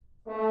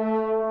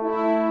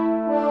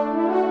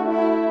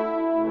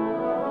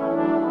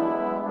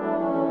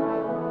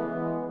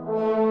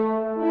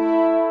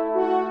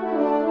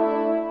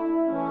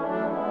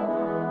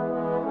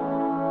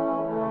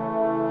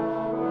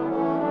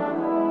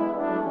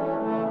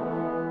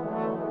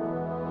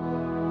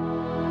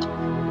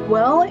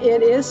Well,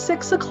 it is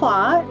 6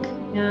 o'clock,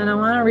 and I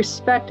want to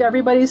respect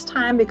everybody's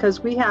time because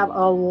we have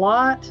a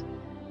lot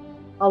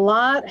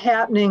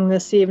happening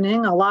this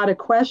evening, a lot of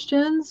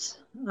questions,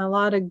 a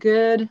lot of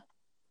good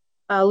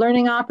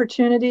learning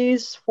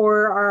opportunities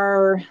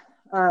for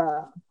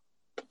our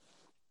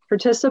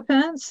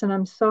participants, and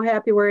I'm so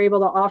happy we're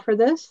able to offer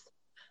this.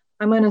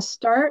 I'm going to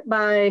start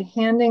by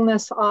handing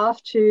this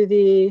off to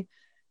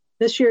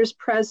this year's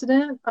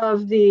president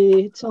of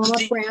the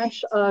Tillamook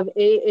branch of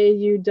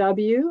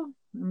AAUW.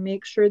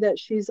 Make sure that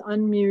she's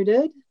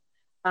unmuted.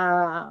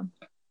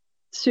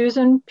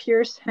 Susan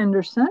Pierce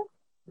Henderson,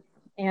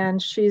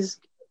 and she's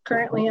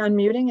currently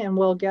unmuting, and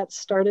we'll get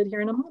started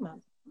here in a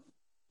moment.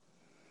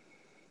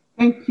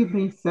 Thank you,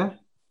 Lisa.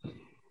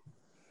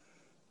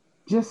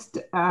 Just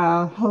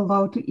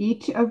hello to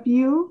each of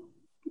you,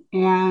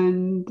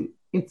 and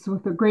it's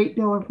with a great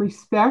deal of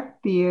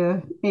respect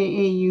the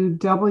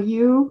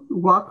AAUW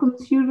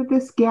welcomes you to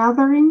this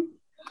gathering.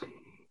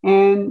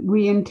 And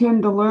we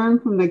intend to learn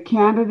from the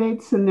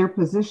candidates and their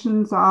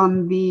positions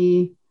on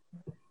the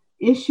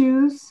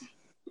issues.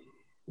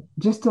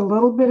 Just a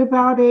little bit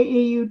about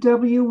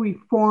AAUW. We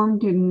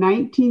formed in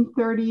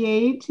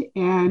 1938,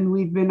 and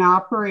we've been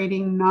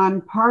operating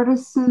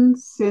nonpartisan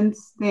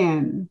since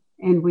then.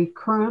 And we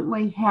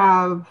currently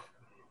have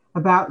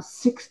about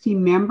 60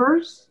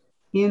 members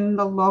in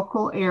the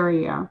local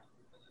area.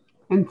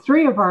 And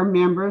 3 of our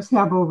members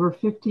have over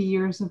 50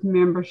 years of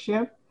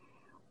membership.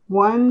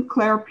 One,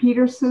 Claire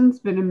Peterson's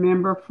been a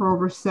member for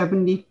over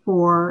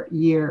 74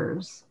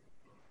 years.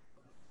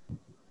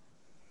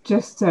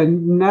 Just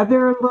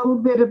another little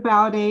bit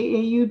about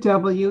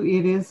AAUW.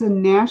 It is a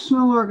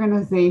national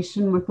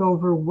organization with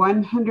over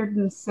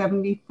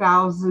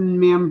 170,000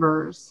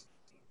 members.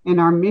 And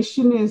our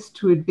mission is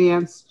to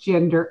advance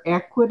gender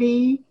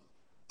equity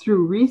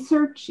through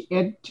research,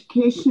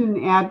 education,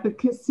 and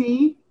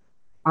advocacy.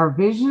 Our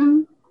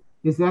vision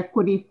is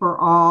equity for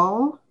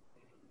all.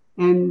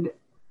 And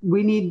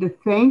we need to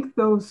thank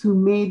those who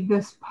made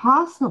this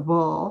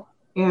possible,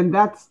 and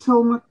that's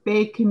Tillamook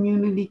Bay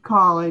Community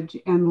College,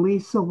 and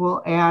Lisa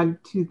will add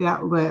to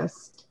that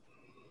list.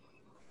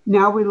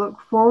 Now we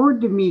look forward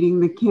to meeting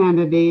the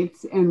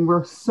candidates, and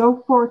we're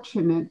so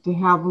fortunate to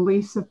have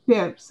Lisa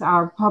Phipps,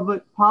 our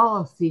public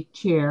policy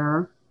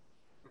chair,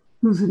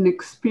 who's an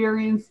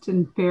experienced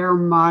and fair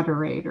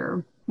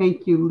moderator.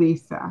 Thank you,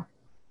 Lisa.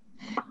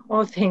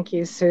 Well, thank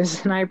you,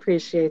 Susan. I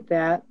appreciate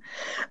that.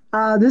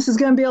 This is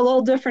going to be a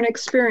little different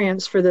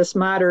experience for this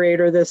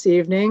moderator this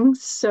evening.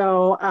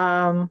 So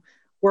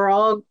we're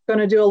all going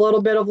to do a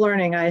little bit of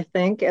learning, I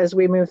think, as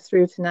we move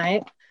through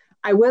tonight.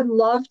 I would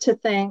love to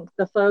thank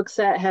the folks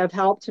that have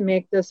helped to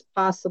make this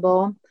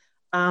possible.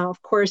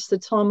 Of course, the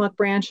Tillamook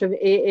branch of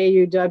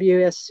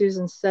AAUW, as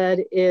Susan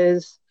said,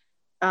 is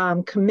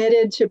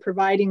committed to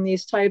providing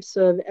these types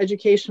of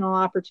educational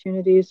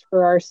opportunities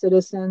for our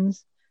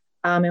citizens.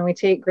 And we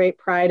take great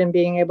pride in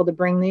being able to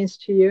bring these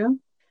to you.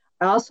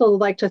 I also would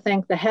like to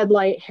thank the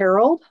Headlight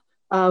Herald,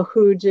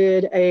 who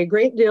did a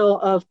great deal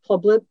of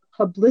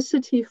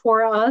publicity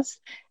for us,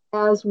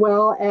 as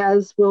well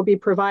as will be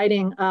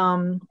providing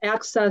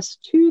access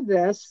to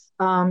this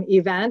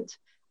event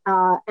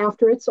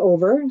after it's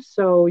over.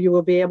 So you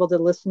will be able to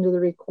listen to the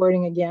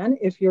recording again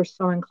if you're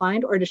so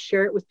inclined, or to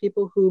share it with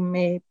people who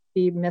may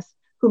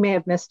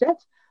have missed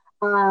it.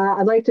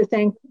 I'd like to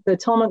thank the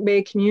Tillamook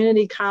Bay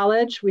Community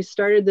College. We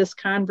started this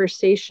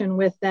conversation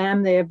with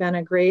them. They have been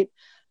a great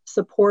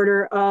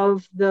supporter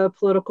of the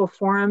political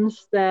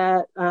forums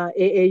that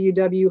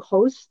AAUW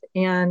hosts,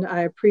 and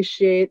I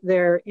appreciate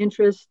their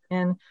interest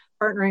in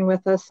partnering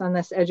with us on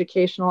this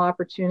educational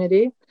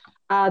opportunity.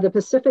 The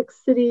Pacific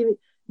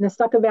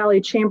City-Nestucca Valley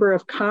Chamber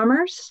of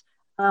Commerce.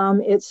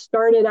 It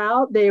started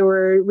out, they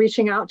were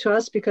reaching out to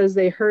us because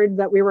they heard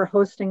that we were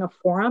hosting a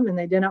forum and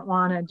they didn't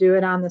want to do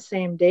it on the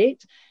same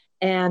date.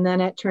 And then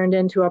it turned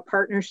into a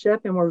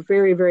partnership, and we're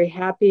very, very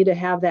happy to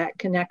have that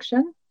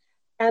connection.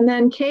 And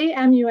then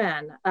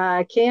KMUN.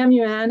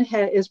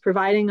 KMUN is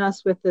providing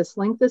us with this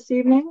link this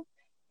evening,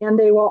 and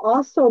they will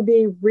also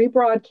be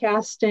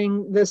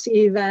rebroadcasting this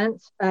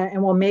event,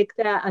 and we'll make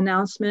that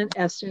announcement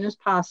as soon as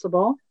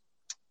possible.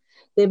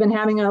 They've been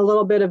having a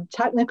little bit of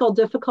technical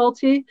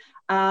difficulty,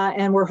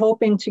 and we're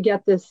hoping to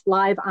get this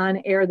live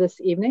on air this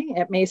evening.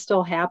 It may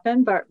still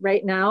happen, but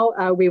right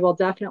now we will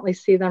definitely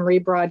see them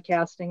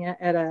rebroadcasting it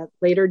at a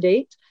later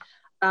date.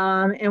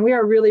 And we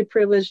are really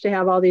privileged to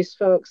have all these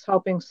folks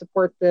helping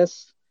support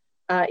this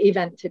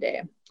event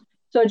today.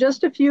 So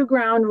just a few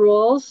ground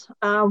rules.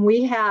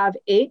 We have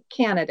 8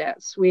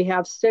 candidates. We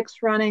have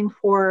 6 running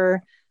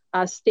for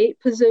state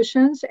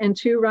positions and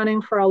 2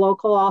 running for a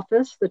local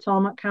office, the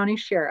Tillamook County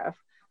Sheriff.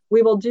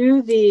 We will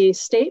do the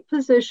state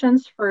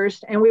positions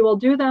first, and we will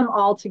do them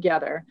all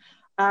together.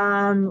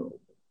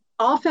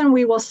 Often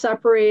we will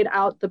separate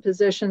out the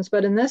positions,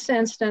 but in this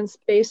instance,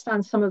 based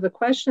on some of the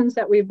questions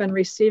that we've been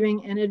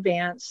receiving in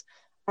advance,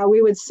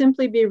 we would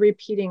simply be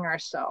repeating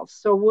ourselves.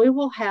 So we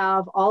will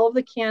have all of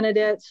the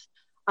candidates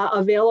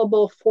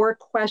available for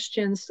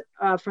questions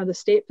for the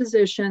state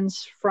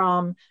positions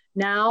from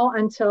now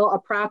until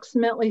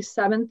approximately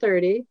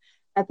 7:30.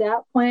 At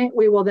that point,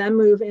 we will then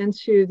move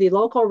into the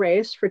local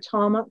race for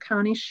Tillamook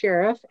County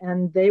Sheriff,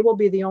 and they will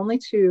be the only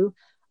two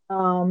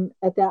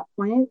at that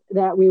point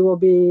that we will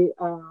be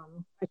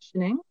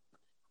questioning.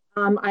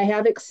 I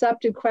have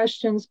accepted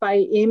questions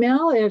by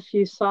email. If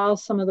you saw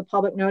some of the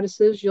public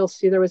notices, you'll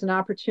see there was an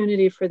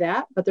opportunity for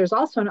that, but there's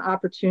also an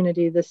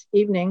opportunity this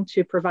evening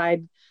to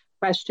provide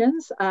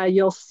questions.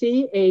 You'll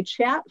see a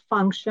chat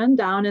function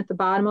down at the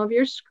bottom of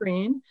your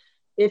screen.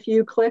 If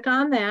you click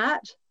on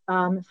that,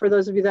 for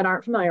those of you that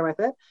aren't familiar with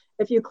it,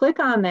 if you click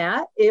on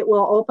that, it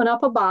will open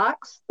up a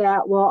box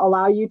that will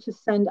allow you to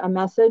send a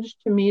message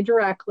to me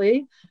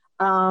directly.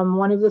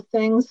 One of the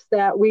things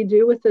that we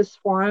do with this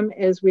forum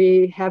is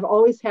we have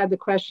always had the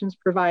questions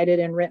provided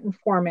in written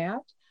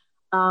format.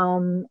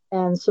 And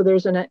so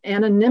there's an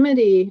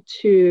anonymity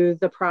to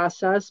the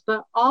process,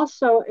 but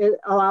also it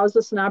allows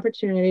us an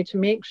opportunity to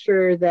make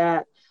sure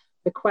that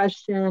the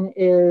question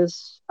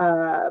is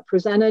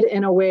presented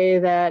in a way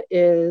that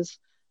is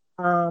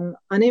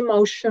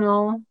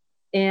unemotional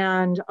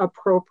and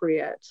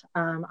appropriate.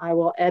 I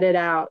will edit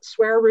out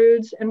swear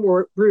words and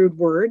rude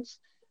words.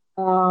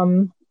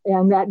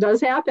 And that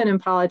does happen in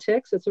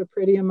politics. It's a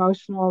pretty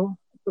emotional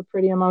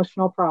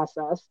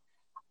process.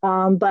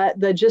 But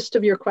the gist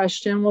of your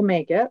question will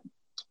make it.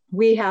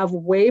 We have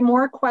way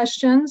more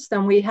questions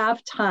than we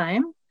have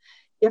time.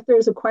 If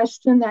there's a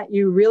question that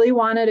you really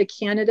wanted a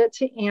candidate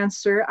to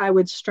answer, I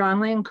would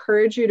strongly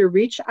encourage you to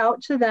reach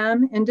out to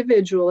them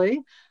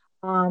individually.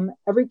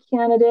 Every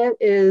candidate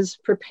is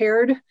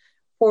prepared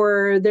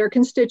for their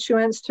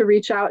constituents to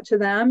reach out to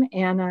them,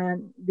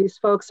 and these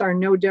folks are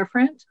no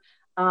different.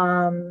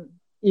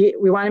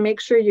 We want to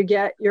make sure you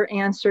get your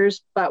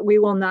answers, but we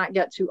will not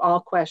get to all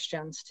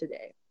questions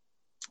today.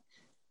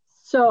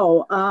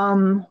 So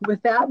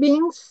with that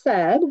being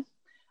said,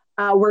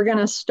 we're going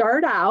to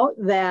start out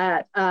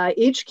that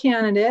each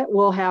candidate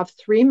will have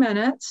 3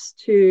 minutes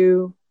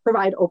to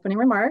provide opening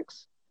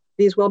remarks.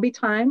 These will be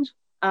timed.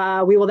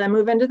 We will then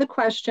move into the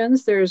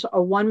questions. There's a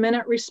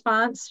 1-minute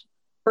response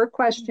per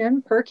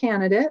question per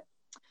candidate.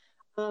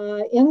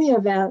 In the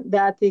event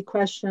that the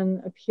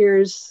question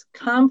appears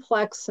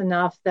complex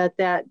enough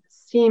that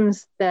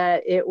seems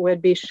that it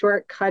would be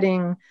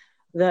shortcutting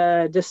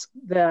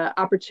the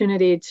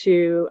opportunity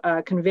to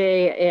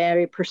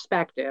convey a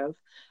perspective,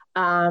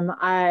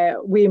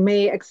 we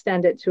may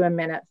extend it to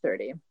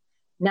 1:30.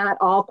 Not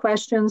all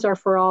questions are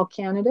for all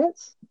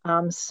candidates.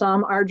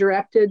 Some are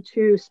directed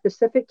to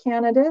specific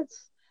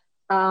candidates.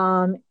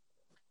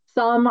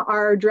 Some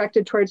are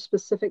directed towards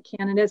specific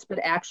candidates, but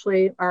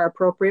actually are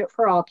appropriate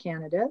for all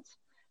candidates.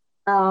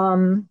 We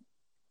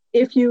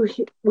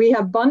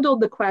have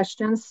bundled the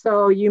questions,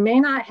 so you may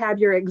not have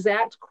your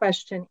exact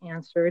question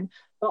answered,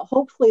 but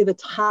hopefully the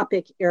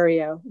topic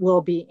area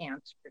will be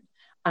answered.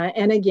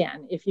 And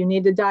again, if you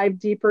need to dive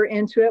deeper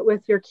into it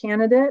with your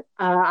candidate,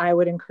 I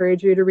would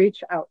encourage you to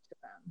reach out to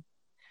them.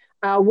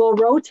 We'll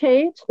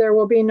rotate. There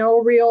will be no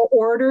real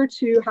order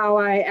to how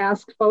I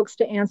ask folks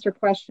to answer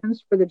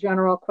questions for the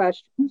general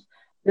questions.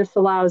 This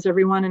allows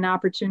everyone an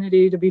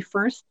opportunity to be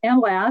first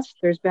and last.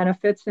 There's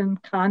benefits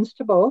and cons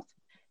to both.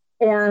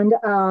 And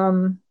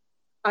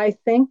I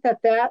think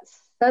that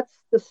sets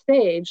the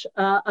stage.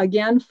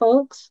 Again,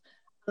 folks,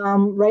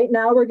 right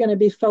now we're going to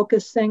be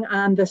focusing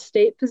on the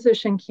state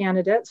position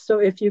candidates. So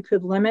if you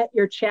could limit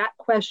your chat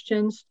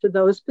questions to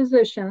those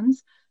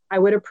positions, I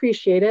would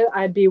appreciate it.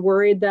 I'd be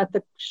worried that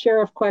the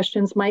sheriff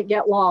questions might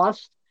get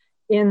lost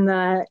in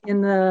the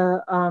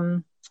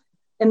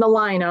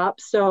lineup.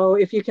 So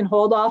if you can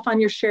hold off on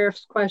your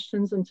sheriff's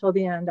questions until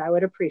the end, I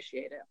would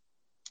appreciate it.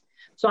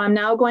 So I'm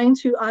now going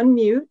to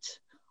unmute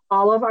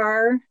all of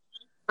our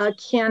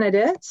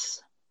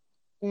candidates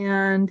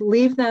and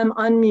leave them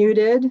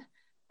unmuted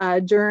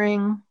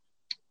during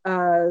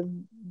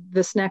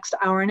this next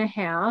hour and a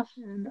half.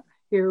 And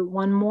here,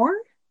 one more.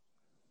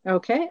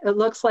 Okay, it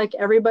looks like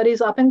everybody's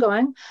up and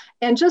going.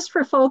 And just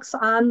for folks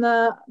on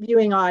the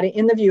viewing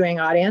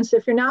audience,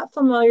 if you're not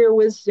familiar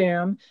with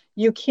Zoom,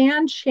 you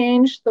can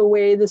change the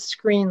way the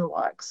screen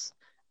looks.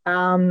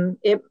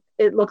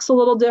 It looks a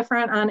little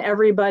different on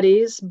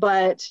everybody's,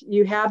 but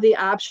you have the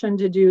option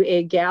to do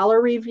a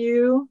gallery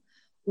view,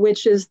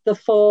 which is the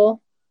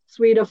full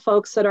suite of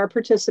folks that are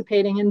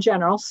participating in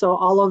general. So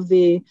all of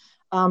the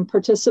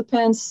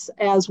participants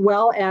as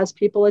well as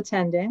people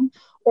attending.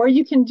 Or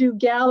you can do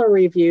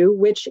gallery view,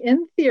 which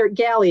in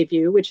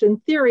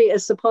theory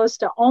is supposed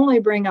to only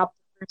bring up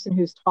the person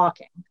who's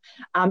talking.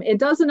 It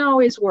doesn't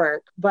always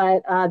work,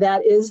 but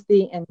that is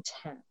the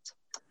intent.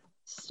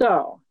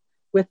 So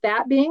with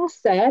that being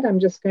said,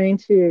 I'm just going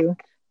to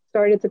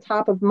start at the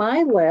top of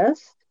my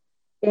list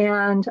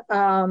and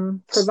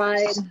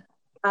provide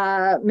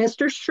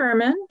Mr.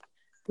 Sherman,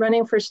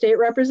 running for state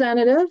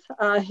representative,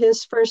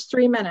 his first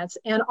 3 minutes.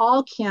 And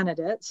all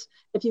candidates,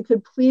 if you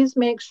could please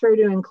make sure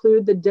to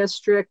include the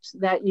district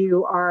that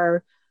you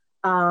are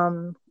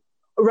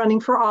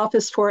running for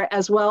office for,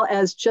 as well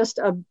as just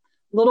a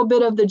little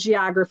bit of the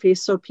geography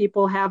so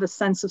people have a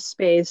sense of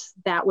space,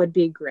 that would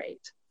be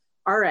great.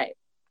 All right,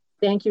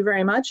 thank you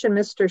very much. And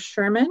Mr.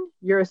 Sherman,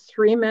 your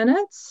 3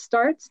 minutes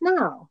starts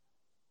now.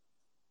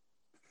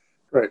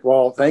 Great.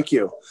 Well, thank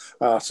you.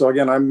 So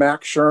again, I'm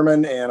Max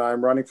Sherman, and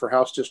I'm running for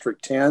House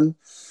District 10,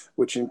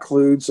 which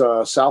includes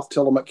South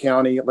Tillamook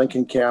County,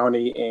 Lincoln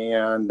County,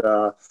 and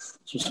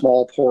some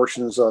small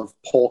portions of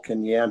Polk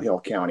and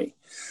Yamhill County.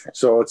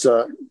 So it's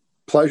a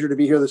pleasure to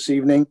be here this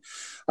evening.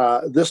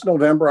 This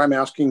November, I'm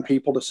asking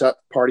people to set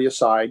party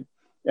aside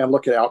and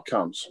look at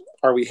outcomes.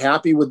 Are we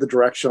happy with the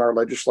direction our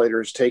legislator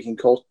is taking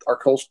our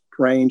coast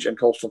range and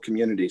coastal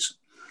communities?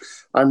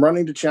 I'm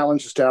running to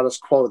challenge the status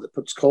quo that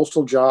puts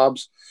coastal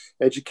jobs,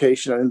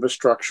 education, and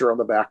infrastructure on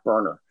the back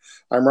burner.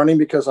 I'm running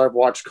because I've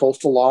watched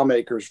coastal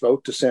lawmakers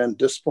vote to send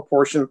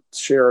disproportionate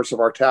shares of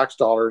our tax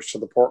dollars to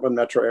the Portland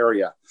metro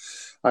area.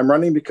 I'm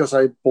running because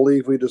I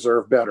believe we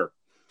deserve better.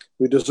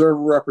 We deserve a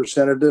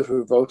representative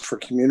who votes for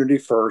community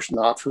first,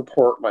 not for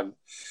Portland,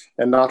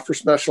 and not for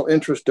special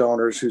interest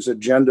donors whose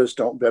agendas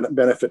don't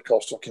benefit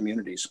coastal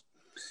communities.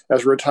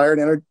 As a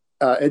retired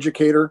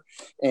educator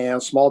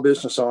and small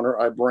business owner,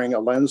 I bring a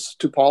lens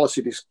to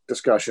policy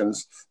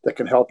discussions that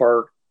can help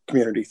our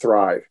community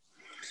thrive.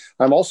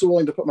 I'm also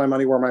willing to put my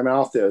money where my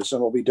mouth is,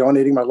 and will be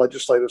donating my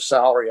legislative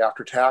salary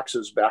after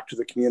taxes back to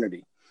the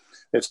community.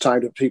 It's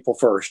time to put people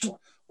first.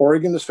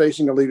 Oregon is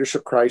facing a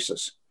leadership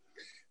crisis.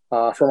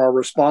 From our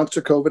response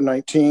to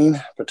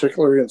COVID-19,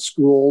 particularly in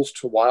schools,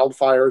 to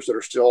wildfires that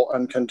are still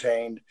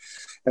uncontained,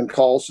 and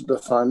calls to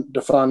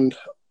defund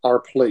our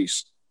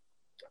police.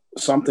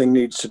 Something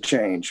needs to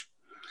change.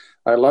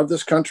 I love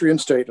this country and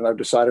state, and I've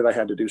decided I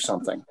had to do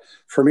something.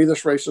 For me,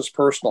 this race is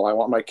personal. I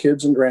want my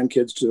kids and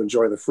grandkids to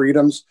enjoy the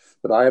freedoms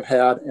that I have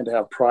had and to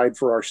have pride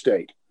for our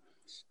state.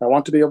 I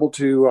want them to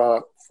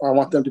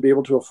be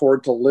able to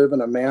afford to live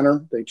in a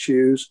manner they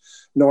choose,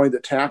 knowing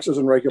that taxes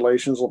and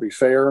regulations will be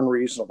fair and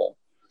reasonable.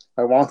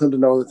 I want them to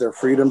know that their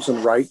freedoms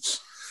and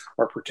rights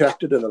are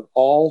protected and that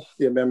all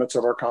the amendments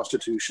of our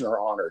Constitution are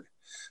honored.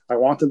 I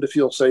want them to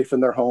feel safe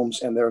in their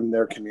homes and in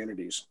their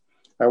communities.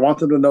 I want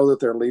them to know that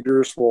their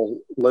leaders will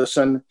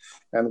listen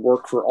and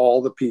work for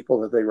all the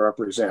people that they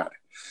represent.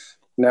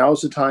 Now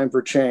is the time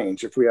for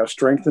change. If we have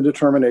strength and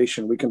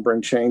determination, we can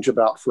bring change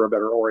about for a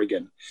better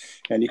Oregon.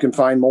 And you can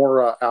find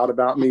more out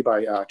about me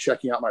by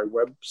checking out my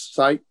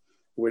website,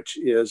 which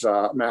is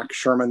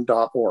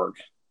maxsherman.org.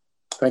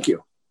 Thank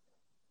you.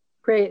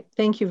 Great.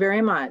 Thank you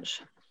very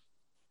much.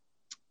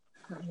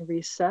 Let me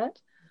reset.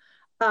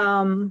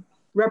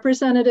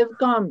 Representative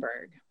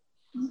Gomberg.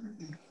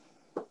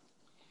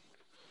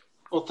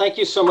 Well, thank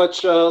you so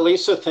much,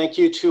 Lisa. Thank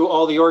you to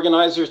all the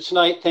organizers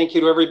tonight. Thank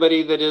you to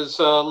everybody that is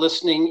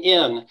listening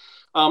in.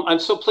 I'm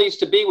so pleased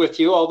to be with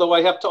you, although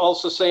I have to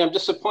also say I'm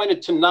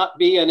disappointed to not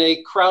be in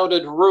a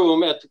crowded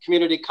room at the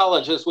community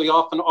college, as we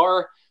often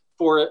are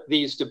for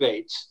these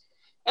debates.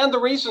 And the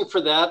reason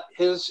for that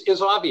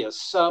is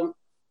obvious.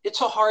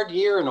 It's a hard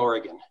year in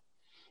Oregon.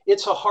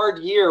 It's a hard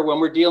year when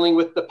we're dealing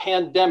with the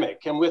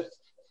pandemic and with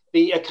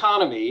the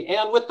economy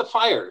and with the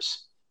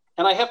fires.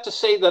 And I have to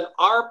say that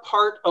our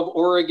part of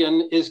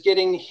Oregon is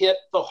getting hit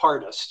the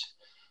hardest.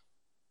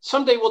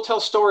 Someday we'll tell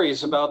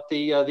stories about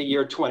the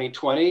year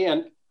 2020,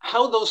 and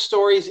how those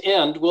stories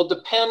end will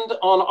depend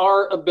on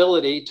our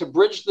ability to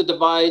bridge the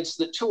divides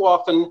that too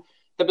often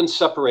have been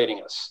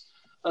separating us.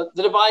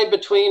 The divide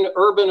between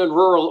urban and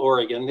rural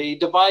Oregon, the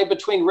divide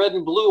between red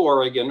and blue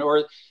Oregon,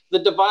 or the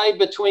divide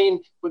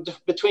between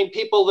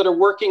people that are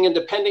working and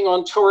depending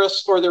on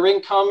tourists for their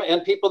income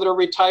and people that are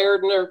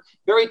retired and are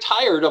very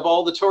tired of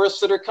all the tourists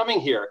that are coming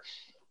here.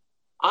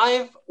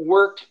 I've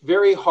worked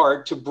very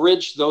hard to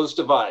bridge those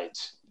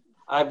divides.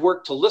 I've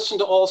worked to listen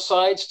to all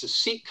sides, to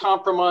seek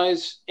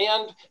compromise,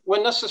 and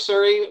when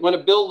necessary, when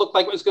a bill looked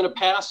like it was going to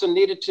pass and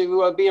needed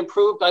to be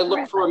improved, I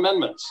looked for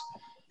amendments.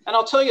 And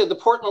I'll tell you, the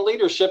Portland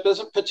leadership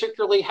isn't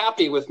particularly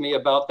happy with me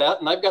about that,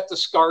 and I've got the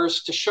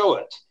scars to show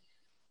it.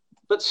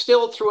 But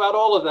still, throughout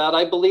all of that,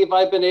 I believe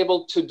I've been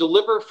able to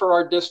deliver for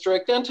our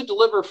district and to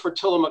deliver for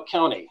Tillamook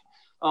County.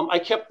 I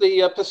kept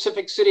the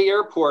Pacific City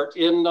Airport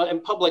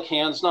in public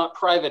hands, not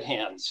private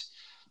hands.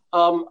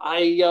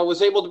 I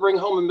was able to bring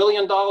home $1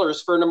 million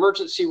for an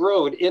emergency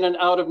road in and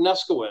out of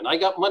Neskowin. I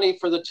got money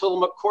for the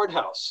Tillamook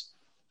Courthouse.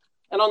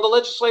 And on the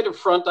legislative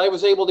front, I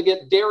was able to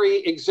get dairy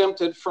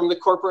exempted from the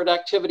corporate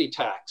activity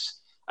tax.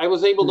 I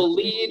was able to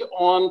lead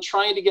on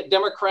trying to get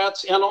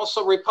Democrats and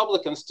also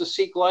Republicans to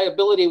seek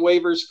liability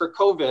waivers for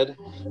COVID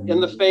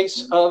in the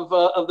face of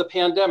the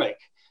pandemic.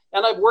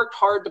 And I've worked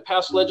hard to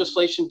pass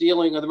legislation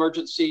dealing with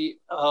emergency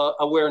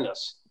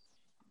awareness.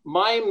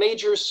 My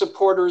major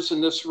supporters in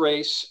this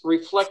race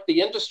reflect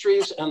the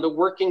industries and the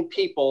working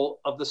people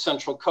of the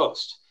Central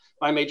Coast.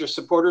 My major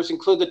supporters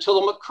include the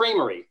Tillamook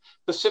Creamery,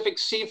 Pacific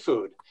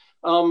Seafood,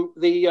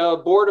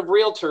 the Board of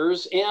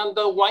Realtors, and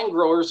wine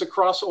growers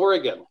across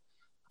Oregon.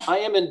 I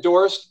am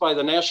endorsed by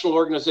the National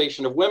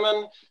Organization of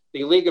Women,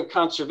 the League of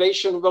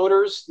Conservation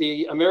Voters,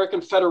 the American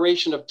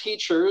Federation of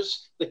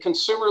Teachers, the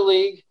Consumer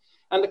League,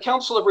 and the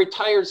Council of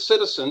Retired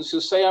Citizens,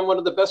 who say I'm one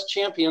of the best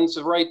champions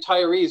of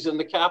retirees in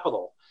the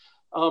Capitol.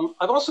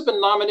 I've also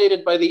been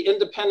nominated by the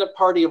Independent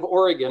Party of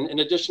Oregon in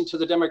addition to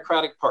the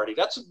Democratic Party.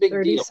 That's a big deal.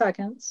 30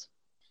 seconds.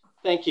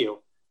 Thank you.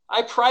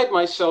 I pride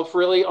myself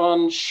really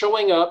on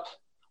showing up,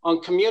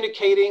 on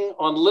communicating,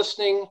 on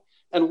listening,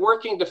 and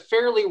working to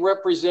fairly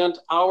represent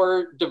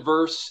our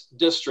diverse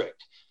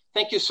district.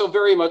 Thank you so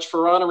very much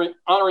for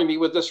honoring me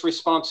with this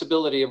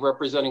responsibility of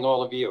representing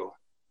all of you.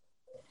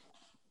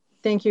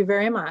 Thank you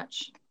very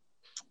much.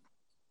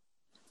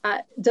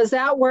 Does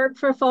that work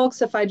for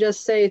folks if I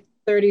just say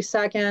 30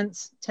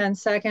 seconds, 10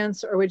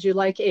 seconds, or would you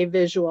like a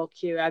visual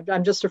cue?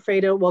 I'm just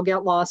afraid it will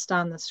get lost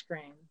on the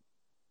screen.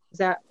 Is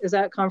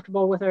that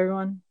comfortable with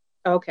everyone?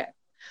 Okay.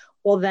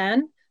 Well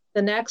then,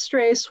 the next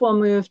race we'll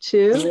move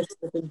to,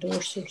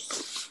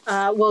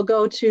 we'll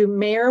go to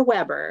Mayor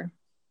Weber.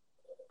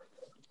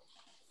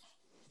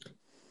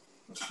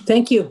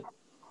 Thank you.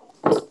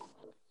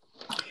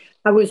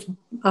 Would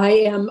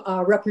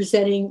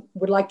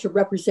like to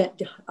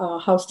represent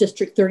House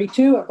District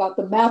 32. I've got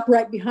the map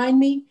right behind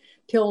me,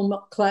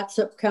 Tillamook,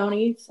 Clatsop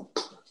counties.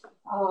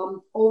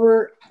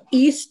 Over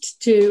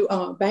east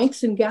to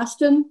Banks and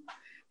Gaston.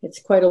 It's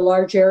quite a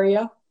large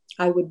area.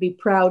 I would be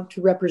proud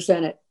to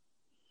represent it.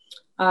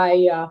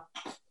 I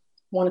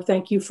want to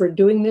thank you for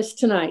doing this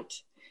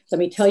tonight. Let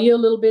me tell you a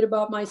little bit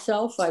about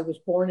myself. I was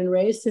born and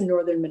raised in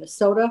northern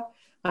Minnesota.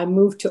 I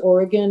moved to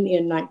Oregon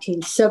in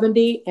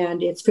 1970,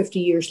 and it's 50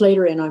 years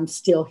later, and I'm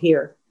still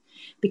here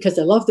because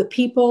I love the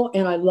people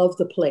and I love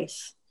the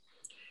place.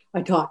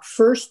 I taught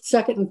first,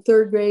 second, and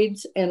third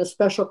grades and a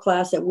special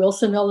class at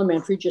Wilson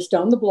Elementary, just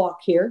down the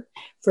block here,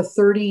 for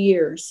 30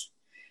 years.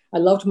 I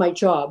loved my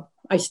job.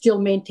 I still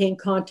maintain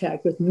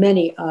contact with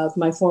many of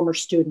my former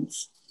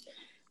students.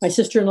 My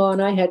sister-in-law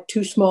and I had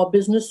 2 small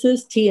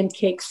businesses, Tea and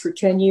Cakes for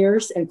 10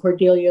 years and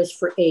Cordelia's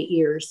for 8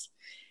 years.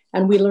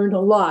 And we learned a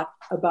lot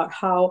about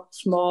how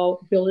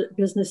small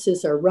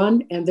businesses are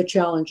run and the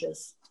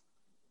challenges.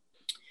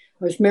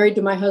 I was married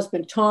to my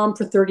husband, Tom,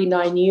 for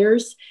 39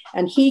 years,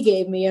 and he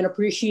gave me an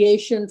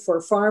appreciation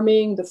for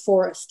farming, the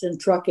forest, and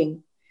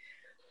trucking.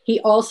 He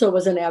also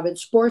was an avid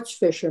sports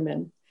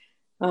fisherman.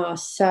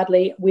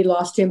 Sadly, we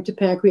lost him to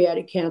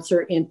pancreatic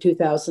cancer in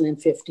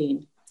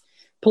 2015.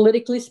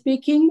 Politically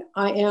speaking,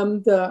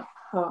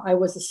 I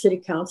was a city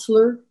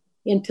councilor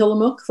in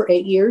Tillamook for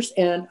 8 years,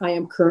 and I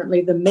am currently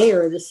the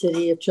mayor of the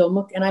city of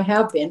Tillamook, and I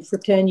have been for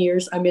 10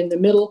 years. I'm in the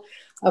middle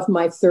of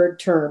my 3rd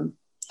term.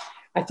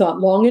 I thought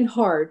long and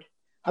hard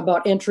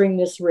about entering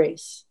this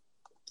race,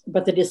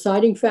 but the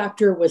deciding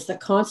factor was the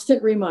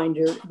constant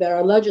reminder that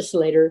our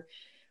legislator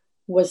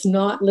was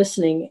not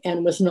listening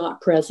and was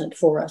not present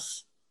for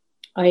us.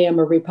 I am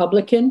a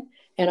Republican,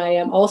 and I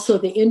am also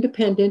the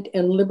independent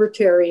and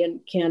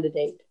libertarian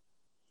candidate.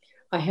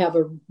 I have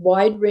a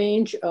wide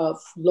range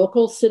of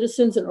local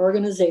citizens and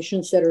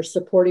organizations that are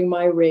supporting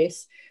my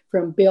race,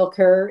 from Bill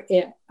Kerr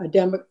in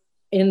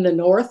the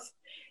north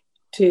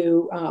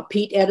to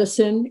Pete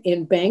Edison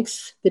in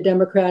Banks, the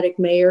Democratic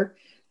mayor,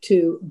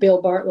 to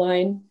Bill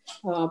Bartline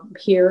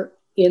here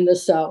in the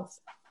south.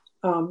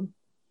 I'm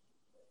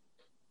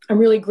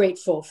really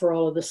grateful for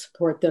all of the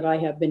support that I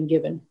have been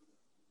given.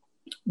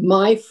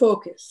 My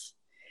focus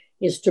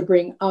is to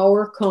bring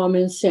our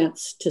common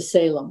sense to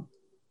Salem.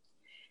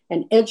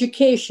 And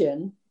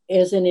education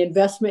is an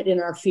investment in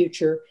our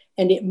future,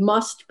 and it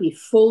must be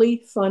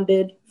fully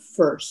funded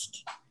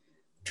first.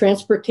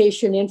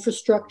 Transportation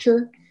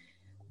infrastructure,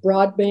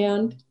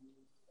 broadband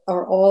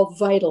are all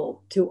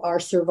vital to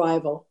our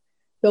survival.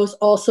 Those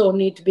also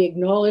need to be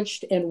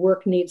acknowledged, and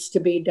work needs to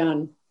be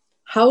done.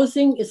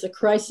 Housing is a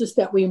crisis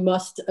that we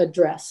must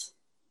address.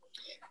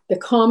 The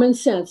common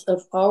sense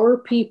of our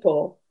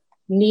people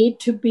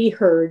needs to be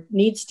heard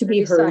in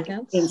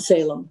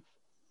Salem.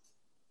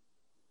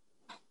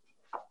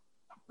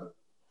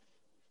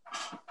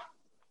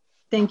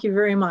 Thank you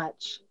very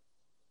much.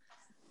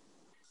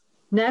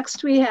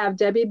 Next, we have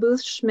Debbie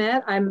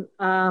Boothe-Schmidt. I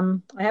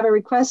have a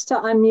request to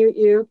unmute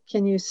you.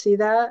 Can you see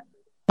that?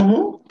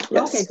 Mm-hmm.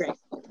 Yes. Okay, great.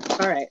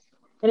 All right.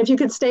 And if you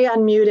could stay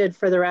unmuted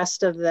for the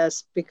rest of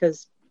this,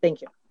 because thank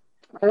you.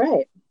 All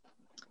right.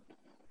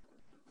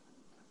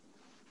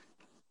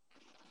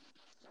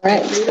 All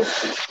right.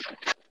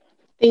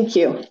 Thank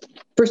you.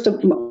 First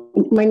of all,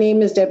 my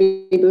name is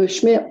Debbie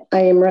Boothe-Schmidt. I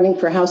am running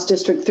for House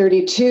District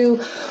 32,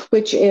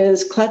 which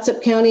is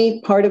Clatsop County,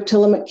 part of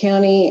Tillamook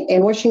County,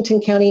 and Washington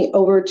County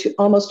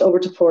almost over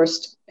to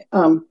Forest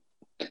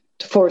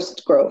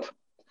Grove.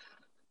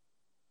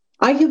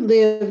 I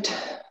moved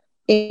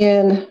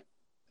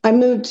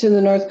to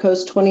the North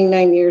Coast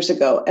 29 years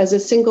ago as a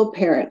single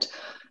parent,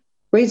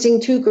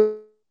 raising 2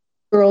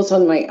 girls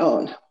on my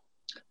own.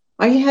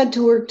 I had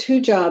to work 2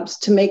 jobs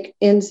to make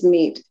ends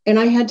meet, and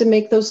I had to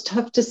make those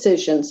tough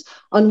decisions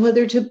on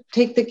whether to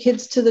take the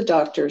kids to the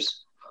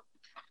doctors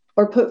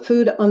or put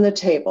food on the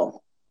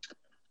table.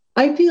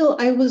 I feel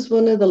I was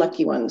one of the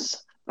lucky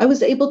ones. I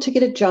was able to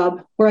get a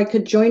job where I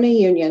could join a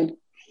union.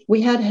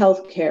 We had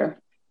health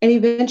care, and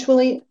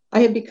eventually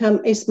I had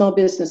become a small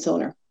business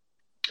owner.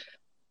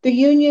 The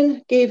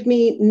union gave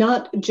me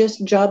not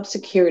just job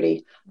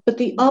security, but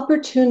the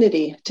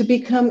opportunity to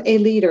become a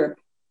leader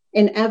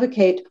and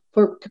advocate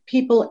for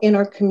people in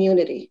our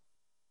community,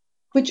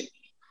 which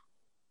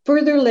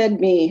further led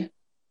me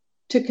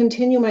to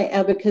continue my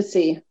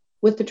advocacy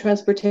with the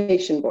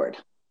Transportation Board.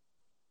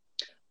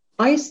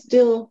 I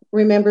still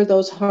remember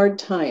those hard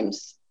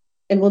times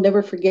and will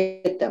never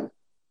forget them.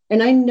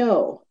 And I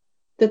know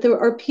that there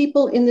are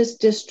people in this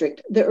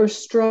district that are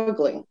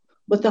struggling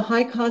with the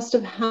high cost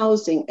of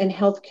housing and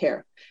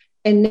healthcare,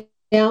 and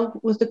now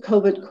with the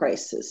COVID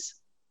crisis,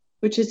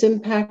 which is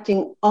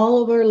impacting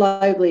all of our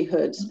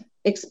livelihoods,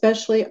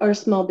 especially our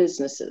small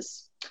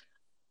businesses.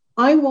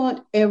 I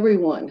want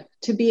everyone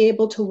to be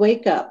able to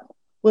wake up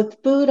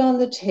with food on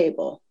the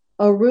table,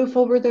 a roof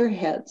over their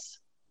heads,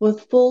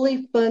 with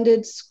fully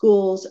funded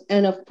schools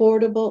and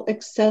affordable,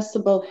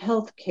 accessible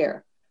health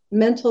care,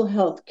 mental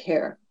health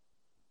care,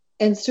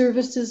 and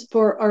services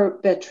for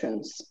our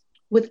veterans,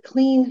 with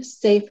clean,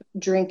 safe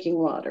drinking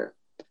water,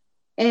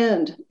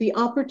 and the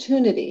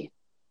opportunity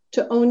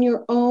to own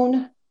your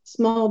own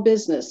small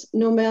business,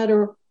 no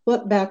matter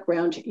what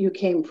background you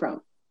came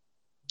from.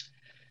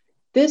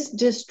 This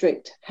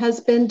district has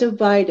been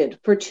divided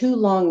for too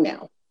long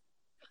now.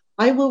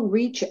 I will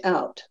reach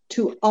out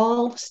to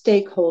all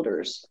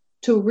stakeholders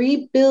to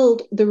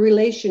rebuild the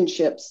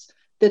relationships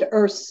that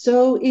are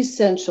so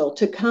essential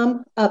to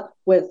come up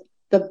with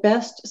the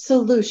best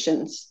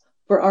solutions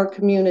for our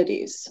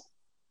communities.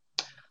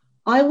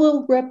 I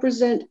will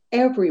represent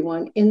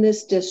everyone in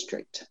this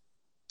district.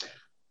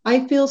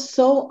 I feel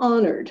so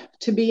honored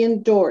to be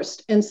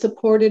endorsed and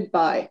supported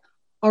by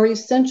our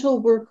essential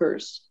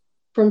workers,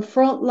 from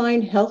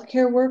frontline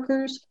healthcare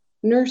workers,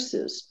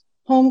 nurses,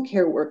 home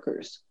care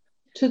workers,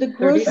 to the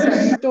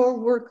grocery store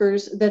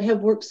workers that have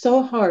worked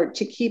so hard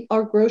to keep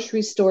our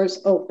grocery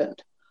stores open,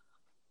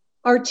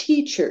 our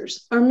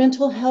teachers, our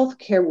mental health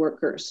care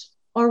workers,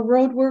 our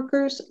road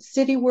workers,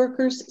 city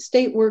workers,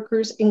 state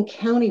workers, and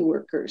county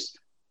workers,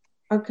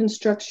 our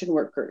construction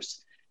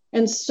workers,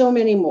 and so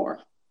many more.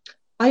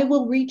 I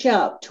will reach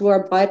out to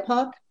our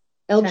BIPOC,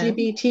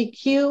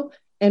 LGBTQ,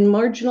 and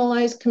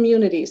marginalized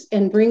communities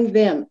and bring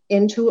them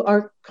into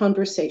our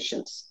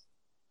conversations.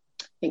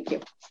 Thank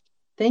you.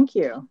 Thank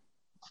you.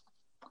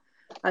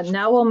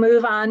 Now we'll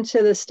move on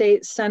to the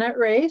state Senate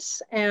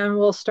race, and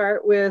we'll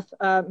start with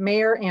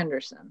Mayor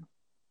Anderson.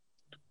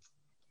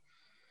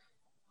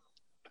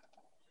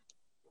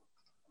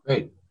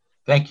 Great.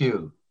 Thank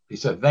you,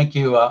 Lisa. Thank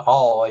you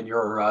all and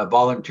your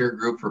volunteer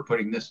group for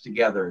putting this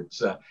together.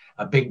 It's a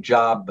big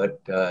job, but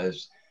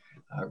as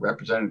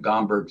Representative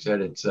Gomberg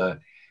said, it's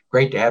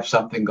great to have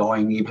something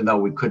going, even though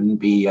we couldn't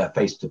be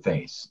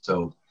face-to-face.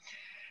 So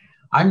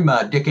I'm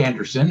Dick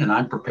Anderson, and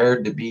I'm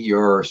prepared to be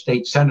your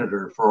state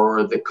senator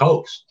for the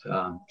coast.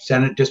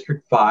 Senate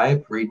District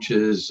 5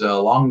 reaches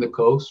along the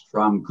coast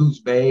from Coos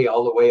Bay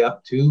all the way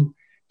up to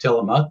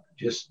Tillamook,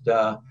 just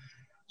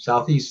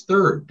southeast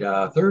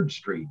 3rd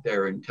Street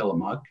there in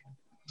Tillamook,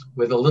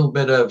 with a little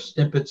bit of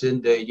snippets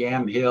into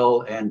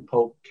Yamhill and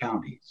Polk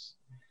counties.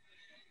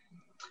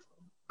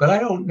 But I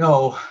don't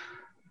know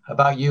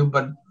about you,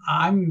 but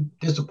I'm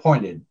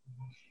disappointed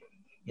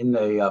in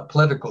the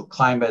political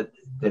climate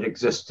that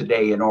exists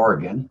today in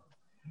Oregon.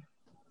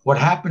 What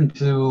happened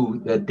to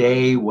the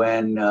day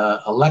when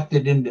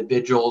elected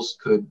individuals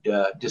could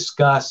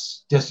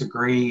discuss,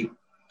 disagree,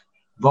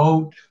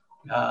 vote,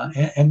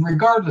 and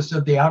regardless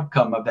of the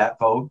outcome of that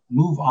vote,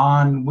 move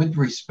on with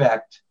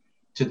respect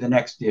to the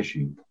next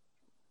issue.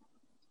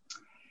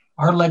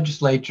 Our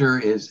legislature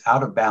is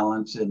out of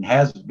balance and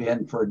has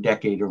been for a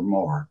decade or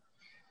more.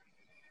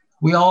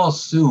 We all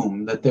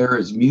assume that there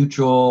is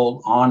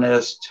mutual,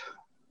 honest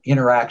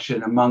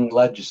interaction among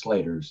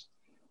legislators.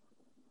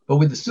 But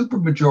with the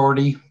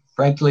supermajority,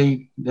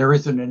 frankly, there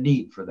isn't a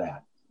need for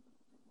that.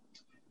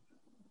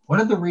 One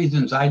of the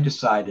reasons I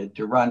decided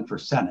to run for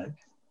Senate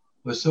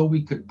was so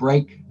we could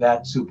break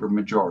that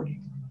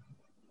supermajority.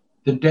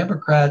 The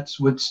Democrats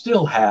would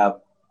still have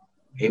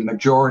a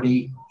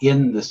majority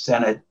in the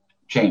Senate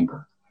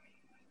chamber.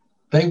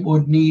 They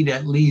would need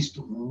at least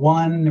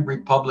one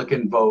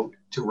Republican vote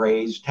to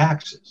raise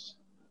taxes.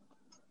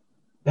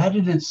 That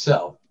in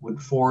itself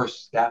would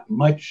force that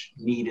much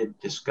needed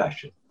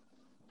discussion.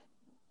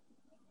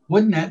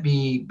 Wouldn't that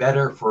be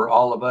better for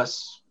all of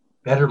us?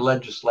 Better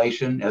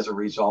legislation as a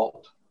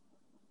result?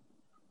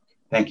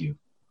 Thank you.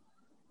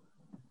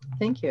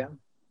 Thank you.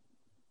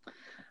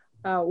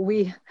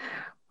 We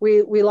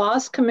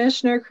lost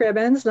Commissioner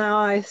Cribbins. Now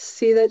I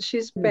see that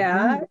she's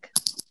back.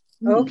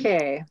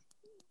 Okay.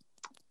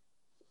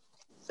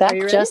 Back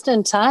just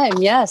in time.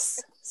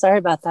 Yes. Sorry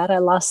about that. I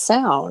lost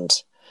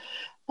sound.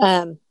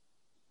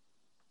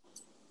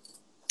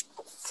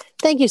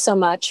 Thank you so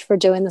much for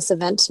doing this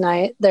event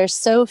tonight. There's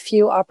so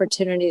few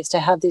opportunities to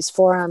have these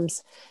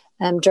forums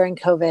during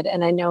COVID,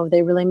 and I know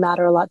they really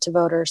matter a lot to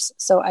voters.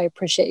 So I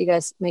appreciate you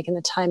guys making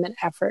the time and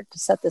effort to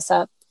set this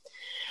up.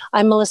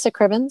 I'm Melissa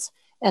Cribbins,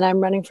 and I'm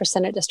running for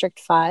Senate District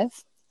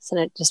 5.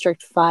 Senate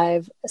District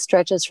 5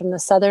 stretches from the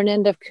southern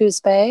end of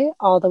Coos Bay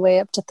all the way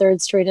up to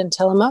 3rd Street in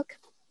Tillamook.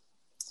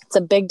 It's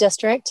a big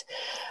district,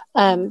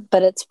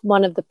 but it's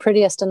one of the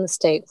prettiest in the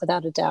state,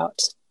 without a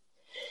doubt.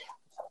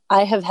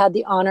 I have had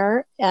the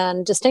honor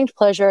and distinct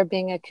pleasure of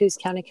being a Coos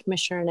County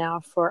Commissioner now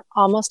for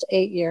almost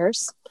 8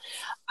 years.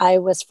 I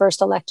was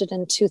first elected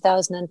in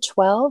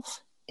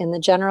 2012 in the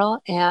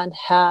general and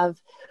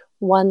have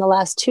won the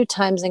last 2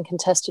 times in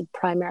contested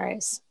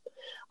primaries.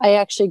 I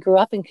actually grew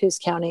up in Coos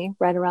County,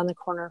 right around the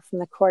corner from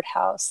the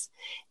courthouse,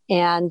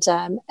 and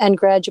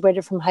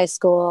graduated from high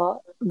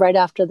school right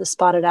after the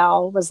Spotted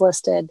Owl was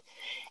listed,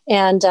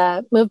 and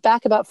moved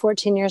back about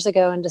 14 years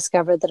ago and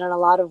discovered that in a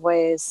lot of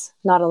ways,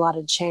 not a lot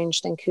had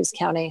changed in Coos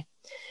County.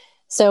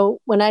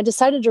 So when I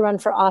decided to run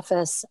for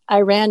office,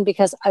 I ran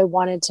because I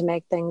wanted to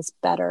make things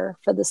better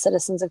for the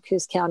citizens of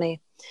Coos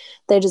County.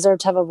 They deserve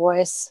to have a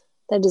voice.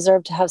 They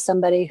deserve to have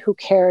somebody who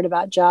cared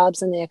about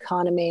jobs and the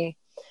economy,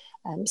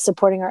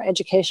 supporting our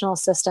educational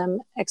system,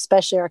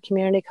 especially our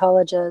community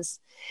colleges,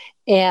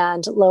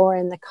 and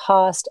lowering the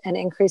cost and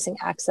increasing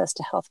access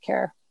to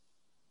healthcare.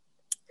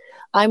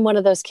 I'm one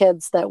of those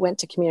kids that went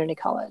to community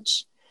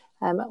college.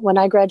 When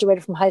I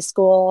graduated from high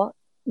school,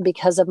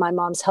 because of my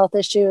mom's health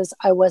issues,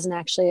 I wasn't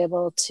actually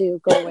able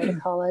to go away to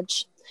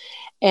college.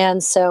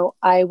 And so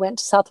I went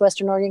to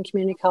Southwestern Oregon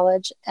Community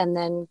College and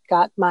then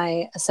got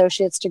my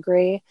associate's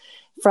degree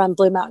from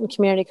Blue Mountain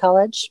Community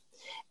College,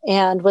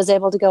 and was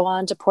able to go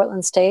on to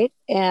Portland State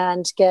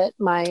and get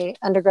my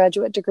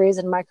undergraduate degrees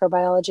in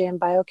microbiology and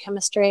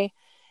biochemistry.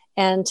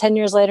 And 10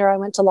 years later, I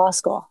went to law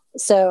school.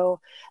 So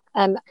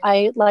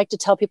I like to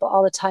tell people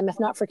all the time, if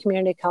not for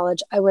community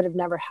college, I would have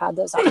never had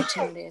those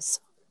opportunities.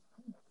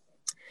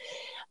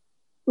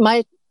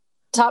 My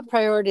top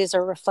priorities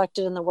are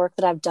reflected in the work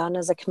that I've done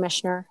as a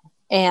commissioner.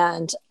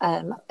 And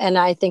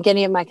I think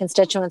any of my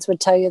constituents would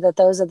tell you that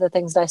those are the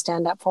things that I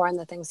stand up for and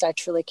the things that I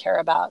truly care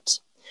about.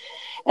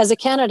 As a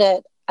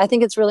candidate, I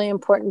think it's really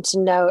important to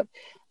note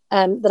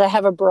that I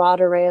have a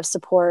broad array of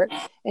support,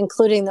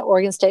 including the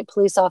Oregon State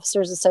Police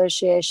Officers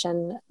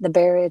Association, the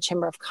Bay Area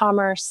Chamber of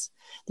Commerce,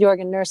 the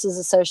Oregon Nurses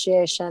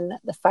Association,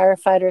 the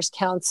Firefighters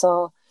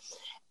Council,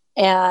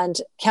 and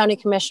county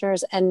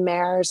commissioners and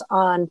mayors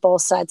on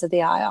both sides of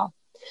the aisle.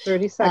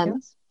 30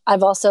 seconds.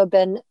 I've also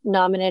been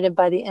nominated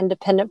by the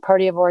Independent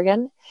Party of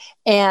Oregon,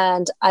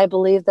 and I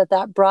believe that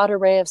that broad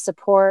array of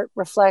support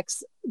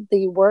reflects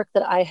the work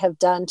that I have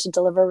done to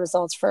deliver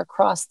results for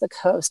across the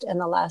coast in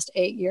the last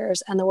 8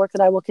 years, and the work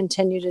that I will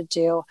continue to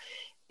do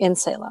in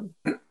Salem.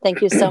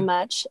 Thank you so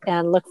much,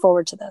 and look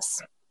forward to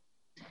this.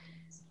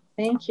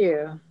 Thank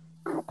you.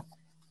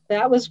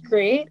 That was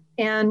great.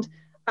 And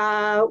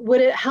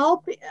would it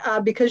help,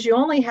 because you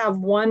only have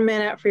 1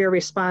 minute for your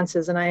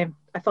responses, and I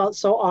felt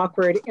so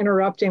awkward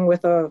interrupting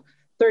with a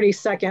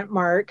 30-second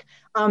mark.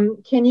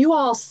 Can you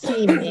all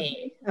see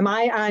me? Am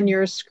I on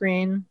your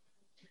screen?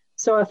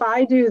 So if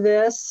I do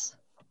this,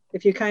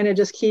 if you kind of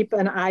just keep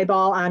an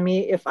eyeball on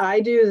me, if I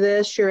do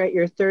this, you're at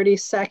your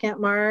 30-second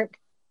mark,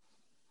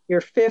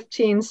 your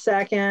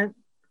 15-second.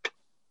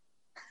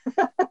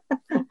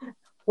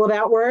 Will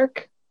that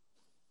work?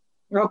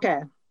 Okay.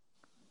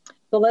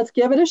 So let's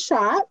give it a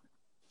shot.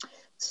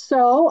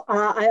 So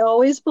I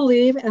always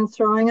believe in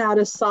throwing out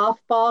a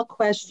softball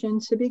question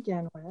to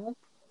begin with.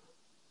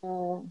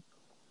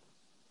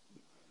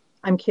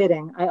 I'm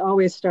kidding. I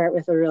always start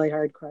with a really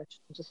hard question,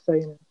 just so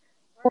you know.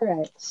 All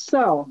right.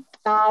 So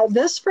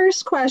this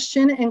first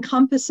question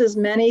encompasses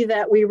many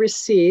that we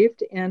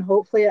received, and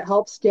hopefully it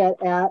helps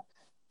get at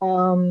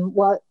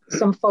what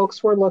some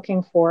folks were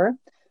looking for.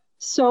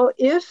 So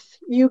if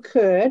you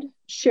could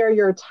share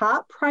your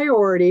top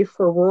priority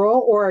for rural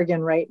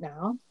Oregon right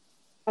now,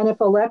 and if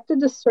elected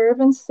to serve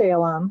in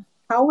Salem,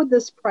 how would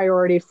this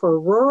priority for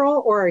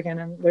rural Oregon,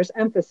 and there's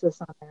emphasis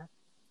on that,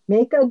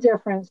 make a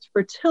difference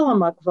for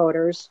Tillamook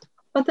voters?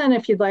 But then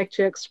if you'd like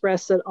to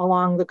express it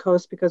along the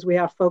coast, because we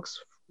have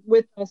folks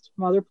with us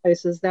from other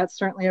places, that's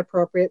certainly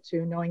appropriate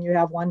too, knowing you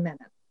have 1 minute.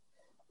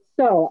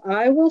 So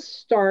I will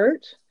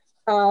start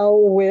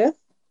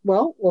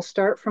we'll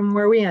start from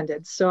where we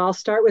ended. So I'll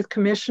start with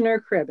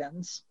Commissioner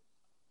Cribbins.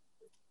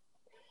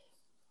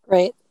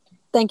 Great.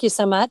 Thank you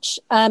so much.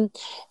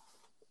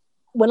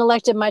 When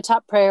elected, my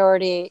top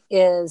priority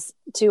is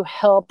to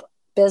help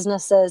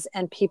businesses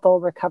and people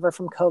recover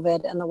from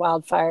COVID and the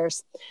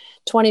wildfires.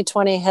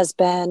 2020 has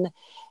been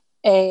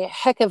a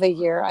heck of a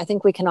year. I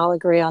think we can all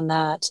agree on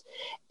that.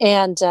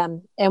 And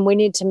we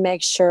need to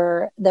make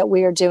sure that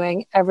we are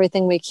doing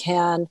everything we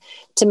can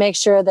to make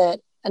sure that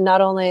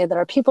not only that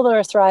our people that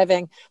are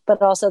thriving,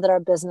 but also that our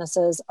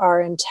businesses are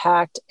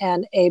intact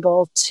and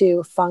able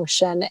to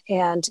function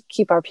and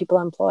keep our people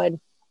employed.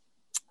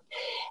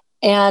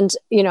 And,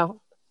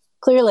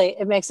 clearly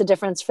it makes a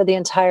difference for the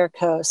entire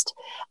coast.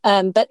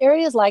 But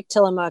areas like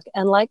Tillamook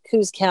and like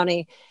Coos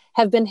County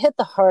have been hit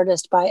the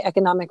hardest by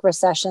economic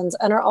recessions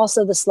and are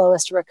also the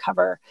slowest to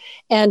recover.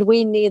 And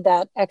we need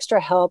that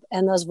extra help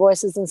and those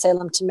voices in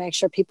Salem to make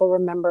sure people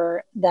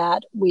remember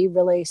that we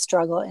really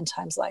struggle in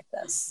times like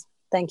this.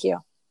 Thank you.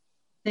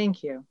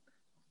 Thank you.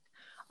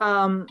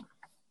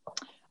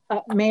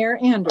 Mayor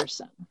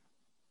Anderson.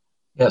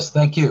 Yes,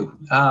 thank you.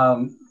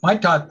 My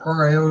top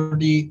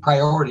priority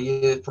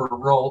for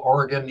rural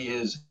Oregon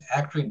is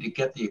actually to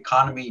get the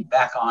economy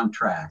back on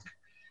track.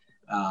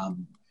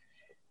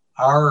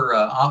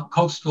 Our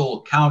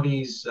coastal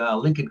counties,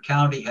 Lincoln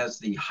County has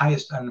the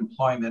highest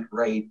unemployment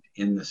rate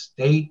in the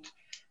state.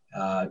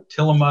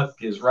 Tillamook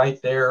is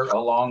right there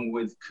along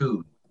with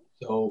Coos.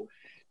 So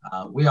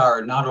We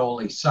are not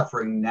only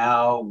suffering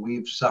now,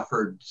 we've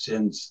suffered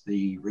since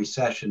the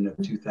recession of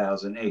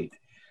 2008.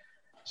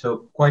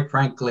 So quite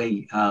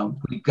frankly,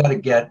 we've got to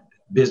get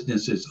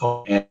businesses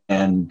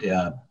and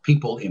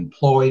people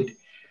employed.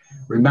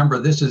 Remember,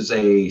 this is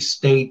a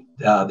state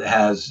that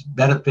has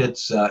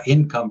benefits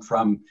income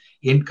from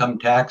income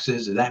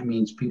taxes, and that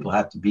means people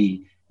have to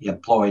be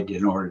employed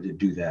in order to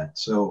do that.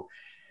 So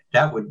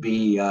that would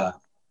be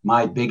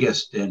my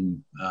biggest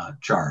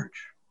charge.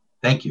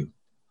 Thank you.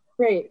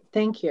 Great,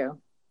 thank you.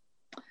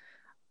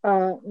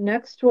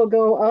 Next, we'll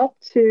go up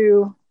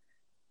to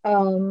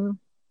Mrs.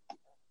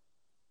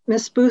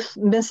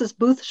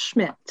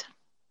 Boothe-Schmidt.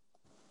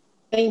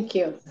 Thank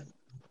you.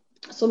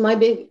 So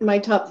my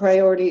top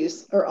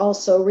priorities are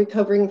also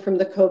recovering from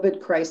the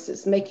COVID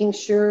crisis, making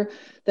sure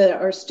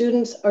that our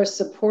students are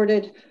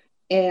supported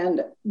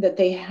and that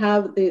they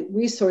have the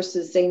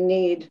resources they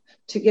need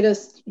to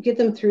get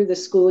them through the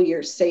school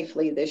year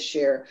safely this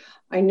year.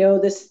 I know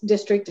this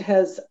district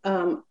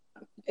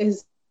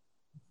is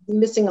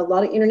missing a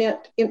lot of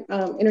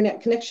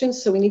internet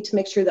connections, so we need to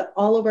make sure that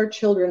all of our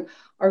children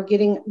are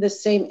getting the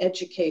same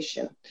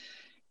education.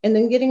 And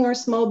then getting our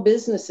small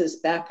businesses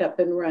back up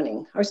and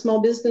running. Our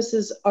small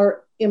businesses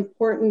are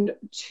important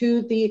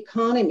to the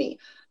economy,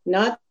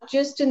 not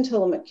just in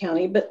Tillamook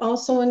County, but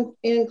also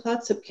in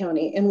Clatsop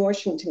County and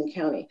Washington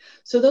County.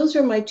 So those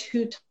are my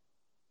two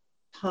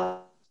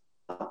top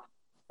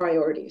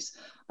priorities.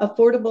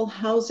 Affordable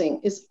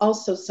housing is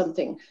also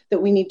something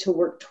that we need to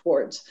work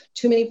towards.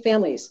 Too many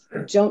families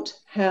don't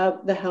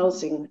have the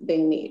housing they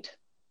need.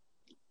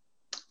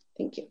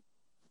 Thank you.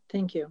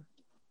 Thank you.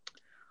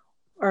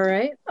 All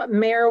right,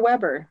 Mayor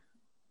Weber.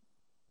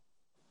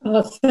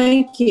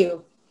 Thank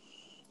you.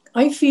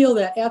 I feel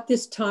that at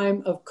this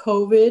time of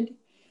COVID,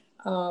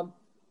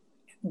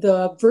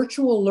 the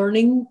virtual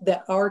learning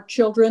that our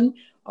children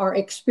are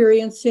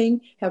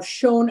experiencing have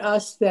shown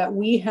us that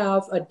we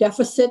have a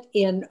deficit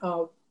in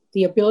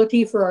the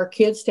ability for our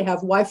kids to have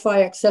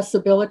Wi-Fi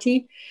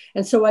accessibility.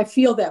 And so I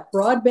feel that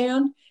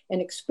broadband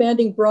and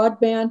expanding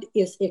broadband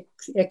is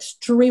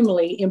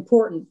extremely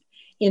important.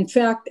 In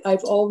fact,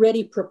 I've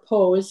already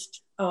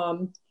proposed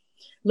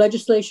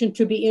legislation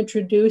to be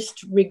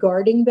introduced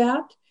regarding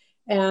that,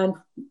 and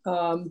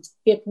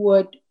it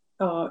would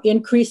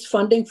increase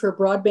funding for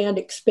broadband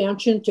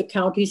expansion to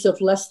counties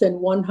of less than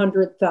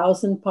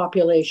 100,000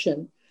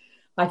 population.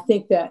 I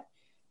think that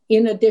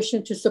in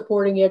addition to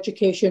supporting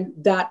education,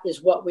 that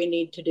is what we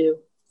need to do.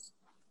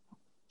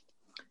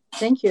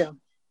 Thank you.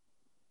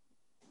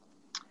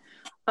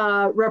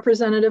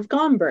 Representative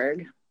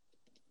Gomberg.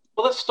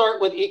 Well, let's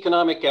start with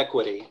economic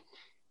equity.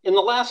 In the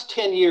last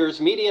 10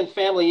 years, median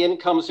family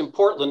incomes in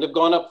Portland have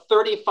gone up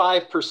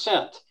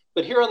 35%,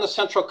 but here on the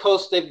Central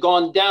Coast, they've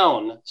gone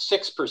down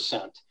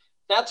 6%.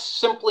 That's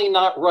simply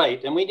not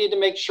right, and we need to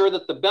make sure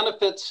that the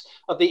benefits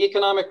of the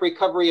economic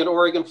recovery in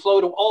Oregon flow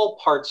to all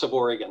parts of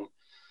Oregon.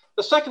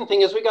 The second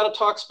thing is we got to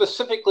talk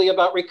specifically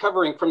about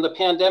recovering from the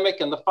pandemic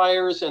and the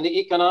fires and the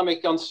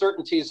economic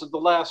uncertainties of the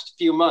last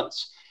few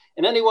months.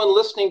 And anyone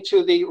listening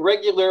to the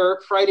regular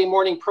Friday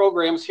morning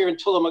programs here in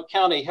Tillamook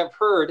County have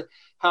heard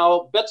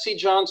how Betsy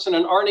Johnson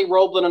and Arnie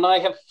Roblin and I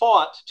have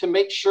fought to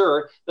make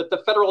sure that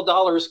the federal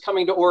dollars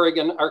coming to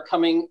Oregon are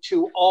coming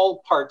to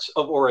all parts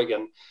of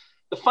Oregon.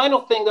 The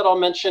final thing that I'll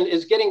mention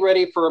is getting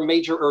ready for a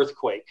major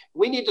earthquake.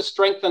 We need to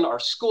strengthen our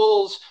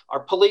schools,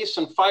 our police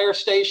and fire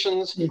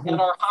stations,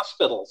 and our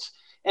hospitals.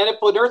 And if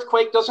an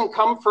earthquake doesn't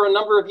come for a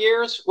number of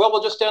years, well,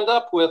 we'll just end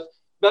up with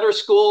better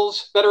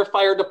schools, better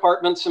fire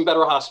departments, and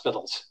better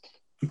hospitals.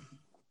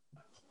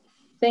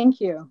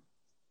 Thank you.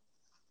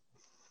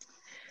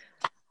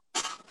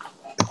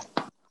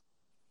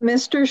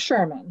 Mr.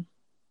 Sherman.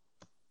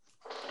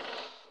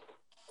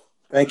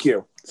 Thank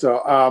you.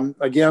 So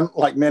again,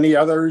 like many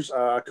others,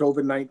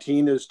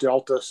 COVID-19 has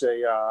dealt us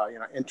a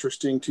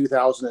interesting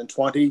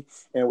 2020,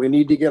 and we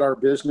need to get our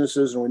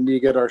businesses and we need to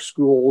get our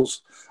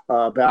schools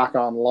back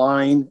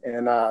online,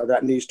 and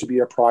that needs to be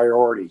a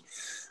priority.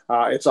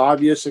 It's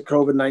obvious that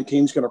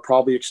COVID-19 is going to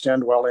probably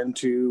extend well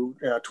into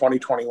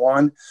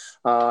 2021.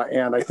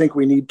 And I think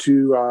we need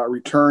to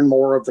return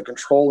more of the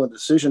control and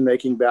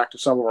decision-making back to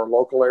some of our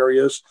local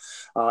areas,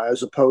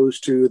 as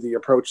opposed to the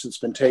approach that's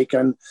been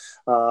taken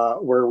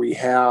where we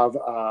have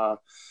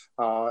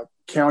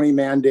county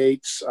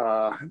mandates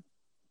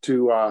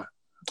to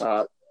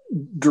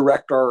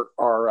direct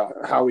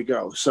our how we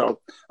go. So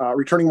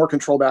returning more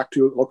control back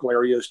to local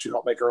areas to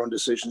help make our own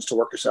decisions to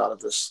work us out of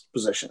this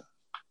position.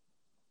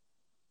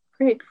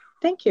 Great,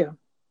 thank you.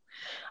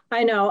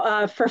 I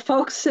know for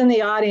folks in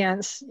the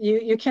audience,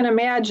 you can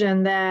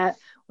imagine that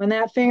when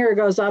that finger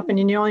goes up and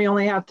you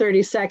only have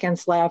 30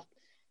 seconds left,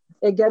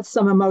 it gets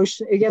some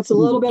emotion, it gets a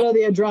little bit of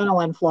the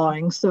adrenaline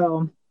flowing.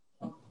 So,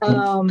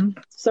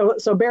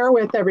 so bear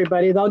with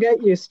everybody, they'll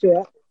get used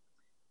to it.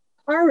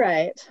 All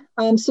right,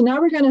 so now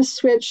we're gonna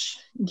switch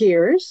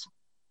gears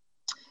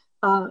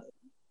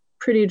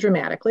pretty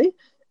dramatically.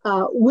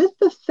 With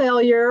the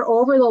failure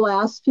over the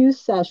last few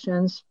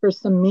sessions for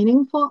some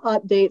meaningful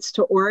updates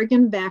to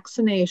Oregon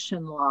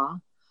vaccination law,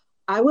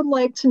 I would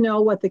like to know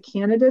what the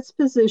candidate's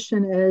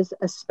position is,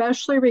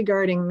 especially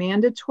regarding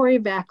mandatory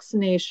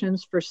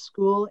vaccinations for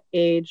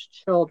school-aged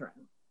children.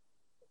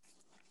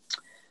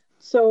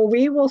 So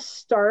we will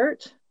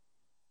start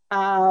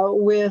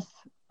with,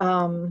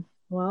 well,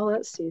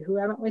 let's see, who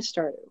haven't we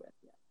started with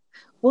yet?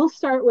 We'll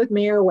start with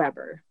Mayor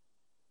Weber.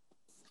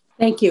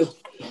 Thank you.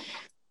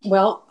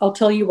 Well, I'll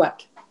tell you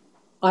what.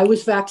 I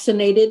was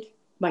vaccinated.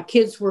 My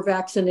kids were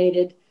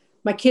vaccinated.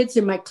 My kids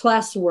in my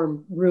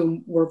classroom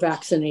were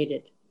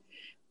vaccinated.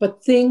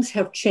 But things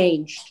have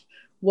changed.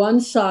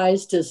 One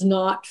size does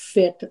not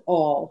fit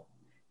all.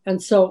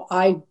 And so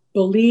I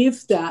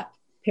believe that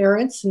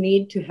parents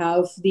need to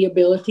have the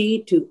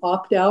ability to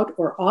opt out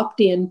or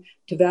opt in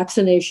to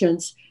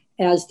vaccinations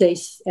as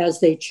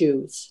they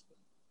choose.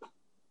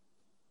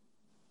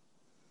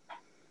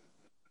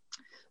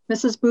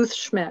 Mrs.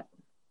 Boothe-Schmidt.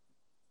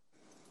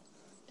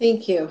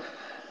 Thank you.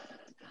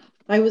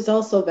 I was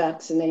also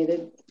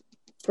vaccinated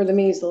for the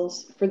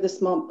measles, for the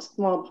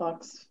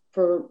smallpox,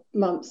 for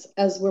mumps,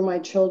 as were my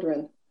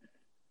children.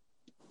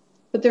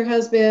 But there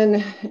has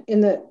been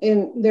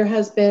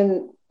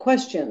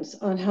questions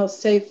on how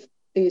safe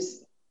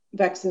these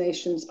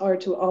vaccinations are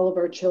to all of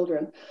our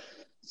children.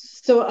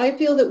 So I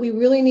feel that we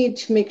really need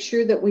to make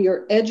sure that we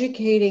are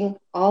educating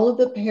all of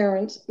the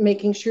parents,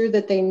 making sure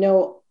that they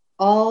know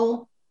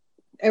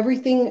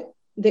everything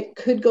that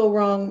could go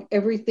wrong,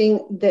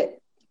 everything that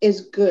is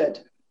good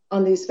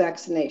on these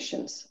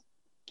vaccinations.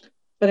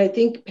 But I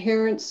think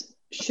parents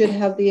should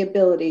have the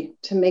ability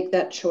to make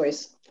that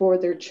choice for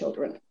their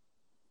children.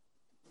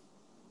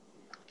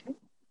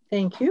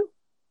 Thank you.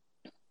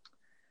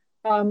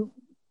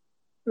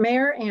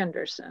 Mayor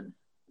Anderson.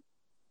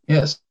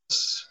 Yes,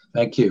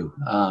 thank you.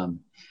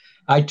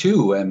 I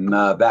too am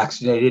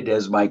vaccinated,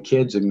 as my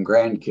kids and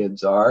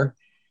grandkids are,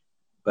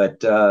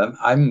 but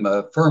I'm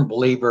a firm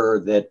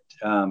believer that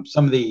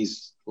some of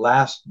these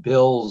last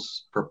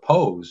bills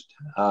proposed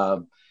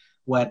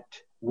went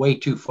way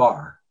too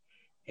far.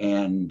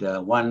 And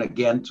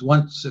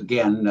once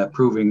again,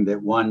 proving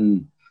that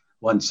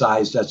one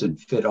size doesn't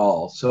fit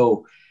all.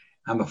 So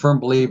I'm a firm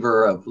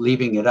believer of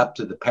leaving it up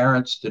to the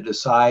parents to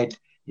decide,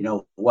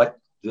 what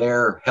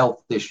their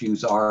health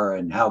issues are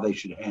and how they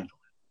should handle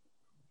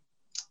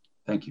it.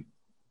 Thank you.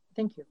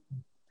 Thank you.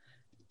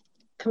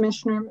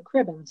 Commissioner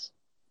Cribbins.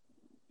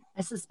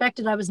 I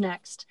suspected I was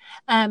next.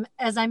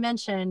 As I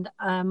mentioned,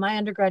 my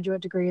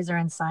undergraduate degrees are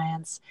in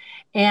science,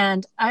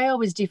 and I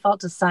always default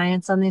to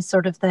science on these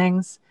sort of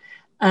things.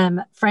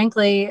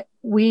 Frankly,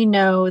 we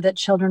know that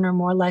children are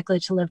more likely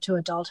to live to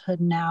adulthood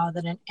now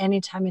than at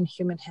any time in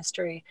human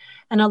history.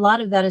 And a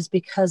lot of that is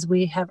because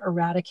we have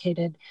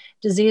eradicated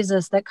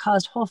diseases that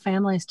caused whole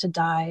families to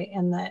die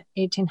in the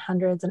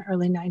 1800s and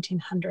early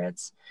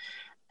 1900s.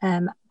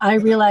 I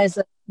realize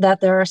that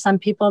there are some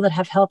people that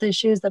have health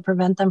issues that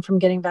prevent them from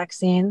getting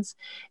vaccines.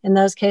 In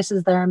those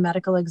cases, there are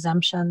medical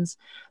exemptions.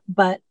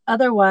 But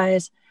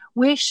otherwise,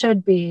 we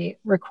should be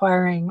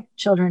requiring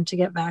children to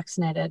get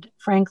vaccinated.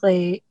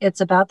 Frankly, it's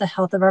about the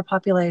health of our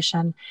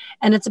population,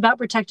 and it's about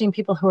protecting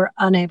people who are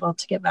unable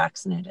to get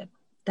vaccinated.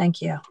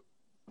 Thank you.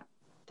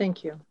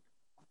 Thank you.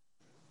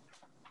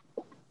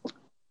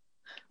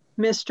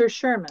 Mr.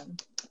 Sherman.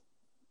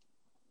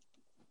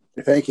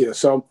 Thank you.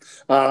 So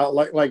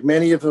like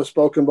many of us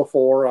spoken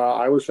before,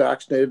 I was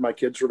vaccinated, my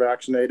kids were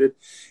vaccinated,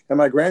 and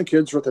my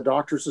grandkids were at the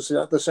doctor's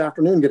this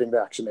afternoon getting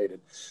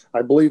vaccinated.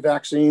 I believe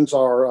vaccines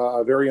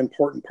are a very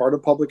important part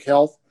of public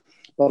health,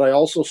 but I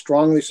also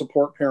strongly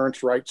support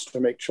parents' rights to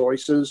make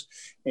choices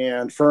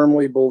and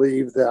firmly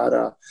believe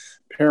that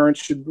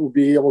parents should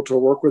be able to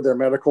work with their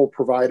medical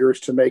providers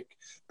to make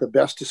the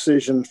best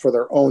decision for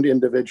their own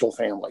individual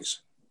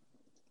families.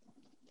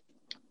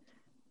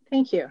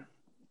 Thank you.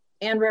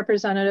 And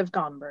Representative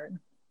Gomberg.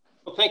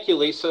 Well, thank you,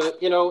 Lisa.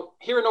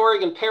 Here in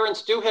Oregon,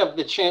 parents do have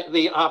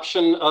the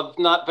option of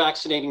not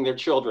vaccinating their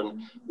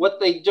children. What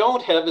they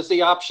don't have is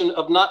the option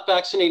of not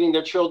vaccinating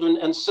their children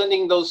and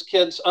sending those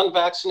kids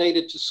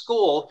unvaccinated to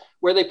school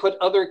where they put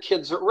other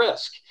kids at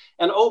risk.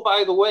 And oh,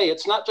 by the way,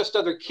 it's not just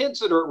other kids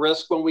that are at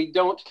risk when we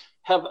don't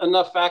have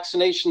enough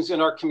vaccinations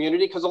in our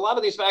community, because a lot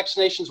of these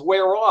vaccinations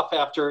wear off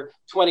after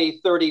 20,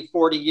 30,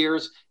 40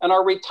 years, and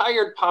our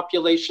retired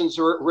populations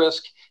are at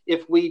risk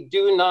if we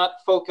do not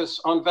focus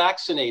on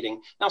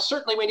vaccinating. Now,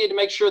 certainly we need to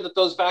make sure that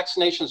those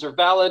vaccinations are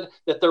valid,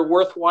 that they're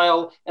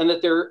worthwhile, and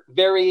that they're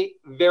very,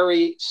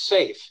 very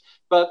safe.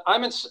 But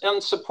I'm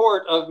in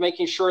support of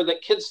making sure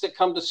that kids that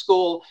come to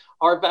school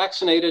are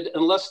vaccinated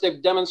unless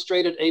they've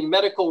demonstrated a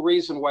medical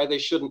reason why they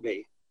shouldn't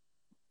be.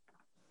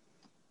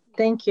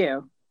 Thank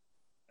you.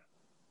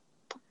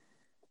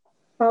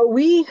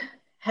 We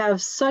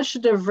have such a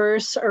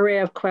diverse array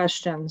of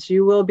questions.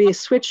 You will be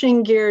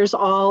switching gears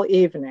all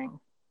evening.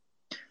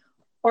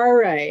 All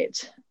right.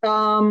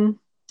 The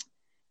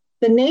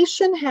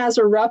nation has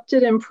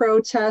erupted in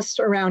protest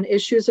around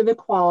issues of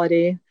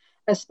equality,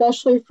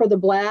 especially for the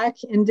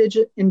Black,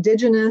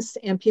 Indigenous,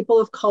 and people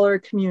of color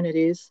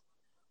communities.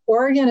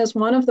 Oregon is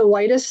one of the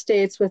whitest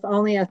states with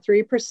only a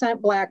 3%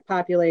 Black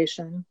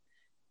population,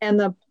 and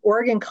the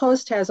Oregon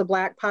coast has a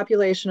Black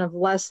population of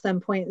less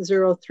than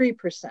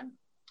 0.03%.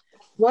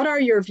 What are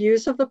your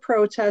views of the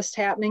protests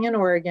happening in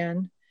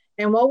Oregon?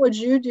 And what would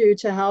you do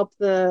to help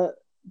the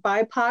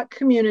BIPOC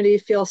community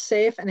feel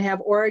safe and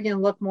have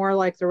Oregon look more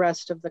like the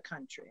rest of the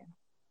country?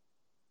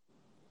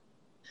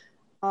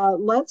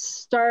 Let's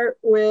start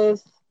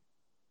with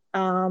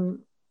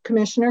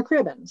Commissioner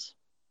Cribbins.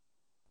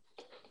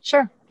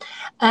 Sure.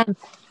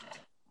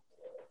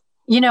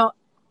 You know,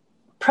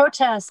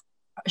 protests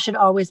should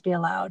always be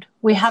allowed.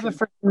 We have a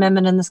First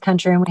Amendment in this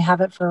country, and we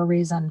have it for a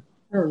reason.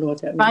 I don't know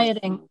what that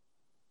means.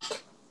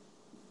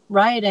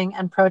 Rioting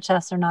and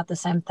protests are not the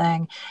same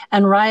thing,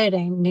 and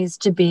rioting needs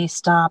to be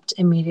stopped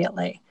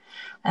immediately.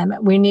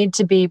 We need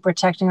to be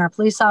protecting our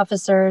police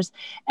officers,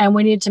 and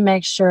we need to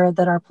make sure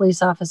that our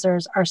police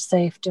officers are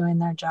safe doing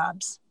their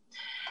jobs.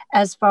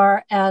 As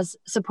far as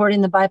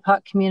supporting the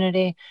BIPOC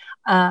community,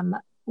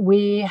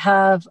 we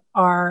have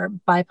our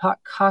BIPOC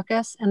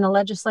caucus in the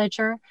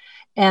legislature,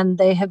 and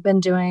they have been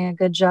doing a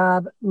good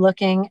job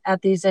looking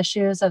at these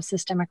issues of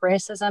systemic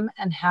racism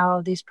and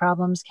how these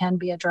problems can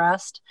be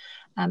addressed.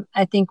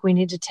 I think we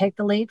need to take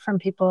the lead from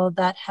people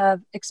that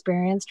have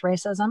experienced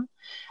racism.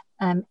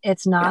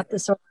 It's not the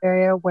sort of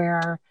area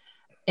where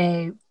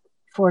a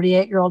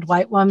 48-year-old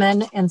white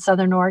woman in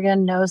Southern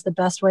Oregon knows the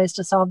best ways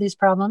to solve these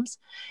problems.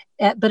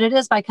 But it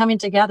is by coming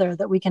together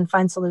that we can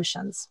find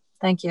solutions.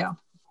 Thank you.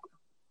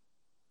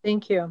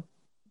 Thank you.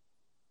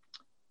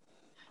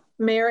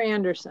 Mayor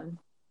Anderson.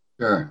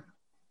 Sure.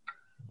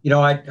 You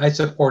know, I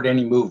support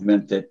any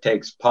movement that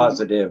takes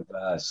positive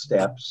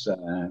steps,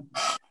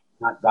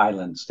 not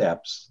violent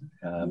steps,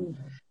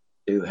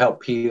 to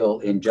help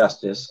heal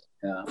injustice.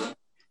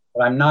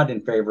 But I'm not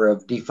in favor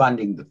of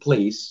defunding the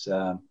police.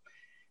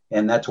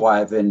 And that's why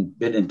I've been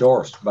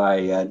endorsed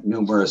by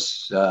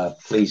numerous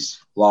police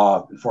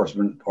law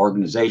enforcement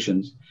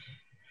organizations.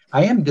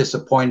 I am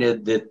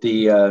disappointed that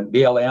the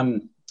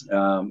BLM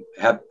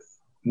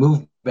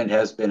movement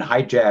has been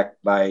hijacked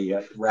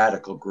by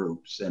radical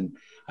groups, and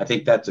I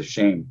think that's a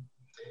shame.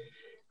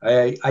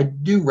 I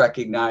do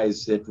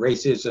recognize that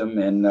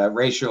racism and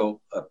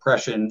racial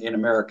oppression in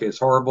America is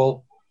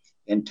horrible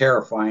and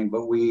terrifying,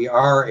 but we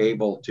are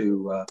able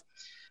to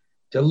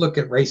look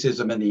at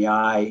racism in the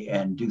eye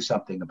and do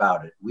something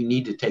about it. We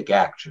need to take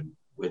action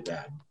with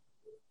that.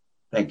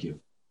 Thank you.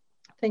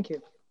 Thank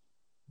you.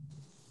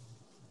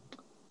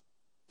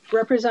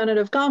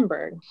 Representative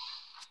Gomberg.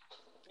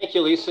 Thank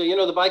you, Lisa. You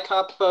know, the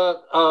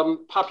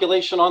BIPOC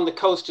population on the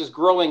coast is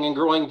growing and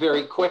growing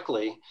very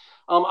quickly.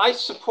 I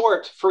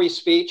support free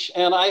speech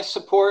and I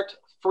support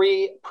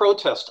free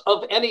protest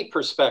of any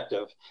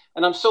perspective.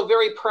 And I'm so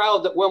very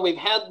proud that when we've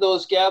had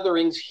those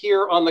gatherings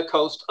here on the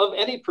coast of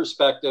any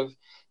perspective,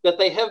 that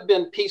they have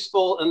been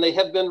peaceful and they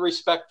have been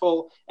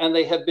respectful and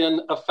they have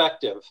been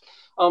effective.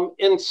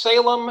 In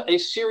Salem, a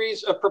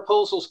series of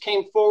proposals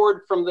came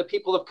forward from the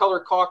People of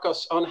Color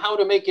Caucus on how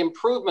to make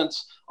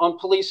improvements on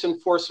police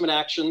enforcement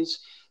actions.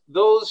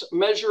 Those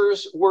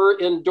measures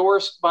were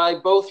endorsed by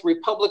both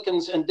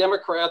Republicans and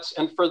Democrats,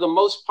 and for the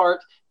most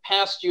part,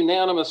 passed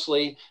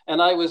unanimously.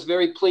 And I was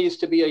very pleased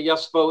to be a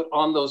yes vote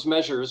on those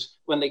measures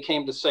when they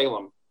came to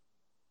Salem.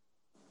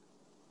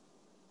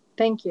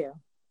 Thank you.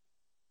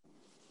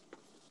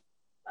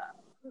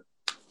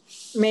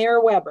 Mayor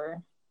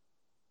Weber.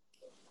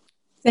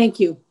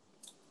 Thank you.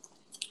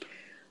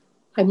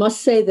 I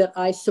must say that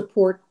I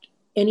support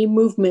any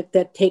movement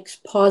that takes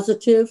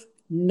positive,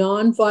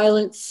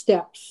 nonviolent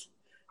steps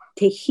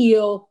to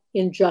heal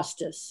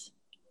injustice,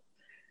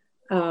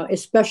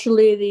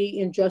 especially the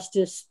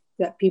injustice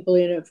that people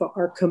in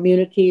our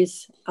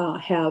communities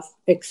have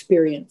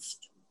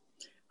experienced.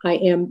 I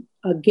am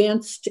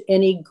against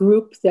any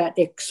group that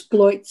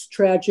exploits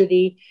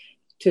tragedy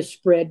to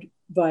spread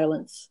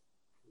violence.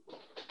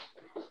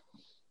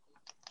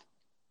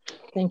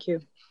 Thank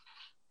you.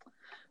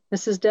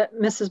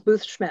 Mrs.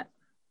 Boothe-Schmidt.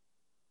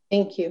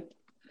 Thank you.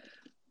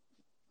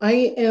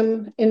 I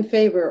am in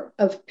favor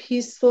of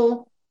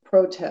peaceful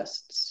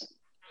protests,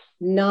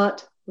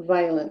 not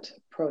violent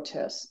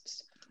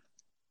protests.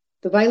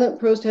 The violent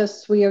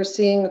protests we are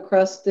seeing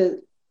across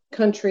the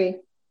country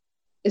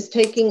is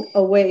taking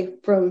away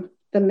from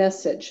the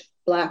message,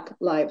 Black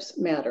Lives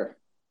Matter.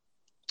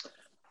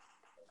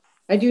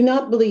 I do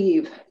not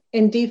believe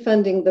in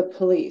defunding the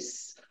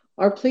police.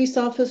 Our police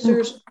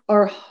officers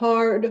are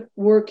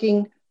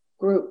hard-working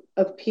group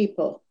of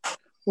people.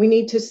 We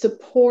need to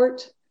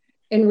support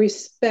and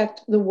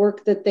respect the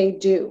work that they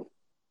do.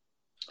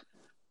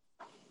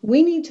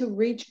 We need to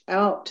reach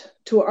out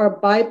to our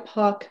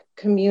BIPOC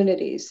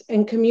communities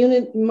and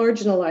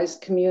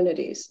marginalized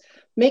communities,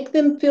 make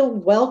them feel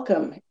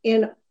welcome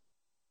in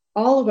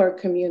all of our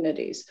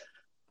communities,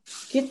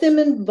 get them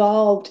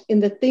involved in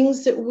the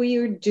things that we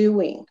are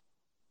doing.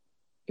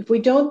 If we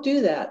don't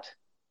do that,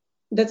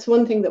 that's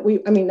one thing that we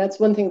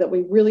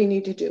really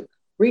need to do.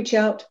 Reach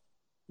out,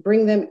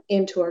 bring them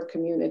into our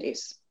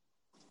communities.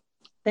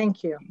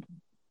 Thank you.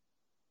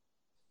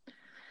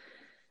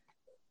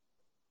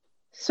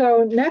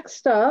 So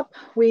next up,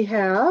 we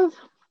have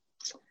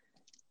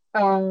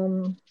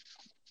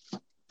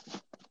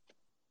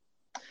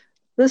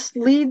This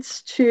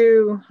leads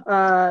to,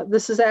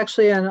 this is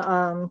actually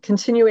a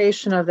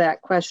continuation of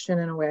that question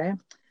in a way.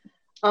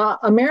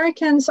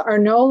 Americans are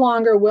no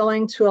longer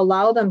willing to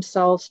allow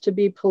themselves to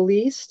be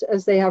policed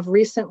as they have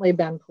recently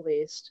been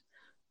policed.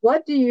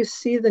 What do you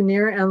see the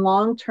near and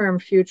long-term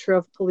future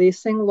of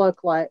policing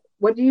look like?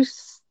 What do you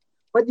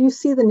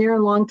see the near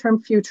and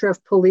long-term future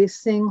of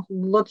policing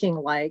looking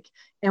like?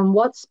 And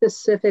what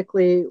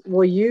specifically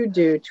will you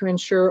do to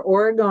ensure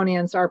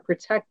Oregonians are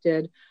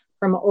protected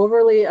from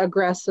overly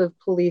aggressive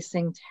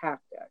policing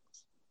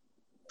tactics?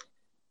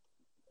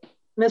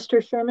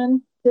 Mr.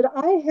 Sherman, did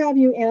I have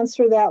you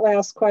answer that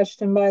last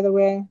question, by the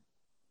way?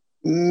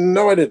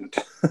 No, I didn't.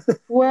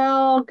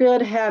 Well,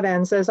 good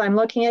heavens. As I'm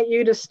looking at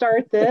you to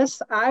start this,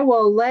 I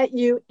will let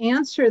you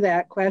answer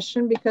that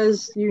question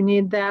because you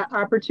need that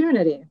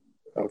opportunity.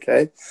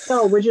 Okay.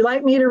 So would you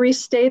like me to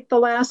restate the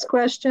last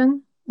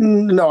question?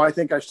 No, I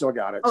think I still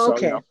got it.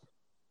 Okay. So,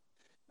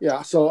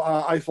 yeah, so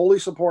I fully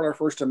support our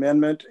First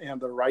Amendment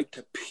and the right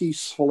to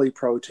peacefully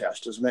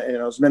protest. As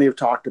many have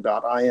talked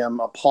about, I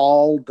am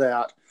appalled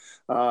that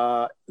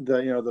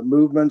the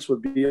movements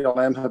with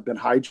BLM have been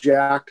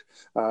hijacked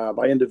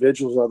by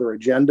individuals with other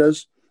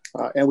agendas,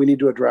 and we need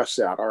to address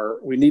that.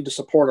 We need to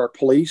support our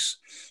police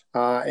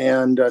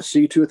and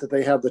see to it that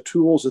they have the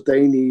tools that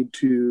they need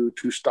to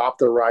stop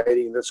the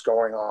rioting that's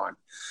going on.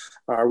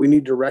 We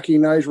need to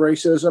recognize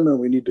racism and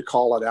we need to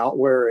call it out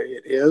where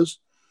it is.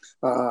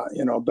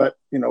 But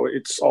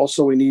it's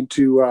also we need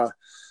to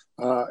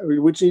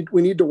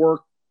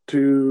work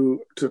to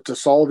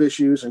solve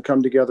issues and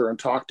come together and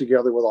talk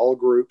together with all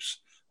groups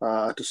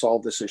to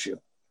solve this issue.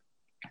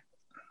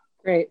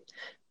 Great,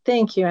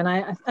 thank you. And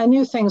I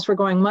knew things were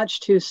going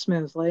much too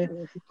smoothly.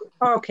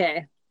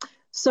 Okay,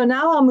 so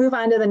now I'll move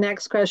on to the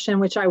next question,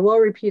 which I will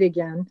repeat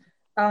again.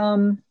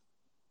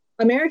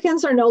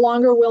 Americans are no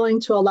longer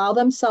willing to allow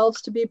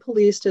themselves to be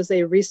policed as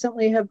they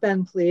recently have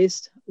been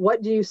policed.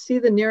 What do you see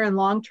the near and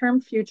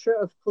long-term future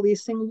of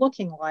policing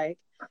looking like?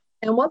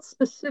 And what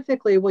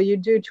specifically will you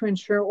do to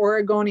ensure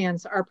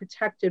Oregonians are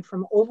protected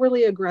from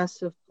overly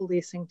aggressive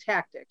policing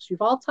tactics?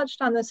 You've all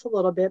touched on this a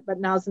little bit,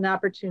 but now's an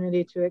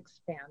opportunity to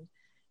expand.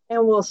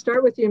 And we'll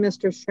start with you,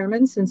 Mr.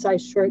 Sherman, since I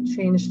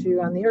shortchanged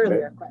you on the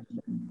earlier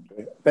question.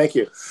 Thank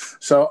you.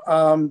 So,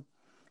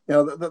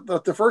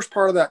 the first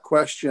part of that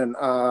question,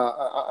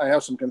 I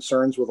have some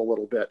concerns with a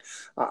little bit.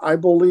 I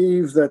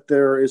believe that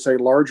there is a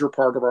larger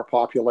part of our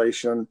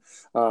population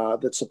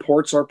that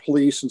supports our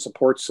police and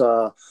supports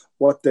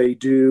what they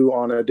do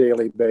on a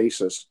daily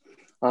basis.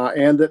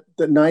 And that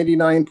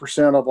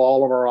 99% of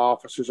all of our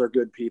officers are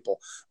good people.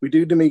 We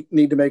do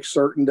need to make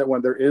certain that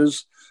when there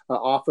is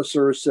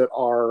officers that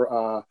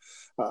are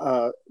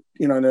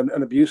in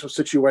an abusive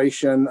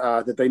situation,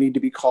 that they need to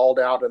be called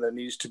out and it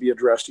needs to be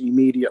addressed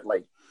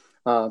immediately.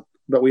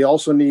 But we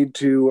also need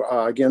to,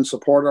 again,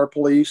 support our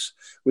police.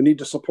 We need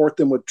to support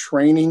them with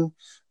training.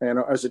 And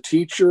as a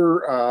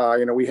teacher,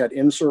 we had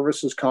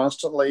in-services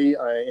constantly,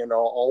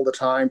 all the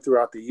time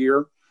throughout the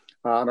year.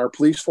 And our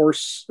police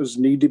forces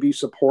need to be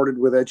supported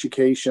with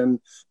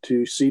education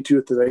to see to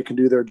it that they can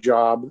do their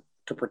job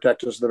to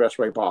protect us the best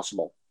way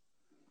possible.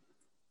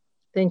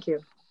 Thank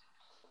you.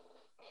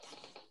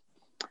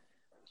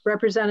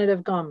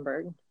 Representative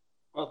Gomberg.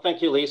 Well,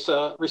 thank you,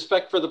 Lisa.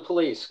 Respect for the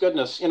police.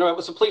 Goodness, it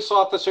was a police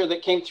officer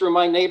that came through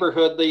my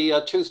neighborhood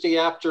the Tuesday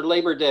after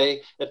Labor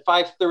Day at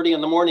 5:30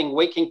 in the morning,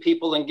 waking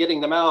people and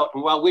getting them out.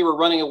 And while we were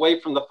running away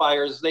from the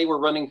fires, they were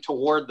running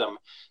toward them.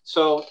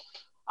 So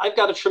I've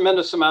got a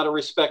tremendous amount of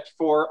respect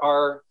for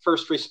our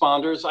first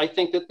responders. I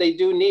think that they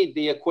do need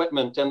the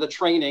equipment and the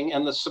training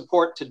and the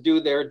support to do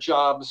their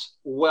jobs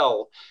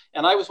well.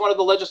 And I was one of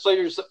the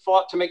legislators that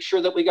fought to make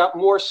sure that we got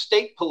more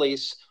state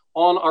police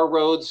on our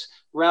roads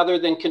rather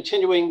than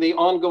continuing the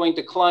ongoing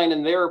decline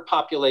in their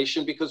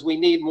population, because we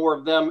need more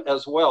of them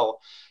as well.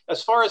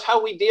 As far as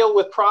how we deal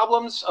with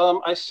problems,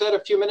 I said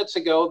a few minutes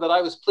ago that I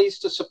was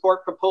pleased to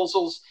support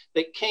proposals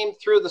that came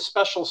through the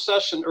special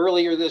session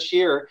earlier this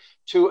year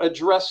to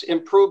address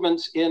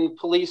improvements in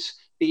police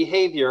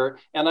behavior.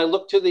 And I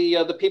look to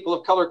the People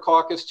of Color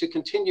Caucus to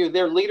continue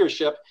their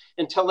leadership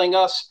in telling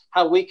us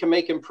how we can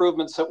make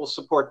improvements that will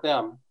support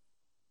them.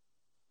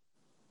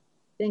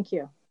 Thank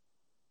you.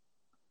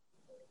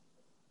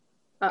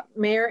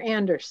 Mayor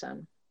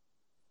Anderson.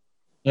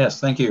 Yes,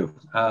 thank you.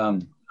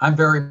 I'm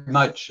very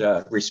much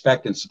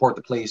respect and support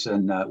the police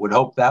and would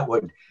hope that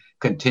would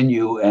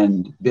continue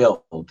and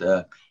build.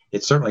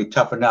 It's certainly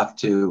tough enough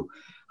to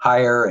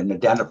hire and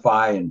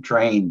identify and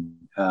train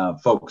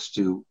folks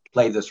to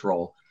play this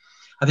role.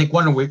 I think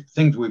one of the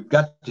things we've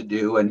got to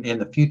do, and in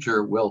the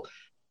future will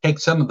take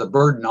some of the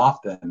burden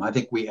off them. I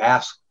think we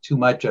ask too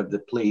much of the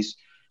police.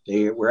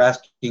 We're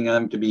asking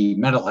them to be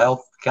mental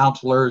health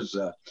counselors,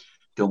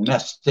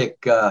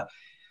 domestic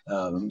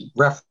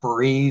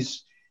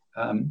referees.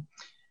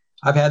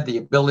 I've had the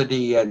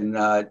ability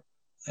and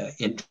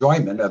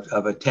enjoyment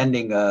of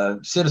attending a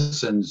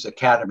Citizens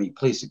Academy,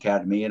 Police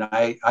Academy, and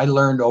I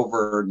learned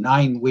over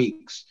 9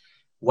 weeks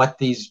what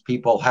these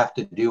people have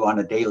to do on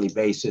a daily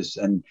basis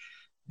and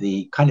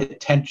the kind of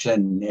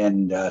tension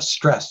and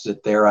stress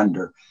that they're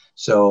under.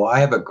 So I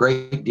have a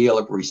great deal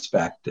of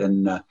respect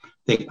and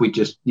think we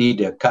just need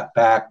to cut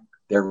back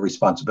their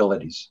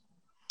responsibilities.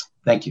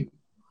 Thank you.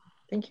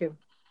 Thank you.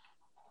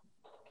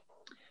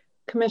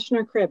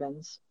 Commissioner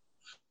Cribbins.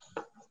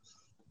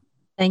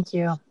 Thank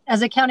you.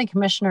 As a county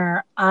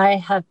commissioner, I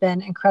have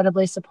been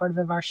incredibly supportive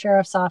of our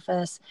sheriff's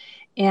office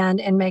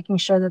and in making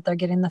sure that they're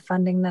getting the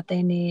funding that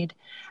they need.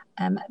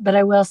 But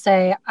I will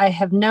say I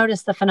have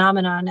noticed the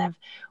phenomenon of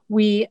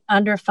we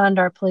underfund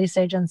our police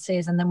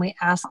agencies and then we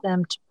ask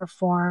them to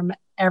perform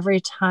every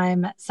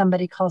time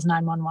somebody calls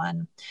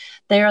 911.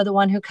 They are the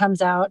one who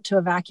comes out to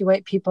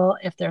evacuate people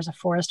if there's a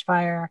forest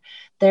fire.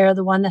 They're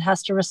the one that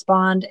has to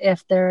respond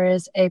if there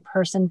is a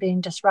person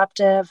being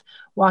disruptive,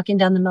 walking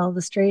down the middle of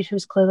the street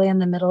who's clearly in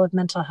the middle of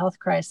mental health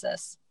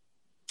crisis.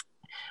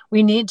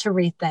 We need to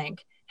rethink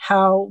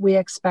how we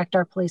expect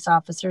our police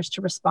officers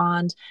to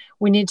respond.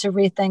 We need to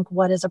rethink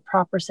what is a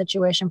proper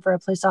situation for a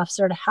police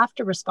officer to have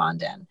to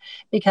respond in,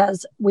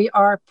 because we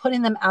are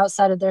putting them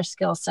outside of their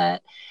skill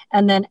set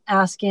and then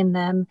asking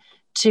them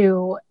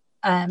to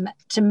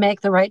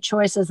make the right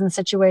choices in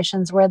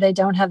situations where they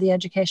don't have the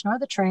education or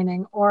the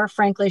training, or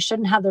frankly,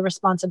 shouldn't have the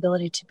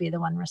responsibility to be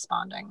the one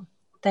responding.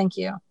 Thank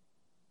you.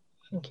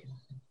 Thank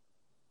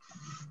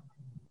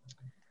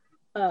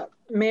you.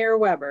 Mayor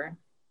Weber.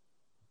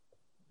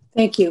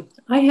 Thank you.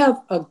 I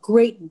have a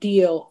great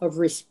deal of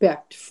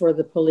respect for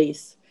the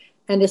police,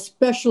 and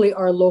especially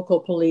our local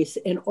police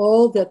and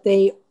all that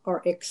they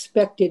are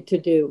expected to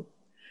do.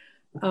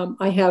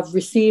 I have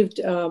received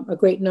a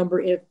great number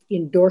of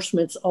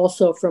endorsements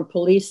also from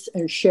police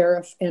and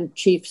sheriff and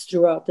chiefs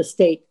throughout the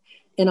state,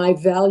 and I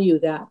value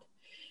that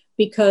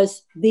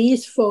because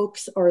these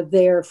folks are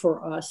there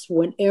for us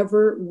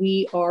whenever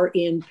we are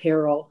in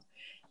peril,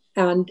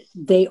 and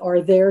they are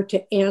there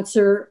to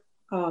answer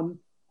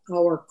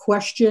our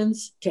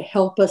questions, to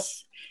help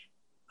us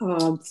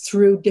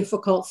through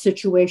difficult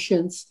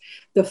situations.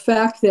 The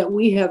fact that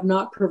we have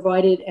not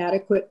provided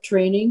adequate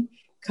training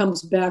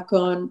comes back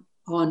on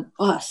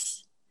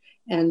us.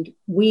 And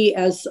we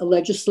as a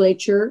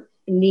legislature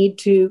need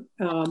to,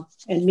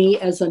 and me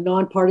as a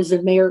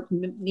nonpartisan mayor,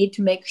 need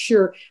to make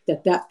sure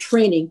that that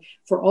training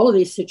for all of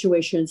these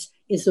situations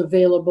is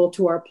available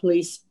to our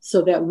police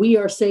so that we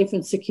are safe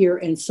and secure,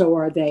 and so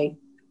are they.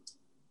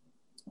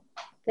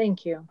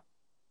 Thank you.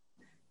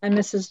 And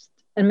Mrs.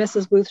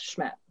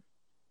 Boothe-Schmidt.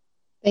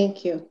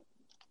 Thank you.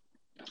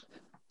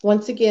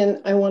 Once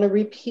again, I want to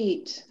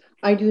repeat,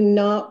 I do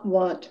not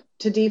want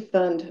to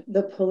defund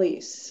the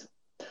police.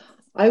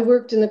 I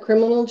worked in the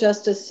criminal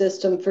justice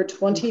system for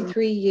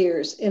 23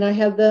 years, and I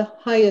have the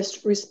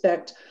highest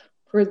respect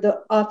for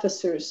the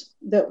officers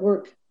that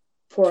work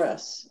for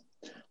us.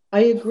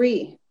 I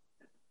agree.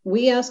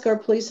 We ask our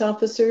police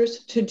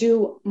officers to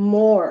do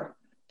more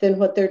than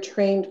what they're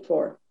trained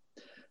for.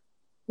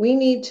 We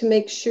need to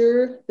make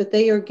sure that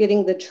they are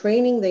getting the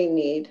training they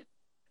need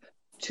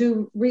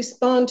to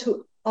respond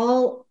to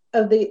all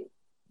of the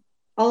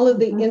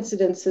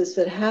incidences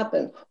that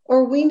happen,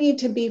 or we need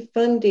to be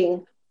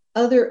funding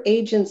other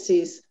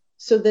agencies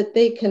so that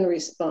they can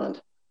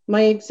respond.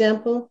 My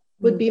example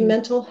would be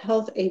mental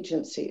health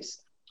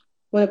agencies.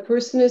 When a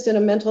person is in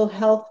a mental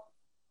health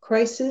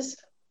crisis,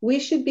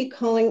 we should be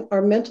calling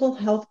our mental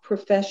health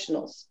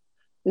professionals,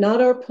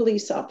 not our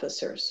police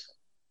officers.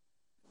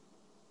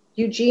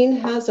 Eugene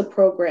has a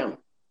program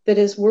that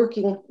is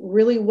working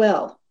really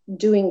well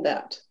doing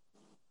that.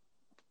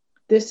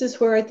 This is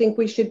where I think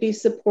we should be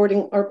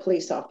supporting our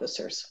police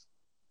officers.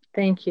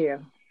 Thank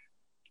you.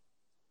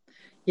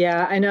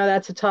 Yeah, I know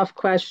that's a tough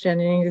question,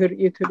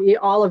 and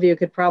all of you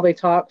could probably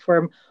talk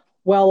for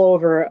well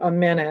over a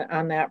minute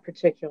on that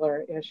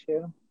particular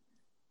issue.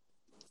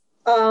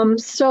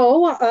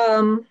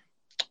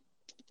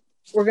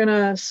 We're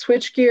gonna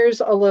switch gears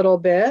a little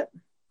bit.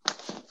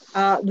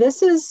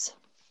 This is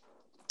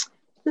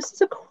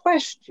a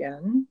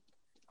question,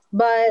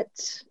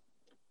 but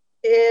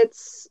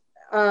it's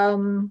a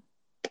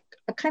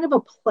kind of a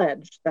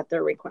pledge that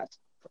they're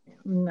requesting.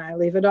 And I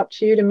leave it up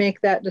to you to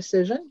make that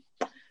decision.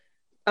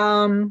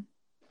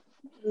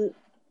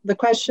 The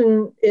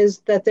question is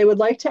that they would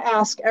like to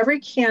ask every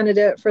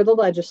candidate for the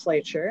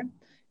legislature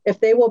if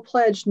they will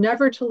pledge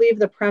never to leave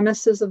the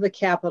premises of the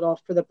Capitol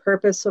for the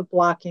purpose of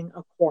blocking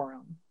a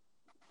quorum.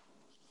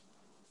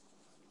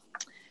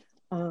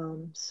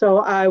 So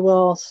I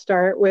will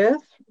start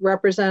with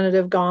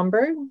Representative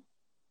Gomberg.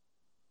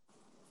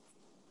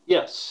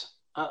 Yes.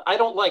 I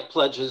don't like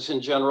pledges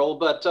in general,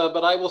 but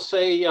I will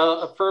say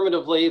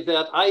affirmatively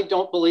that I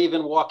don't believe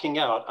in walking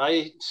out.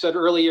 I said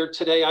earlier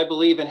today, I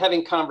believe in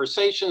having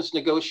conversations,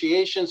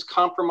 negotiations,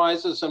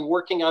 compromises, and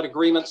working out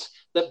agreements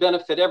that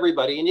benefit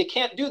everybody. And you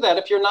can't do that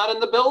if you're not in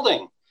the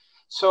building.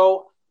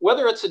 So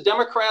whether it's the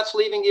Democrats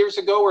leaving years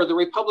ago or the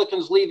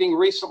Republicans leaving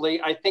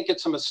recently, I think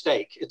it's a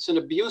mistake. It's an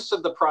abuse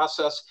of the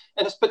process,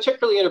 and it's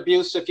particularly an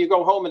abuse if you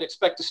go home and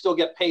expect to still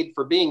get paid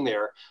for being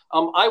there.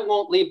 I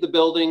won't leave the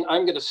building.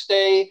 I'm going to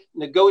stay,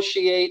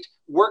 negotiate,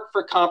 work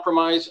for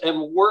compromise, and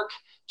work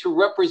to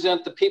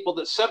represent the people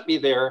that sent me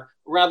there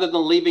rather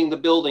than leaving the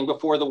building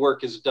before the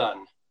work is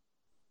done.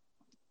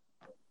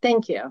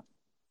 Thank you.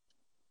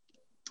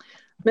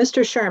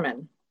 Mr.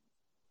 Sherman.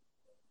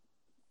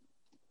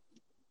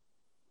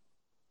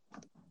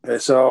 Okay,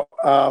 so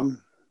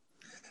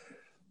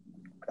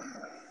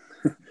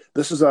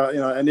this is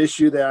an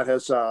issue that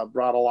has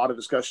brought a lot of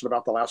discussion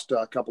about the last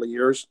couple of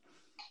years.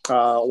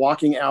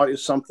 Walking out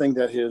is something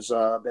that has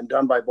been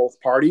done by both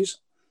parties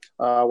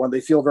when they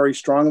feel very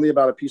strongly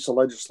about a piece of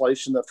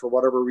legislation that for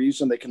whatever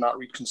reason they cannot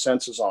reach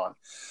consensus on.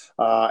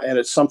 And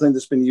it's something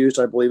that's been used,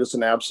 I believe, as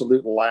an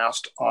absolute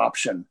last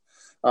option.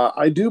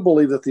 I do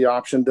believe that the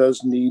option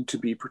does need to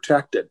be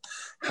protected.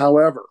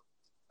 However,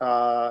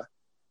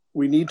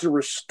 we need to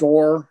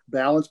restore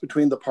balance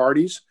between the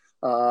parties,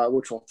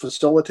 which will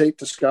facilitate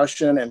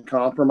discussion and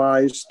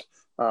compromise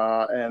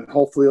and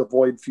hopefully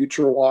avoid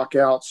future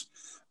walkouts.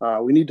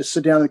 We need to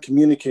sit down and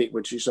communicate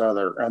with each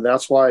other. And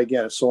that's why,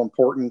 again, it's so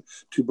important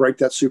to break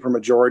that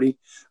supermajority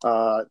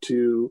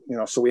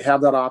so we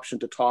have that option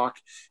to talk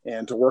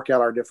and to work out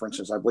our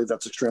differences. I believe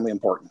that's extremely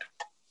important.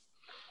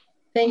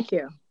 Thank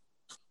you.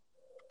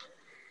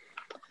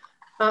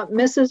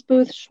 Mrs.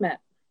 Boothe-Schmidt.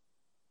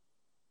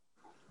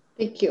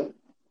 Thank you.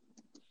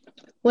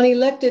 When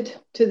elected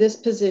to this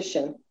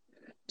position,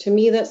 to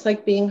me, that's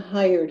like being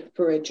hired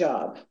for a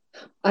job.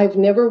 I've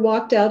never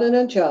walked out on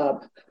a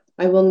job.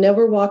 I will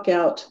never walk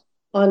out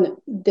on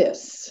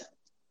this.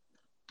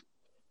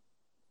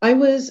 I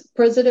was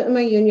president of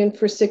my union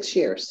for 6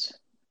 years.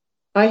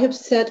 I have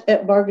sat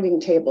at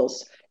bargaining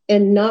tables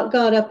and not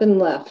got up and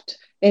left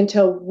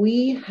until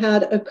we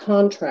had a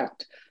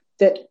contract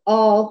that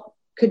all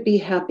could be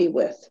happy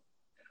with.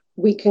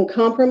 We can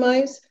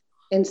compromise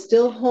and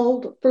still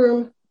hold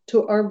firm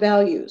to our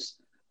values.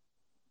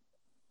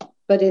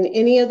 But in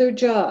any other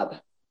job,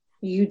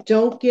 you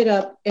don't get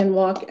up and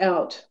walk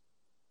out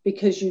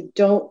because you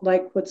don't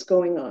like what's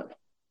going on.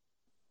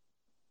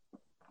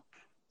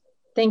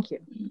 Thank you.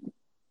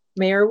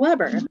 Mayor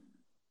Weber.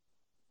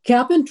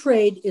 Cap and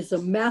trade is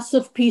a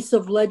massive piece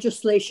of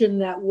legislation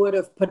that would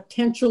have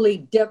potentially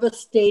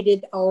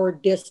devastated our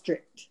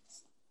district.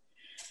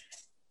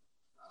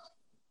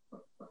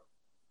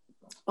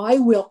 I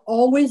will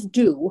always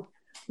do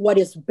what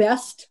is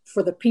best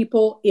for the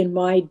people in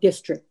my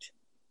district.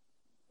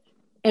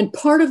 And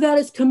part of that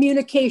is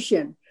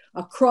communication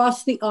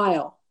across the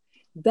aisle.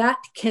 That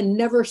can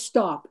never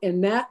stop,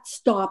 and that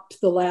stopped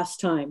the last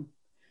time.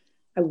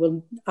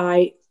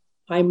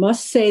 I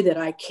must say that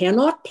I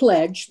cannot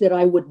pledge that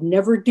I would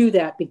never do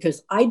that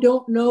because I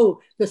don't know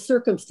the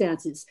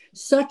circumstances,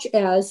 such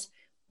as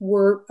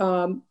were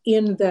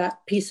in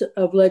that piece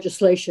of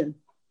legislation,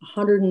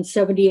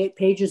 178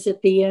 pages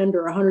at the end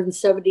or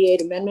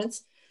 178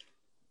 amendments.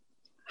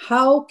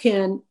 How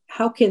can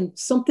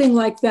something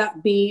like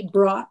that be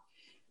brought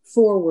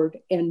forward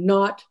and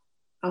not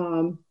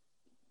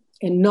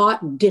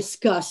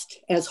discussed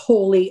as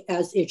wholly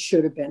as it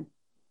should have been?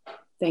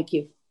 Thank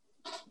you.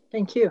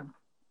 Thank you.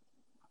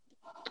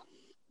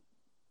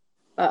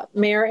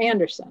 Mayor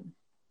Anderson.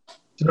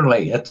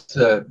 Certainly, that's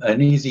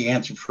an easy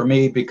answer for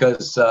me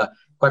because,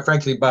 quite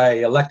frankly, by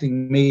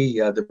electing me,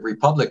 the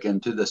Republican,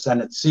 to the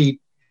Senate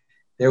seat,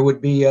 there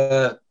would be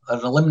an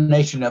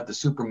elimination of the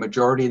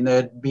supermajority and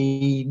there'd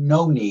be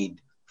no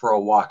need for a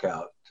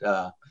walkout.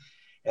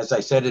 As I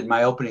said in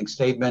my opening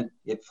statement,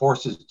 it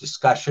forces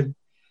discussion.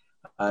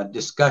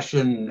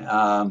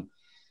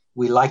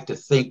 We like to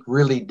think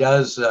really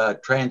does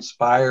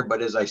transpire,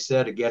 but as I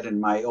said again in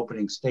my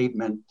opening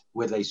statement,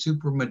 with a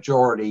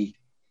supermajority,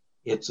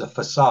 it's a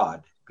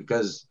facade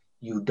because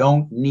you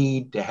don't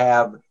need to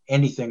have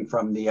anything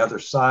from the other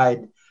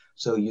side.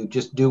 So you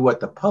just do what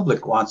the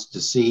public wants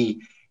to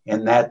see,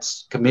 and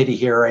that's committee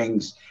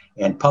hearings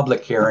and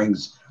public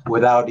hearings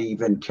without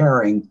even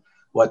caring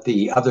what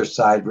the other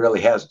side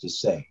really has to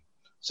say.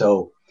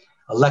 So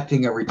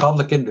electing a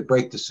Republican to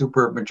break the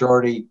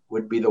supermajority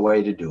would be the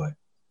way to do it.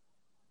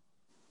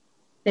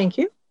 Thank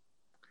you.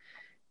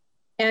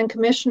 And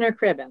Commissioner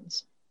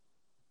Cribbins.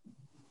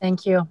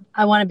 Thank you.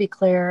 I want to be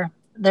clear.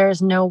 There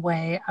is no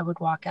way I would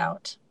walk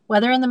out,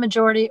 whether in the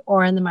majority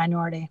or in the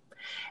minority.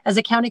 As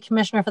a county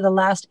commissioner for the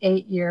last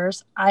 8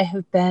 years, I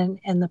have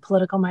been in the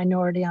political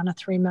minority on a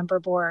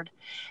 3-member board,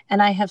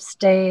 and I have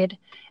stayed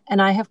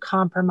and I have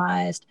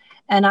compromised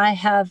and I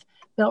have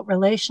built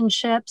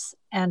relationships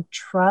and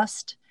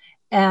trust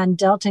and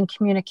dealt in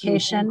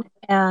communication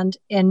and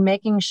in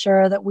making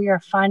sure that we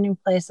are finding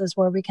places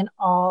where we can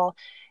all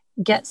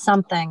get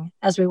something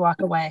as we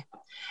walk away.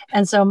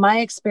 And so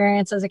my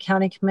experience as a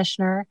county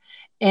commissioner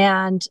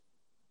and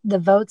the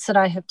votes that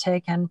I have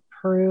taken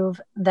prove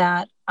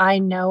that I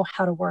know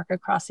how to work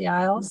across the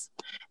aisles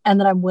and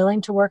that I'm willing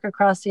to work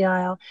across the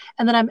aisle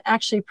and that I'm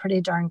actually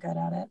pretty darn good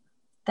at it.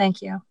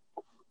 Thank you.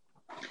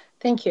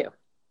 Thank you.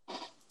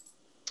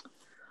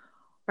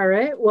 All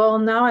right. Well,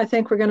 now I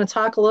think we're going to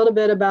talk a little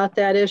bit about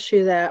that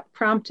issue that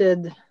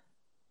prompted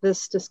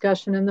this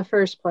discussion in the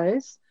first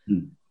place.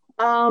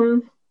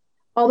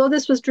 Although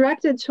this was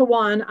directed to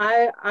one,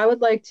 I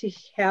would like to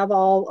have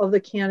all of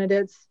the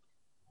candidates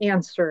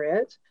answer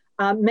it.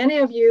 Many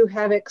of you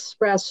have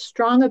expressed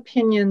strong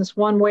opinions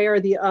one way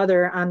or the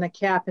other on the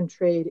cap and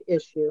trade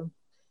issue.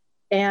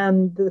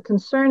 And the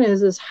concern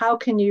is how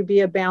can you be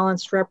a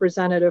balanced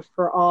representative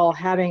for all,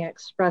 having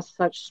expressed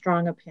such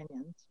strong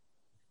opinions?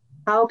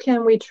 How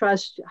can we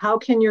trust, how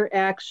can your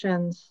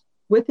actions,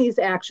 with these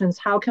actions,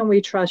 how can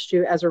we trust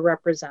you as a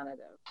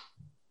representative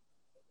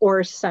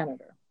or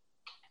senator?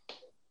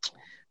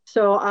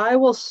 So I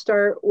will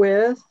start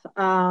with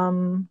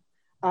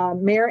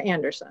Mayor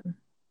Anderson.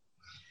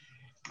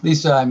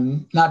 Lisa,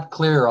 I'm not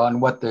clear on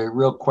what the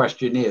real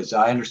question is.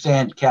 I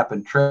understand cap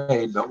and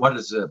trade, but what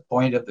is the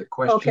point of the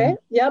question? Okay,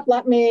 yep,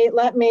 let me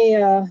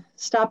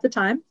stop the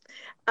time.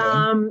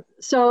 Okay.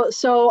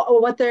 So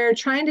what they're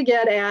trying to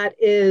get at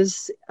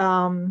is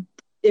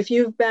if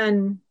you've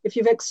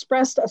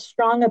expressed a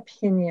strong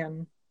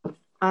opinion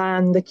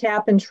on the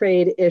cap and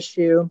trade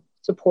issue,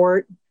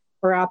 support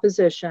or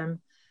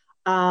opposition,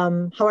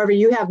 however,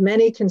 you have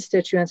many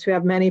constituents who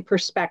have many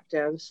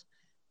perspectives.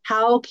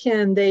 How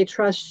can they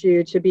trust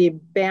you to be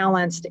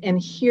balanced and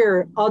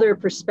hear other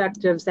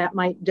perspectives that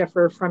might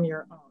differ from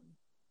your own?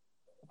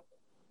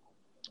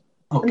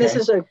 Okay.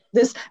 And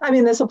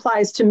this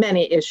applies to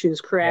many issues,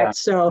 correct? Yeah.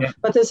 So, yeah.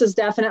 But this is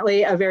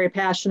definitely a very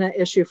passionate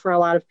issue for a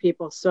lot of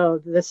people. So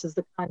this is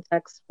the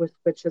context with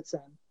which it's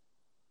in.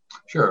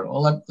 Sure.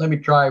 Well, let me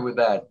try with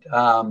that.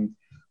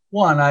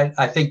 One,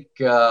 I think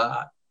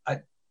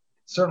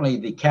certainly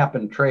the cap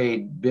and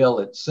trade bill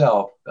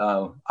itself,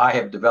 I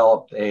have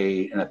developed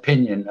an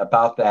opinion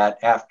about that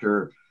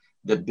after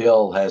the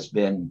bill has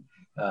been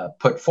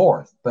put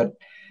forth. But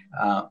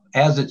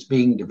as it's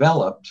being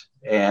developed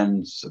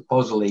and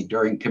supposedly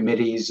during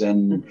committees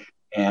and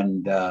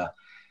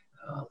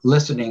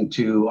listening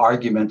to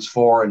arguments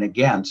for and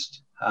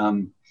against,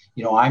 I'm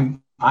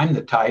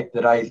the type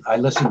that I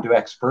listen to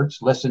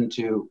experts, listen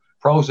to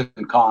pros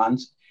and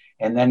cons,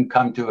 and then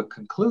come to a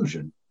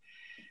conclusion.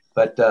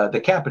 But the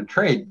cap and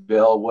trade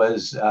bill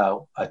was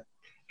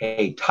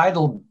a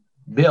titled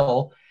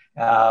bill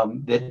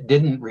that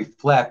didn't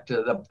reflect,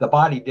 the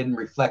body didn't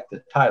reflect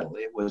the title.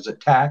 It was a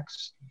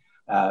tax.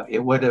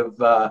 It would have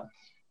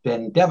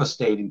been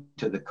devastating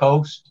to the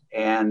coast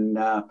and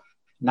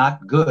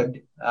not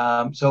good.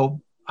 So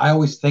I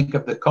always think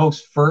of the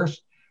coast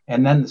first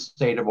and then the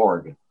state of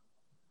Oregon.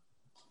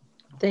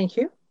 Thank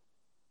you.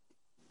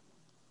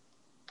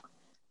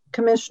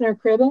 Commissioner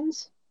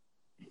Cribbins.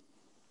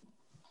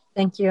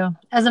 Thank you.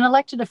 As an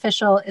elected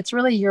official, it's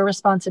really your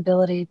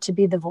responsibility to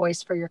be the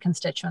voice for your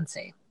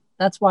constituency.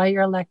 That's why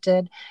you're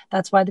elected.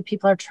 That's why the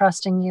people are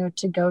trusting you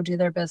to go do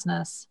their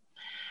business.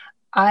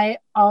 I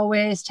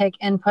always take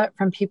input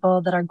from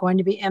people that are going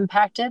to be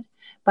impacted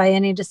by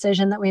any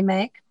decision that we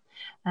make.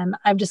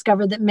 I've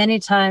discovered that many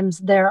times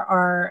there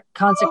are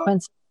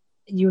consequences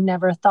you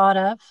never thought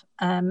of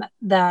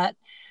that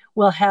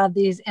will have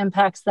these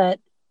impacts that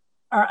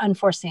are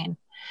unforeseen.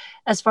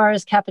 As far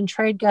as cap and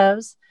trade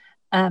goes,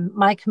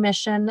 my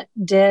commission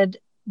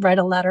did write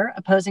a letter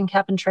opposing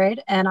cap and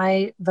trade, and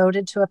I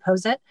voted to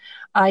oppose it.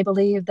 I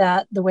believe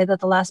that the way that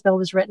the last bill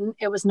was written,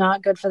 it was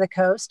not good for the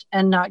coast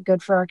and not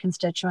good for our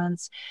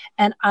constituents.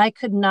 And I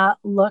could not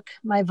look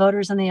my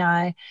voters in the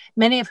eye,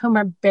 many of whom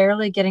are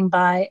barely getting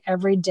by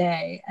every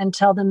day, and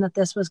tell them that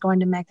this was going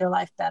to make their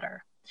life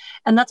better.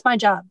 And that's my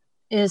job,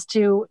 is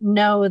to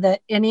know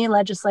that any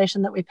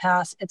legislation that we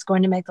pass, it's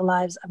going to make the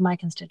lives of my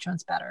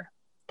constituents better.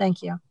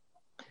 Thank you.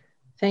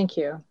 Thank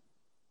you.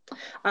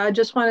 I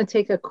just want to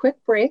take a quick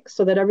break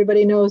so that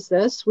everybody knows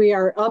this. We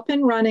are up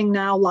and running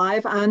now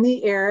live on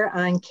the air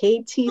on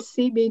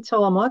KTCB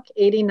Tillamook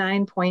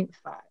 89.5.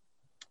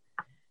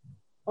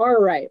 All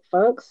right,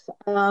 folks.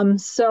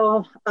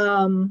 Mr.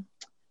 Sherman.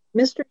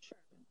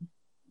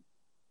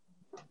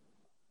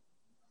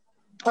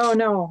 Oh,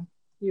 no,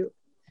 you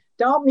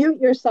don't mute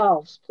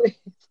yourselves, please.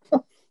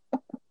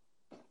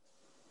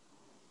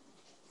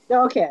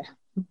 Okay,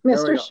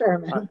 Mr.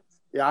 Sherman.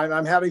 Yeah,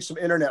 I'm having some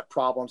internet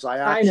problems. I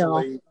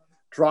actually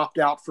dropped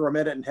out for a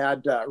minute and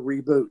had to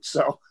reboot.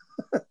 So,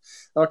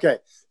 okay.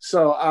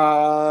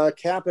 So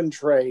cap and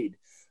trade.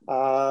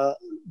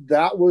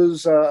 That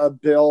was a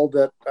bill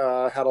that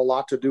had a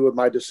lot to do with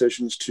my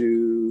decisions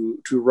to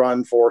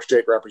run for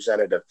state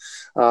representative.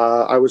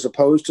 I was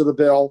opposed to the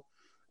bill,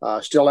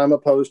 still am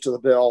opposed to the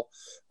bill,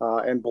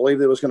 and believe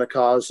that it was going to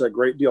cause a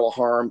great deal of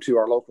harm to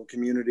our local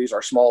communities,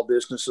 our small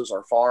businesses,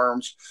 our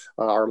farms,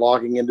 our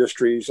logging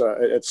industries,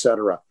 et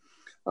cetera.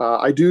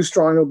 I do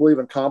strongly believe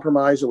in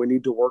compromise, that we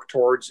need to work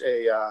towards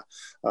a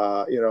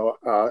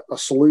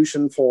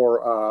solution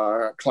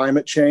for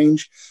climate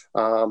change.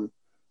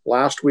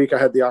 Last week, I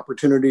had the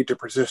opportunity to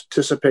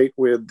participate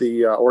with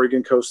the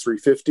Oregon Coast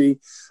 350,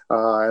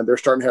 and they're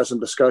starting to have some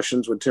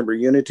discussions with Timber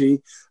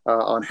Unity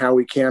on how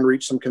we can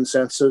reach some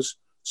consensus.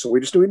 So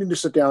we need to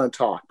sit down and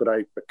talk.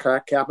 But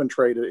cap and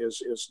trade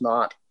is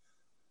not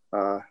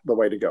the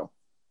way to go.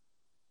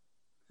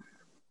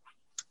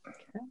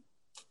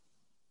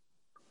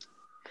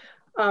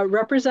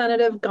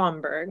 Representative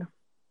Gomberg.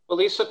 Well,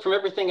 Lisa, from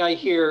everything I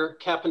hear,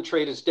 cap and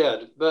trade is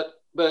dead, but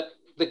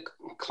the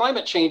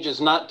climate change is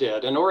not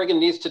dead, and Oregon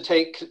needs to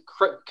take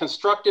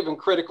constructive and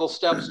critical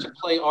steps to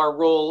play our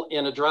role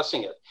in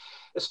addressing it.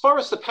 As far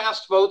as the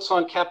past votes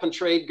on cap and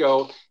trade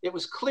go, it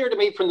was clear to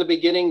me from the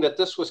beginning that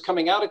this was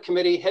coming out of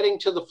committee, heading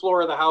to the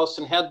floor of the House,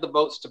 and had the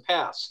votes to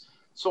pass.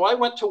 So I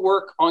went to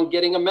work on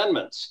getting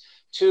amendments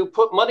to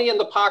put money in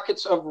the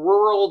pockets of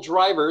rural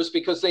drivers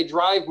because they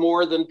drive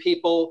more than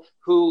people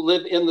who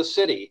live in the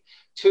city,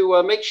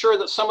 to make sure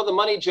that some of the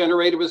money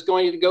generated was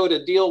going to go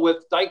to deal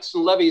with dikes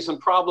and levees and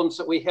problems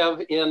that we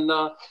have in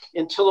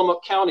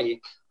Tillamook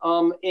County,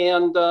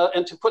 and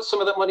to put some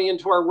of that money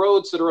into our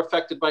roads that are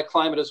affected by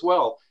climate as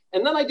well.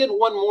 And then I did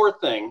one more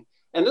thing,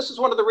 and this is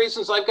one of the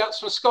reasons I've got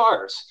some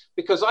scars,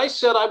 because I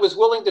said I was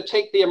willing to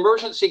take the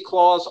emergency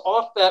clause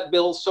off that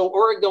bill so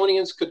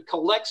Oregonians could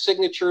collect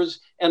signatures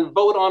and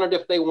vote on it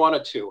if they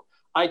wanted to.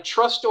 I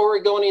trust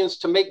Oregonians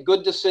to make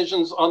good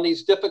decisions on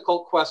these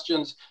difficult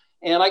questions,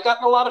 and I got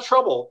in a lot of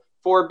trouble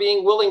for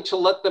being willing to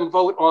let them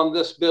vote on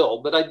this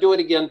bill, but I do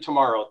it again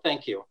tomorrow.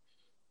 Thank you.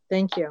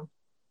 Thank you.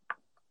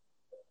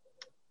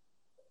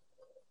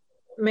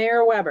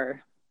 Mayor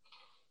Weber.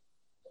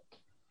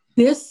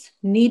 This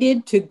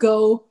needed to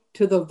go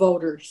to the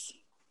voters.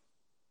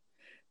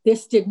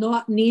 This did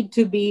not need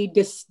to be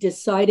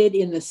decided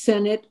in the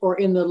Senate or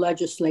in the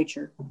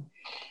legislature.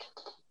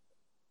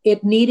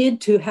 It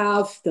needed to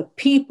have the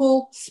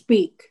people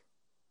speak.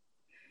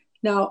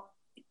 Now,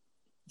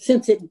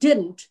 since it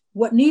didn't,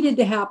 what needed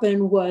to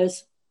happen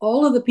was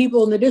all of the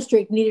people in the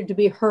district needed to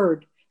be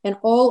heard, and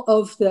all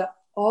of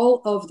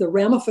the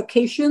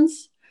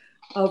ramifications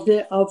of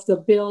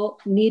the bill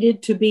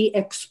needed to be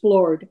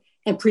explored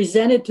and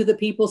presented to the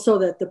people so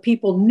that the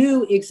people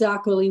knew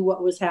exactly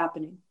what was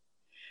happening.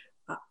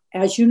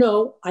 As you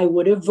know, I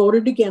would have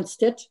voted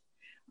against it.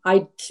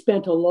 I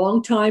spent a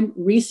long time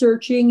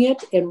researching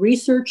it and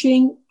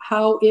researching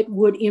how it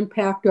would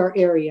impact our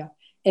area,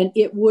 and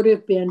it would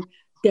have been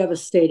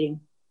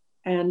devastating.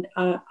 And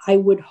I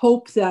would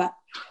hope that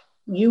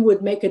you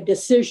would make a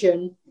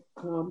decision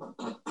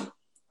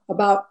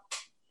about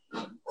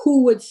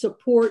who would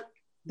support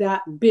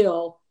that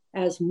bill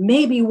as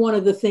maybe one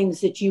of the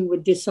things that you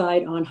would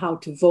decide on how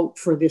to vote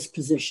for this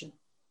position.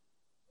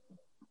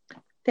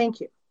 Thank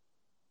you.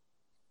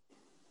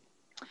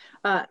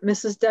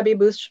 Mrs. Debbie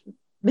Boothe-Schmidt.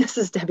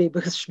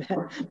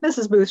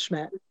 Mrs.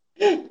 Boothe-Schmidt.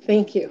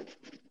 Thank you.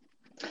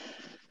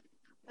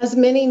 As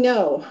many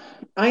know,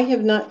 I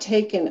have not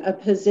taken a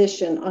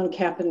position on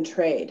cap and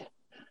trade.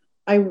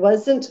 I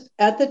wasn't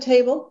at the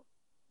table.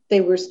 They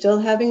were still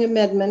having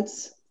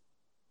amendments.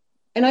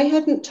 And I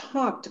hadn't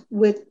talked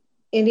with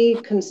any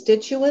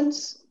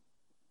constituents,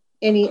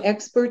 any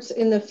experts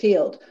in the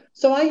field.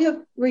 So I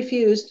have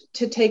refused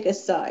to take a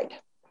side.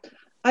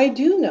 I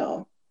do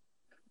know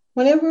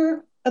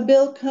whenever a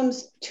bill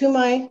comes to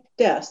my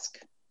desk,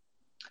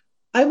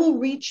 I will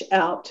reach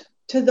out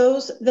to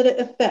those that it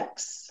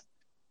affects,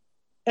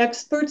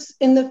 experts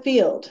in the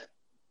field,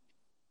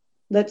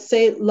 let's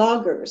say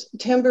loggers,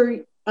 timber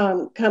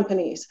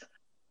companies,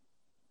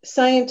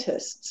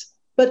 scientists,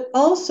 but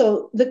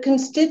also the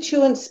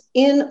constituents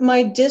in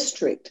my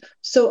district.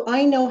 So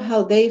I know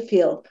how they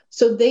feel.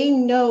 So they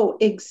know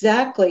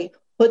exactly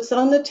what's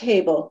on the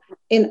table,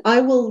 and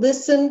I will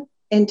listen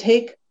and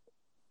take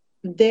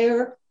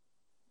their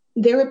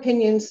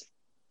opinions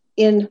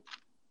in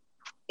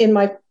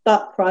my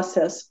thought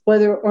process,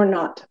 whether or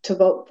not to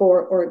vote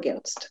for or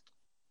against.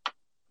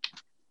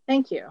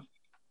 Thank you.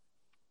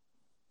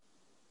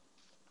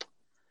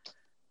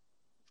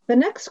 The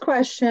next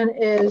question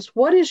is,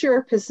 what is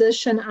your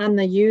position on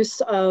the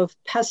use of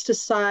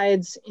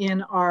pesticides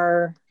in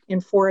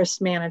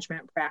forest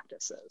management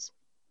practices?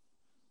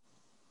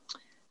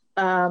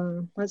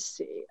 Let's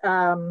see.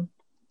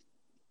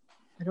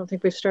 I don't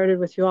think we've started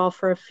with you all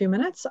for a few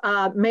minutes.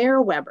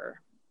 Mayor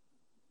Weber.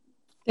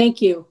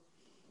 Thank you.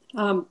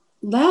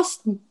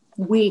 Last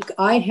week,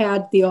 I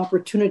had the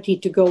opportunity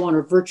to go on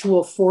a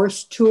virtual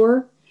forest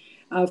tour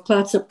of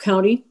Clatsop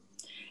County.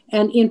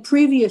 And in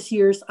previous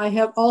years, I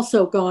have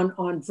also gone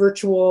on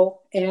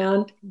virtual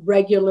and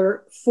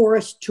regular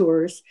forest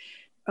tours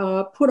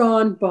put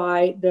on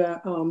by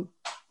the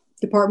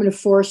Department of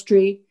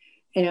Forestry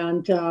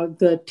and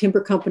the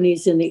timber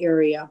companies in the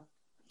area.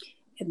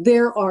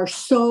 There are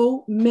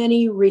so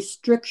many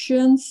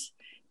restrictions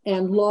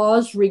and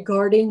laws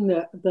regarding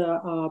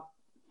the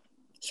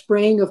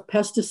spraying of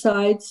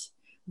pesticides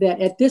that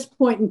at this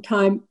point in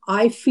time,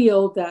 I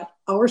feel that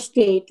our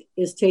state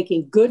is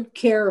taking good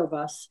care of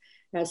us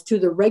as to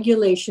the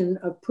regulation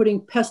of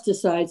putting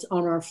pesticides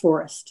on our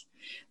forest.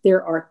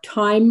 There are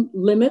time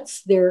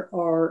limits. There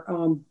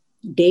are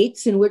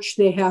dates in which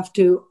they have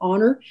to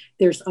honor.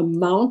 There's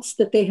amounts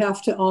that they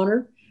have to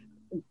honor.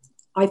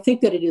 I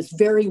think that it is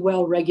very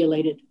well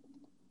regulated.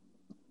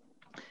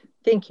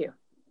 Thank you.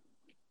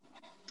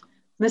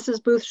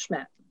 Mrs.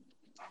 Boothe-Schmidt.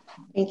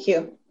 Thank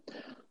you.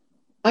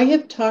 I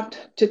have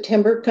talked to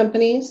timber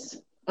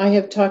companies. I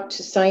have talked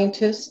to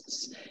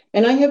scientists.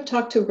 And I have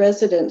talked to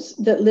residents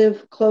that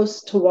live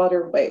close to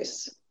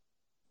waterways.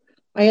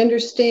 I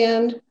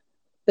understand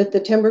that the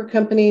timber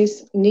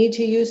companies need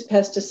to use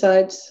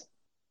pesticides,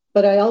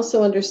 but I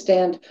also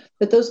understand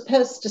that those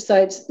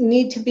pesticides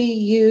need to be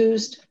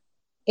used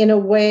in a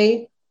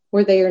way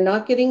where they are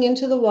not getting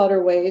into the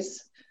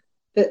waterways,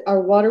 that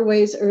our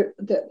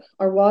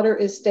water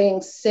is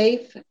staying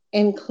safe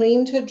and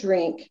clean to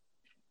drink,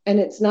 and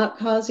it's not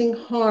causing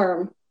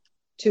harm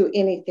to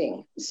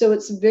anything. So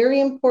it's very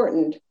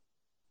important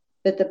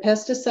that the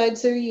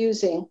pesticides they're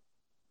using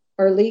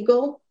are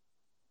legal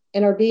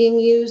and are being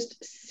used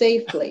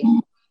safely.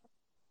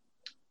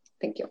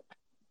 Thank you.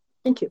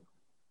 Thank you.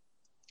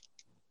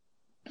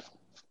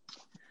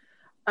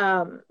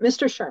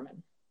 Mr.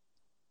 Sherman.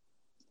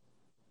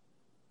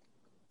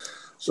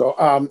 So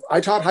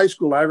I taught high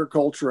school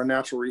agriculture and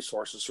natural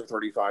resources for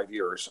 35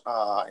 years.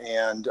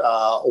 And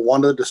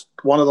one of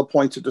the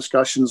points of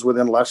discussions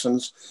within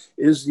lessons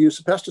is the use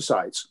of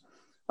pesticides.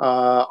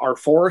 Our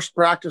forest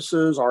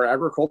practices, our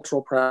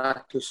agricultural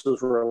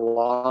practices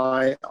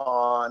rely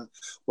on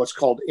what's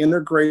called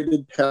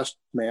integrated pest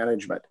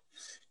management.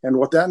 And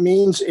what that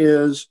means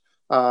is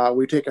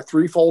we take a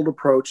threefold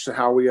approach to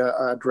how we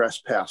address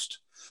pest.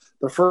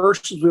 The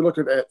first is we look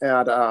at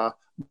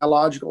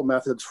biological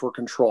methods for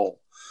control.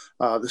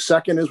 The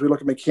second is we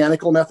look at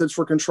mechanical methods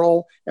for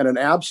control, and an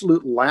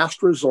absolute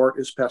last resort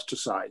is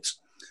pesticides.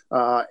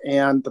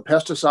 And the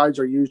pesticides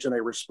are used in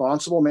a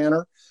responsible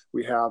manner.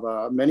 We have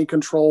many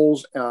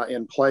controls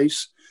in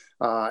place,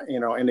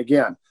 and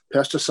again,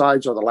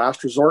 pesticides are the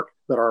last resort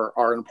that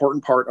are an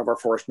important part of our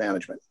forest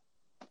management.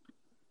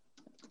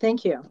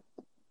 Thank you.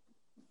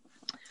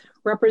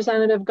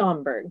 Representative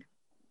Gomberg.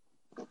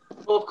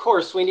 Well, of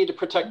course, we need to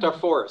protect our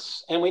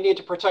forests, and we need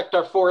to protect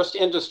our forest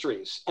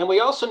industries. And we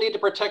also need to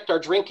protect our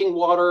drinking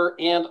water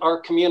and our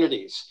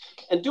communities.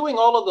 And doing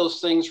all of those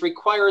things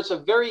requires a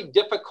very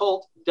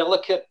difficult,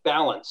 delicate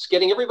balance,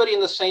 getting everybody in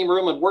the same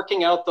room and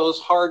working out those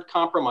hard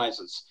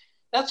compromises.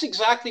 That's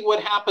exactly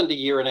what happened a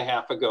year and a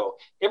half ago.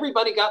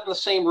 Everybody got in the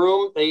same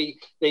room,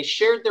 they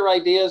shared their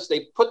ideas,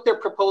 they put their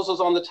proposals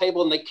on the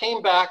table, and they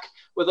came back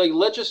with a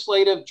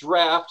legislative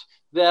draft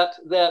that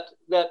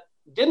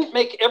didn't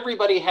make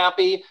everybody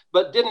happy,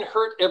 but didn't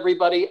hurt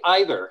everybody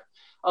either.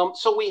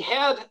 So we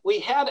had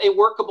a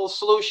workable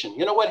solution.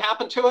 You know what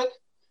happened to it?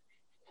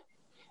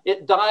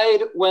 It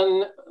died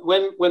when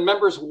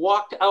members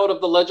walked out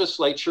of the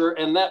legislature,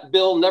 and that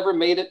bill never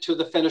made it to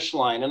the finish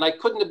line. And I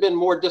couldn't have been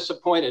more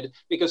disappointed,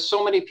 because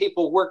so many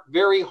people worked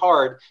very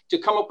hard to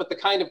come up with the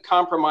kind of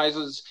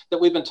compromises that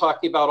we've been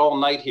talking about all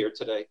night here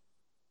today.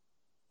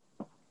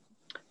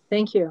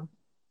 Thank you.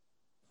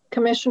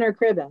 Commissioner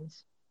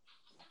Cribbins.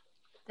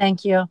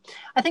 Thank you.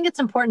 I think it's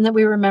important that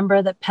we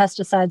remember that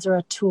pesticides are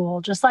a tool,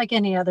 just like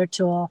any other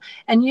tool,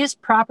 and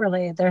used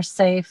properly, they're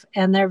safe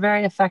and they're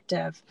very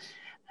effective.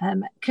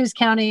 Coos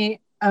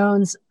County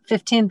owns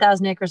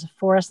 15,000 acres of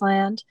forest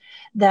land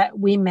that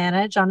we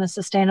manage on a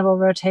sustainable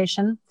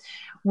rotation.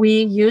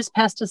 We use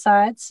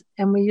pesticides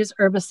and we use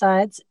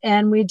herbicides,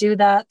 and we do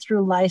that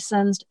through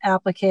licensed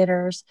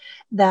applicators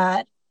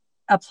that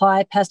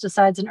apply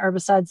pesticides and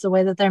herbicides the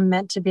way that they're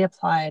meant to be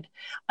applied.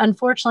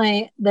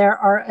 Unfortunately, there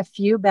are a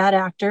few bad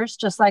actors,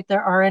 just like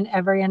there are in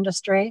every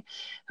industry,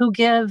 who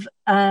give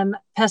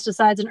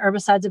pesticides and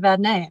herbicides a bad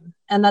name,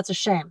 and that's a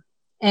shame.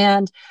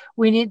 And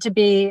we need to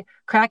be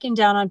cracking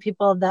down on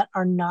people that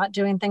are not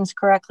doing things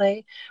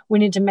correctly. We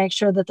need to make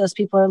sure that those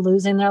people are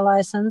losing their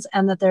license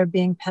and that they're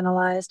being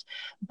penalized.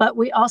 But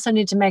we also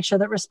need to make sure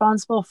that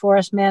responsible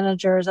forest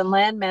managers and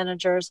land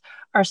managers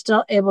are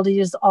still able to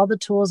use all the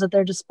tools at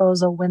their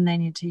disposal when they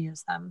need to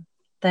use them.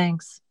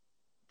 Thanks.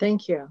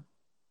 Thank you.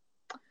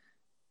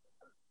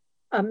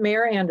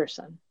 Mayor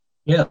Anderson.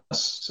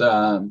 Yes.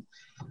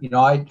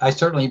 I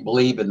certainly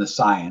believe in the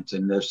science,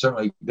 and there's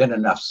certainly been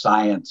enough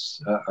science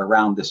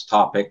around this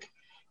topic.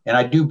 And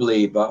I do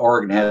believe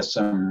Oregon has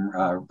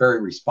some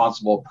very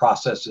responsible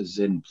processes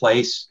in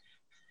place.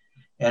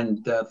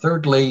 And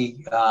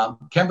thirdly,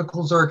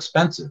 chemicals are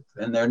expensive,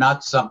 and they're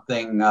not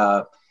something,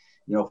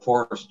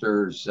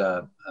 foresters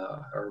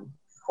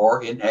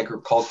or in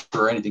agriculture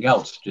or anything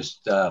else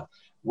just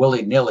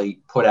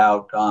willy-nilly put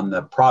out on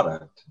the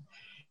product.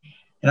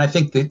 And I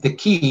think that the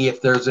key,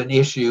 if there's an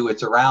issue,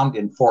 it's around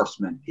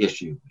enforcement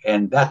issue.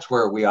 And that's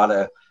where we ought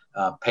to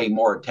pay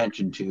more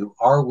attention to.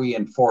 Are we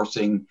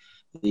enforcing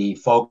the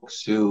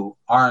folks who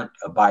aren't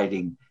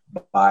abiding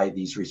by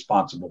these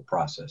responsible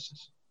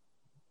processes?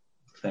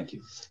 Thank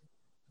you.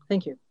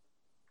 Thank you.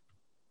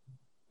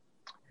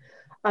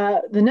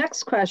 The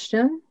next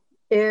question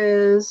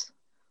is,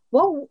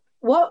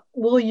 what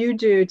will you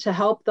do to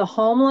help the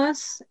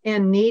homeless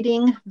and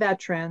needing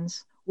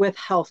veterans with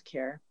health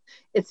care?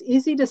 It's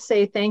easy to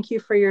say thank you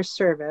for your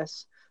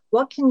service.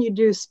 What can you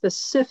do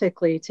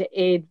specifically to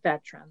aid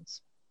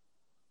veterans?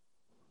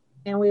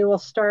 And we will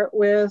start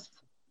with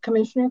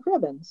Commissioner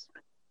Cribbins.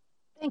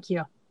 Thank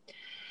you.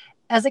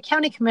 As a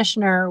county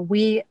commissioner,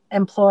 we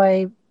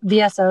employ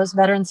VSOs,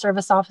 veteran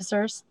service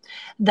officers,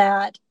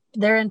 that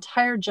their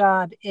entire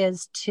job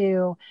is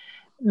to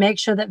make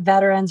sure that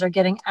veterans are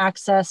getting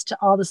access to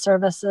all the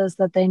services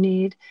that they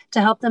need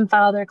to help them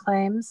file their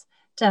claims,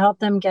 to help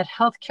them get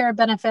health care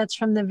benefits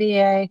from the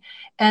VA,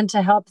 and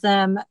to help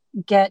them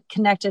get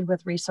connected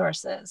with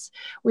resources.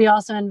 We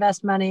also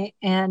invest money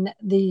in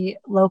the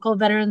local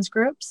veterans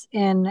groups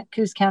in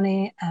Coos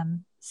County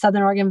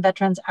Southern Oregon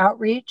Veterans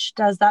Outreach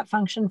does that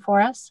function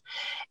for us.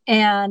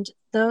 And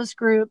those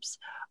groups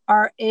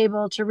are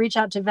able to reach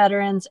out to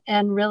veterans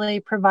and really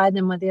provide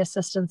them with the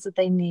assistance that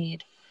they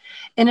need.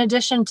 In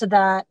addition to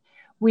that,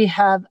 we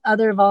have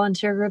other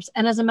volunteer groups.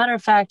 And as a matter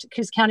of fact,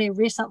 Coos County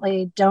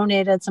recently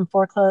donated some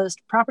foreclosed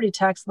property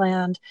tax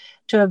land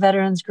to a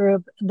veterans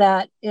group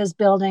that is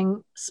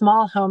building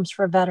small homes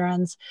for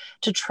veterans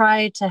to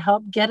try to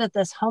help get at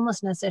this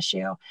homelessness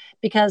issue.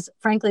 Because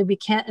frankly, we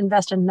can't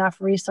invest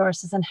enough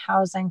resources in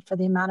housing for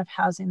the amount of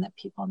housing that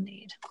people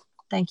need.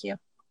 Thank you.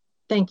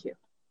 Thank you.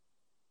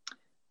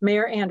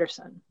 Mayor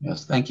Anderson.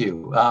 Yes, thank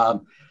you.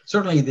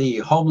 Certainly the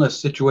homeless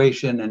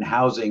situation and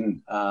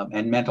housing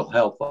and mental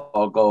health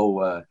all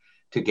go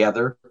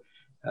together.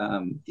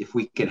 If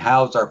we can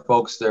house our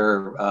folks,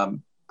 they're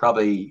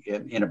probably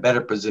in a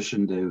better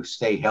position to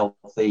stay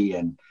healthy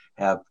and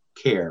have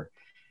care.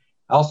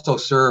 I also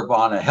serve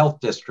on a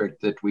health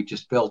district that we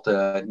just built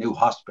a new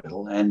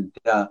hospital, and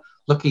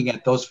looking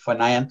at those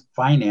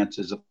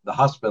finances of the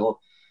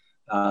hospital,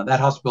 that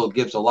hospital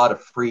gives a lot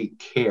of free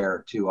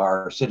care to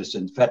our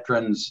citizens,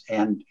 veterans,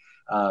 and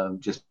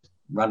just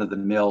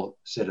run-of-the-mill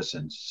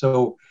citizens.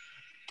 So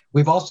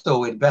we've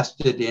also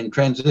invested in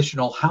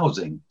transitional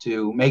housing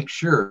to make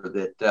sure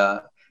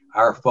that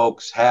our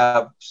folks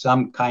have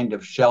some kind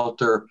of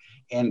shelter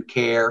and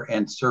care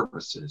and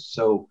services.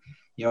 So,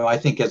 you know, I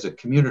think as a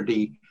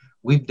community,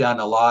 we've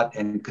done a lot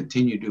and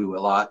continue to do a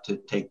lot to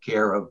take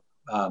care of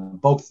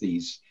both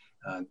these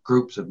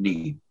groups of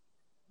need.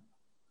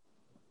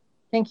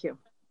 Thank you.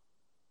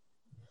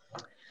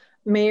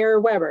 Mayor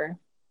Weber.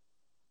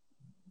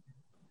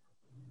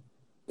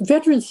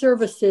 Veteran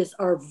services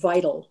are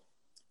vital.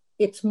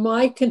 It's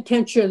my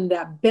contention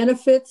that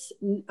benefits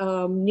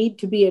need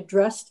to be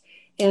addressed,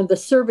 and the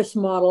service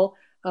model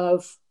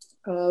of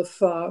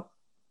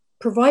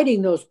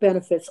providing those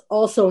benefits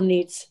also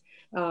needs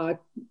to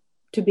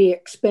be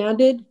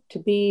expanded, to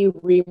be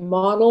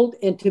remodeled,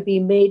 and to be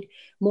made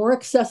more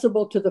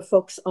accessible to the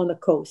folks on the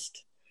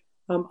coast.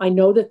 I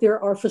know that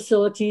there are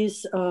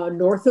facilities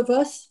north of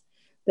us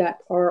that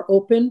are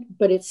open,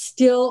 but it's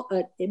still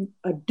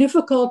a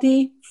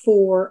difficulty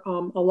for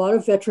a lot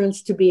of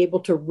veterans to be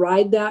able to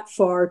ride that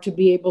far to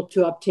be able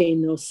to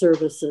obtain those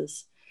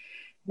services.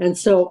 And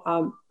so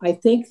I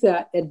think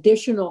that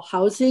additional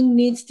housing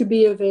needs to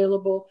be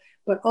available,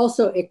 but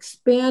also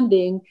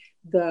expanding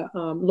the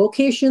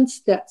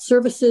locations that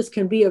services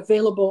can be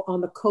available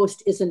on the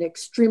coast is an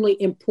extremely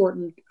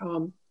important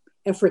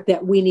effort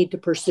that we need to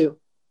pursue.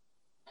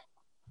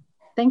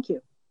 Thank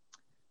you.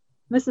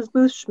 Mrs.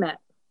 Boothe-Schmidt.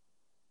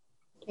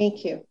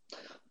 Thank you.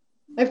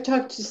 I've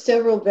talked to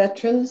several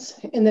veterans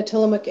in the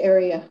Tillamook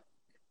area,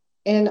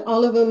 and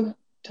all of them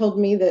told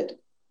me that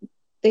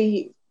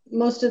they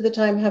most of the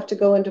time have to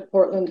go into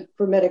Portland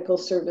for medical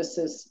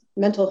services,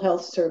 mental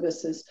health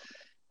services,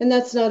 and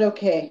that's not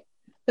okay.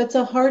 That's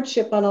a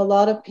hardship on a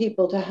lot of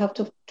people to have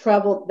to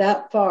travel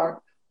that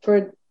far for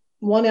a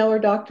 1-hour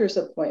doctor's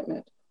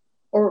appointment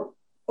or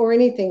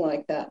anything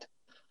like that.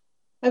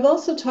 I've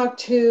also talked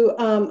to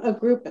a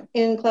group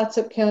in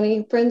Clatsop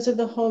County, Friends of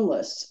the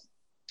Homeless.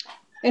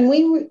 And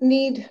we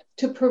need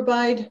to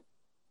provide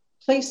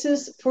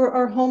places for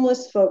our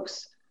homeless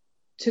folks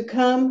to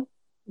come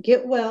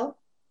get well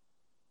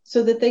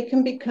so that they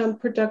can become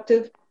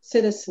productive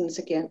citizens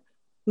again.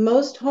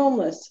 Most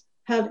homeless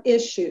have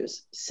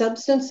issues,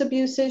 substance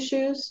abuse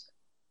issues,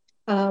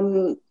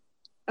 or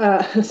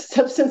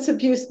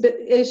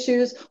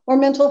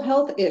mental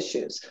health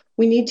issues.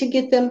 We need to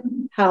get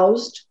them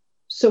housed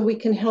so we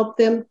can help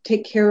them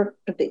take care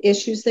of the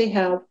issues they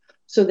have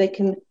so they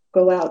can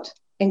go out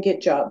and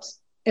get jobs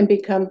and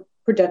become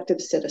productive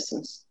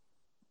citizens.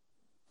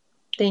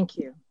 Thank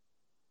you.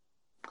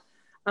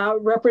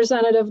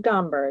 Representative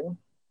Gomberg.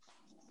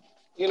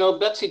 You know,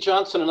 Betsy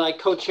Johnson and I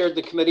co-chaired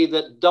the committee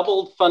that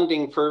doubled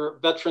funding for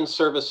veteran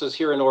services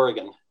here in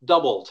Oregon,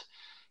 doubled.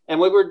 And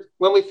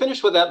when we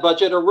finished with that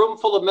budget, a room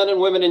full of men and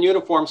women in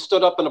uniform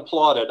stood up and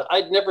applauded.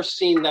 I'd never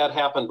seen that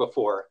happen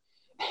before.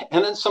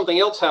 And then something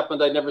else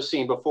happened I'd never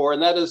seen before,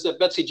 and that is that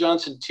Betsy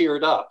Johnson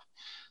teared up.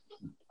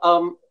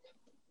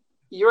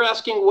 You're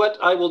asking what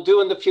I will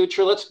do in the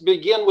future. Let's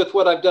begin with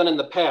what I've done in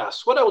the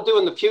past. What I will do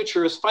in the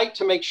future is fight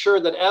to make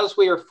sure that as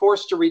we are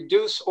forced to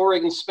reduce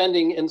Oregon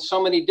spending in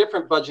so many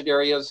different budget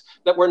areas,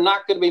 that we're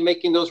not going to be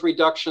making those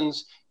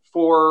reductions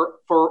for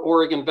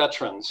Oregon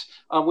veterans.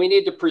 We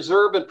need to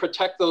preserve and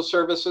protect those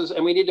services,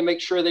 and we need to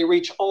make sure they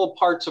reach all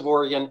parts of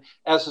Oregon,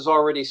 as is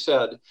already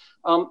said.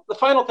 The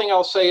final thing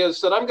I'll say is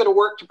that I'm going to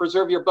work to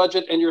preserve your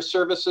budget and your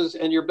services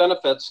and your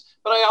benefits,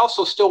 but I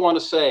also still want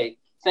to say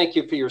thank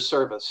you for your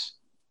service.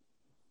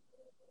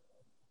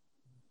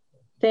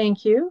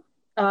 Thank you.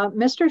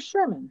 Mr.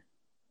 Sherman.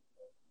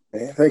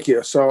 Thank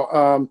you.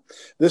 So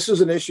this is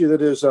an issue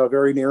that is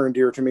very near and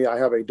dear to me. I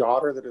have a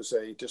daughter that is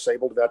a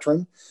disabled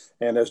veteran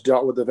and has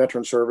dealt with the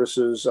veteran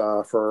services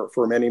for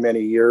many,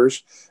 many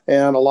years,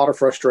 and a lot of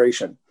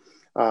frustration.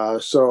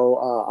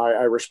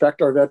 I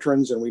respect our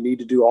veterans, and we need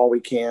to do all we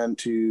can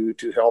to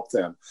help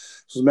them.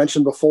 As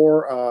mentioned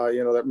before,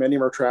 that many of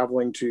them are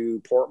traveling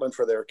to Portland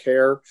for their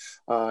care,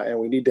 and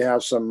we need to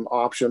have some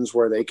options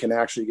where they can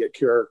actually get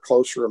care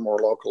closer and more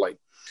locally.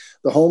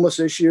 The homeless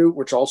issue,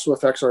 which also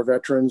affects our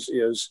veterans,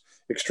 is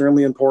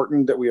extremely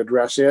important that we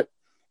address it.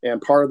 And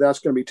part of that's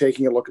going to be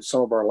taking a look at some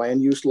of our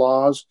land use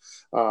laws,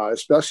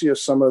 especially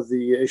as some of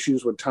the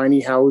issues with tiny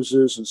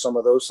houses and some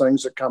of those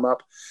things that come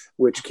up,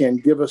 which can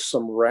give us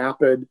some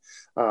rapid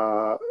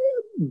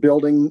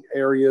building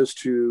areas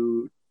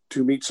to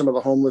meet some of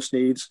the homeless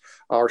needs,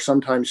 are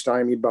sometimes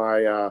stymied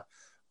by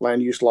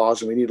land use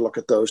laws, and we need to look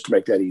at those to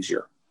make that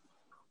easier.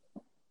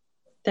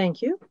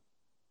 Thank you.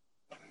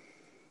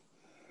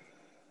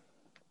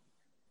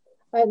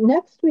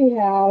 Next we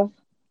have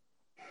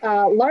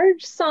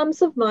large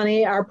sums of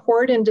money are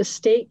poured into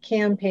state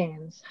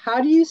campaigns.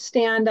 How do you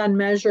stand on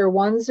Measure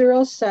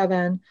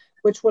 107,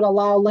 which would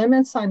allow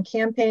limits on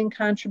campaign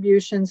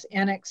contributions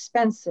and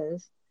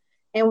expenses?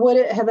 And would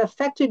it have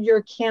affected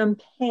your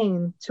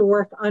campaign to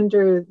work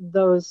under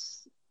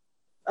those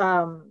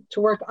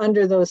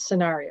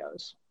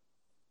scenarios?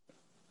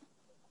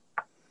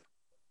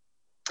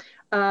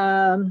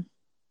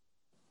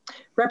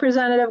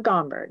 Representative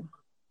Gomberg.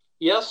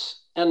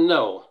 Yes and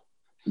no.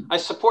 I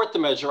support the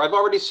measure. I've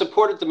already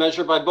supported the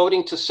measure by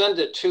voting to send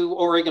it to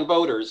Oregon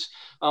voters.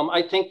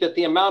 I think that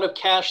the amount of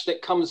cash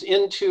that comes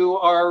into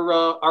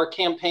our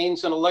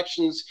campaigns and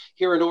elections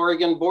here in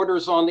Oregon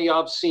borders on the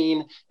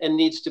obscene and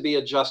needs to be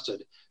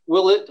adjusted.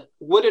 Would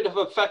it have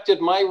affected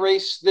my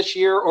race this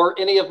year or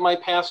any of my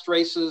past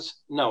races?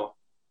 No.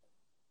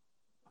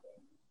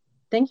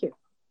 Thank you.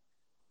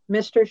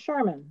 Mr.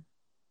 Sherman.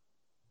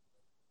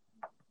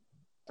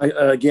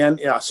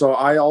 So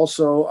I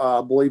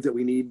also believe that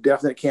we need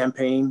definite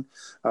campaign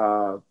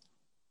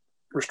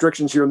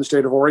restrictions here in the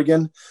state of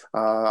Oregon.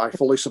 I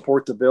fully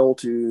support the bill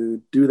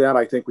to do that.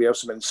 I think we have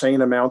some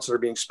insane amounts that are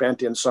being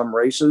spent in some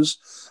races,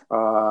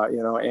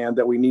 and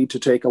that we need to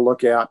take a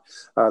look at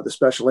the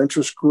special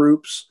interest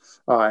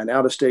groups and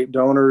out-of-state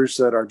donors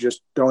that are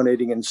just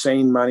donating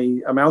insane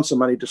amounts of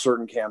money to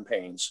certain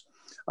campaigns.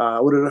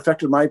 Would it have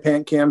affected my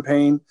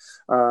campaign?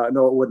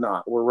 No, it would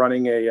not. We're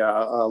running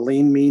a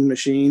lean, mean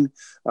machine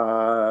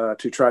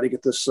to try to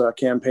get this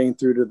campaign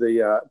through to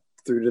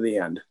the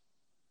end.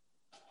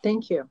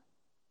 Thank you.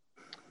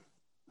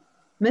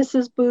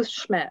 Mrs.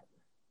 Boothe-Schmidt.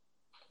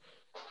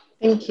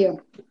 Thank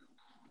you.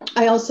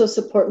 I also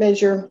support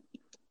Measure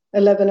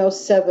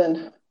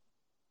 1107.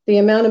 The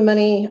amount of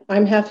money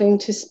I'm having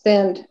to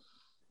spend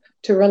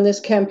to run this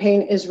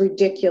campaign is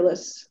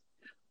ridiculous.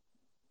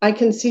 I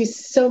can see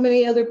so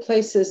many other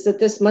places that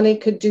this money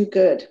could do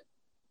good.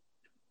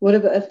 Would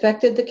have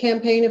affected the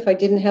campaign if I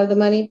didn't have the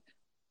money?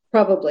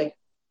 Probably.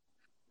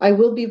 I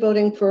will be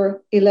voting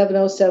for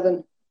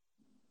 1107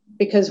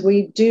 because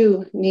we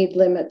do need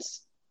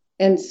limits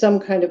and some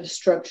kind of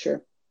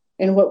structure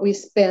in what we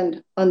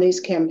spend on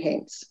these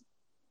campaigns.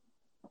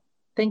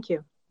 Thank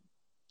you.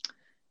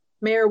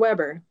 Mayor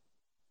Weber.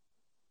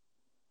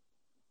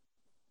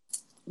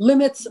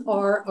 Limits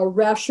are a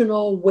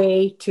rational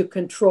way to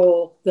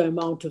control the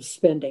amount of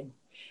spending,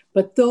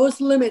 but those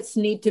limits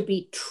need to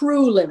be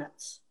true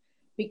limits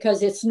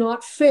because it's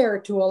not fair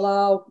to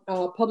allow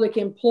public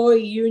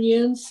employee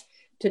unions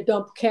to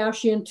dump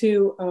cash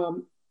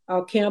into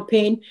our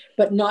campaign,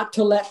 but not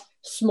to let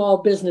small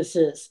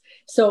businesses.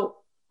 So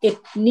it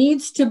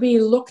needs to be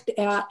looked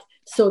at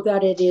so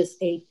that it is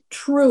a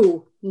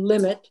true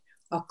limit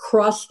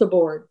across the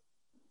board.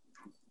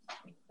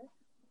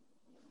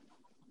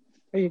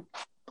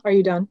 Are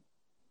you done?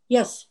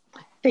 Yes.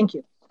 Thank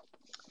you.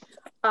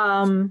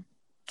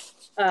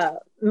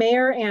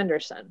 Mayor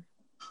Anderson.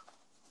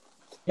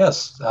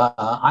 Yes,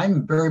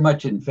 I'm very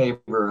much in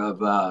favor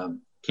of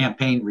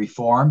campaign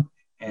reform.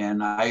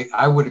 And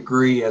I would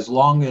agree as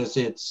long as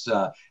it's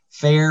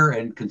fair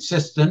and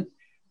consistent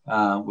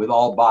with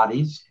all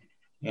bodies.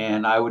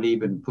 And I would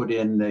even put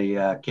in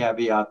the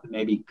caveat that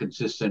maybe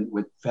consistent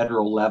with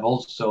federal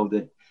levels so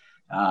that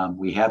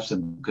we have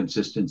some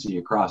consistency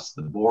across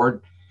the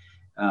board.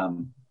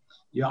 I'm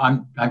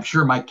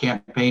sure my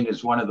campaign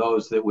is one of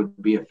those that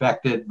would be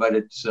affected, but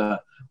it's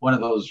one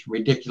of those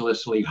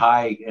ridiculously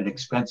high and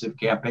expensive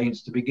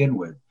campaigns to begin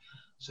with.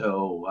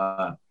 So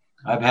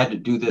I've had to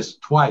do this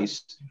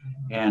twice,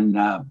 and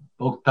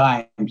both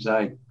times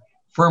I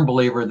firm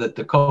believer that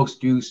the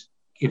coast used,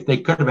 if they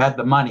could have had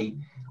the money,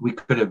 we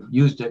could have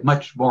used it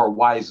much more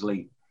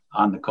wisely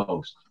on the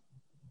coast.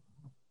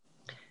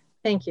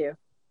 Thank you.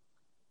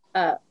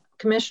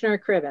 Commissioner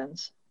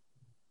Cribbins.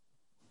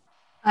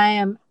 I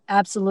am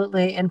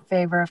absolutely in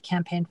favor of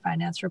campaign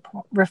finance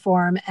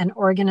reform, and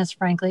Oregon is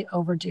frankly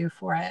overdue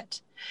for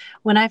it.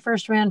 When I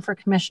first ran for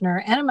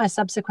commissioner and in my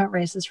subsequent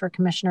races for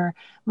commissioner,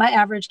 my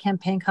average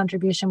campaign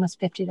contribution was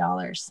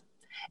 $50.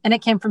 And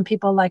it came from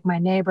people like my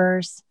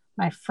neighbors,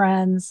 my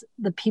friends,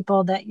 the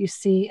people that you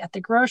see at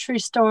the grocery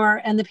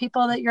store, and the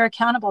people that you're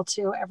accountable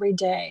to every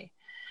day.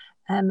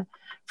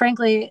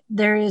 Frankly,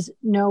 there is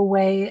no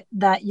way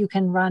that you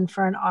can run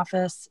for an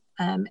office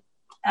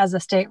as a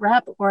state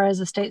rep or as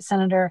a state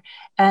senator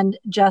and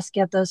just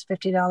get those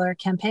 $50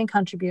 campaign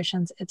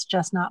contributions. It's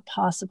just not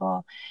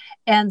possible.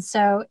 And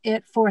so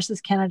it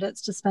forces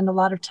candidates to spend a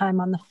lot of time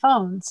on the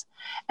phones.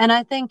 And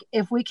I think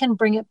if we can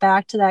bring it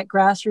back to that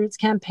grassroots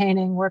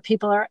campaigning where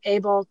people are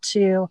able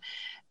to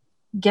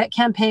get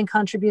campaign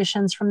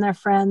contributions from their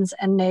friends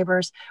and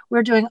neighbors,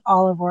 we're doing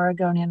all of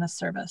Oregon a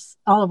service.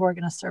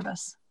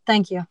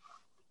 Thank you.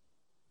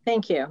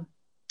 Thank you.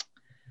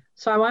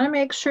 So I want to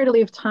make sure to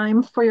leave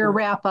time for your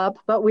wrap up,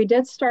 but we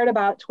did start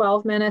about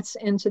 12 minutes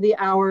into the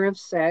hour of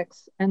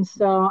 6. And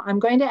so I'm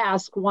going to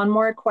ask one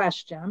more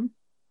question.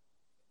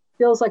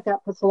 Feels like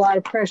that puts a lot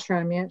of pressure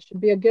on me. It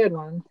should be a good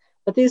one,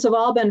 but these have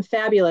all been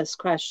fabulous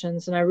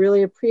questions. And I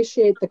really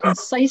appreciate the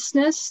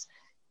conciseness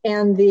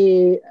and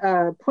the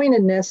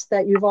pointedness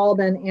that you've all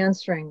been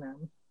answering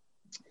them.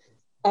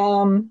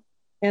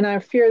 And I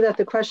fear that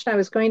the question I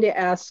was going to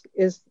ask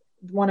is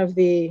one of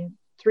the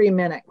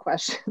 3-minute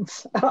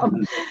questions.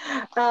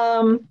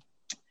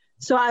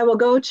 So I will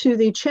go to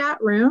the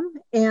chat room,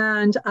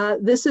 and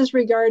this is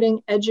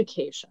regarding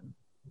education.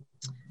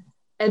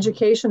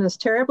 Education is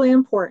terribly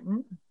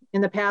important.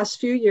 In the past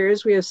few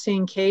years, we have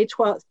seen K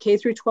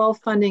through 12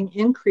 funding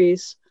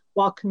increase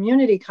while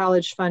community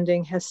college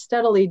funding has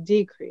steadily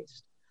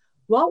decreased.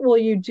 What will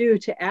you do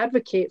to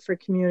advocate for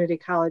community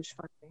college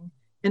funding?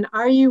 And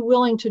are you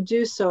willing to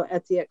do so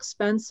at the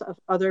expense of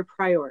other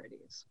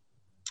priorities?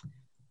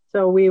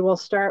 So we will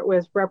start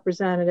with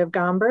Representative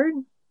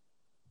Gomberg.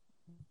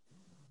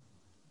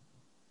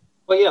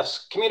 Well,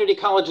 yes, community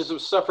colleges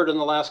have suffered in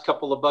the last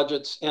couple of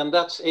budgets, and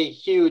that's a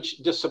huge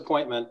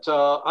disappointment.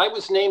 I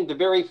was named the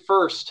very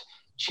first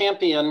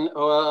champion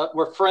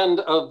or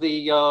friend of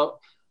the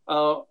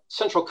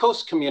Central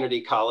Coast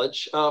Community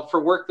College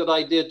for work that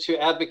I did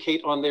to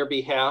advocate on their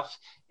behalf,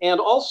 and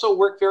also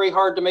work very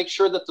hard to make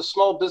sure that the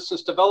small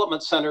business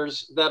development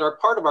centers that are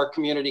part of our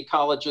community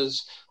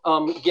colleges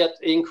get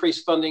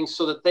increased funding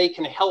so that they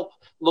can help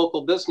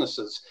local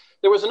businesses.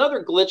 There was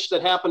another glitch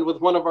that happened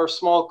with one of our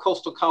small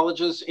coastal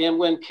colleges, and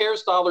when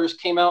CARES dollars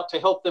came out to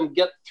help them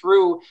get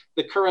through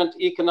the current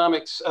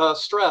economic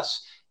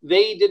stress,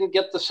 they didn't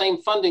get the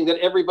same funding that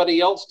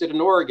everybody else did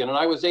in Oregon. And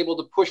I was able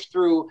to push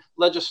through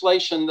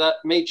legislation that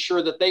made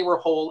sure that they were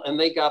whole and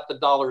they got the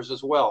dollars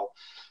as well.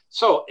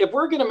 So if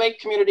we're going to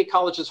make community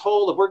colleges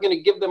whole, if we're going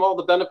to give them all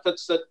the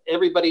benefits that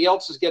everybody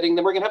else is getting,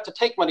 then we're going to have to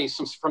take money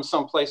from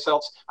someplace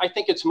else. I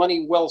think it's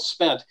money well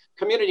spent.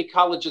 Community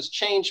colleges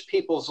change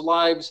people's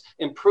lives,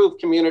 improve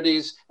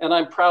communities, and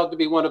I'm proud to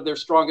be one of their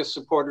strongest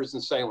supporters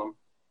in Salem.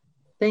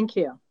 Thank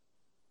you.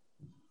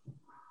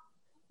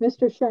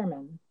 Mr.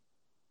 Sherman.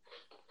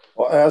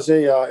 Well, as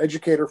a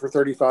educator for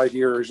 35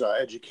 years,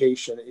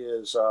 education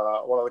is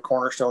one of the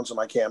cornerstones of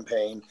my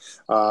campaign,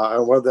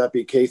 and whether that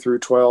be K through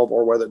 12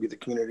 or whether it be the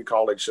community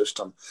college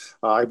system.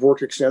 I've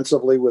worked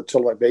extensively with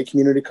Tillamook Bay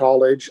Community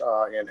College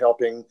in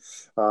helping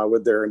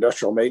with their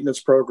industrial maintenance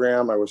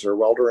program. I was their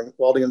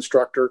welding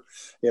instructor,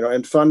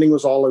 and funding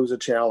was always a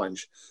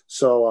challenge.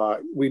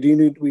 So we do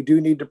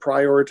need to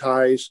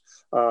prioritize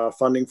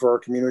funding for our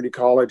community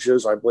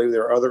colleges. I believe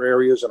there are other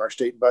areas in our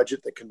state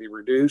budget that can be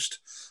reduced,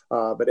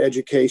 but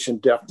education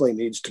definitely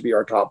needs to be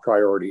our top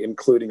priority,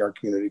 including our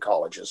community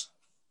colleges.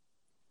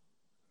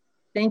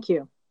 Thank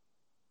you.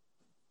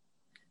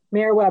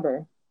 Mayor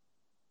Weber.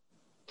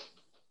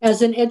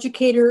 As an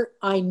educator,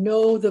 I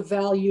know the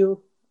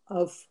value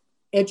of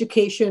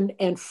education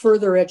and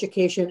further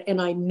education, and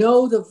I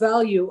know the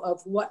value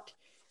of what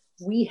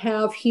we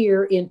have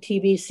here in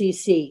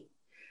TBCC.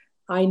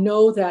 I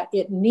know that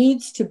it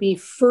needs to be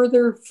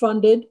further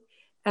funded,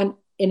 and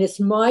it's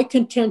my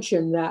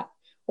contention that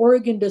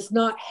Oregon does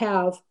not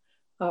have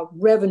a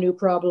revenue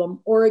problem.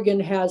 Oregon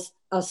has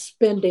a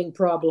spending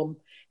problem.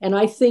 And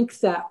I think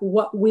that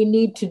what we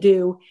need to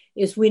do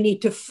is we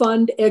need to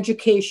fund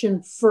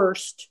education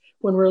first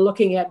when we're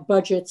looking at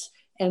budgets,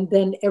 and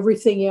then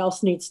everything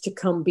else needs to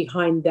come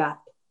behind that.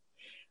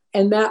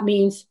 And that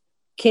means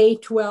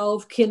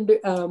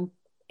K-12,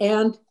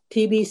 and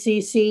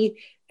TBCC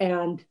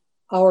and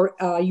our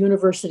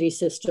university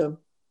system.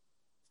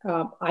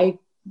 I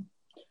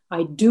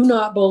do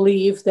not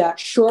believe that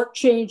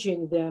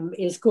shortchanging them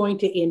is going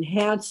to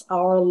enhance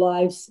our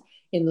lives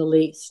in the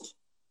least.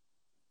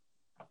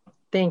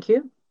 Thank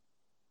you.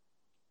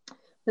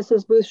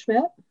 Mrs.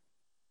 Boothe-Schmidt.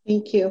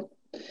 Thank you.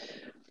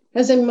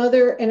 As a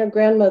mother and a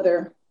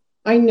grandmother,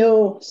 I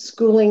know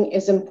schooling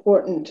is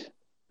important.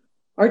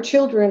 Our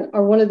children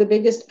are one of the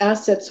biggest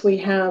assets we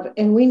have,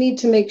 and we need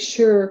to make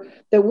sure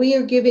that we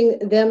are giving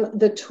them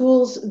the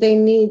tools they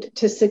need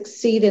to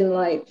succeed in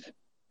life.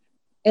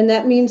 And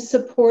that means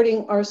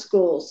supporting our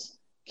schools,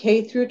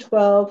 K through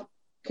 12,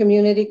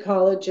 community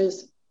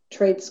colleges,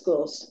 trade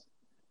schools.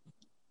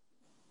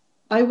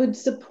 I would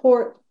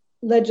support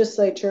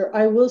legislature.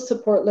 I will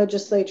support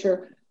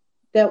legislature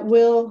that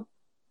will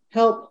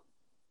help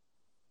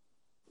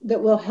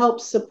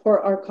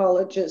support our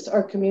colleges,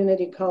 our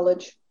community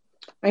college.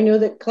 I know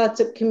that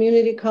Clatsop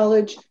Community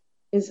College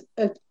is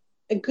a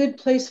good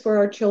place for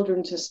our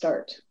children to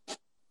start.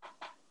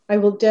 I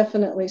will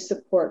definitely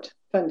support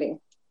funding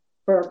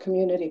for our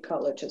community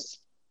colleges.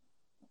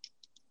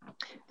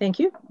 Thank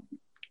you.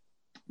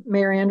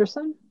 Mayor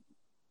Anderson?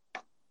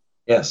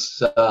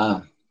 Yes,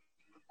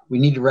 we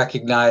need to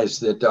recognize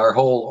that our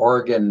whole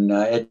Oregon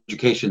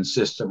education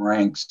system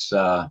ranks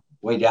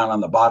way down on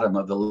the bottom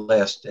of the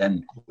list,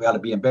 and we ought to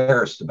be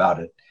embarrassed about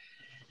it.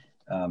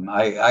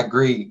 I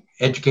agree,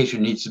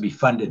 education needs to be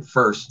funded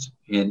first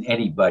in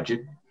any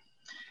budget.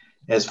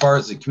 As far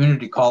as the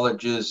community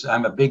colleges,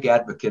 I'm a big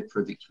advocate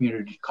for the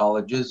community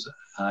colleges.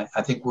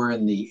 I think we're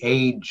in the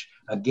age,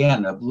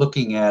 again, of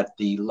looking at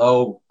the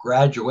low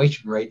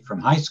graduation rate from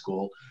high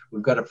school.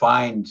 We've got to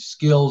find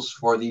skills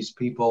for these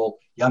people,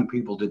 young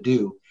people, to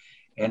do.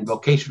 And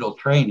vocational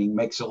training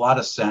makes a lot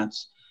of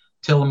sense.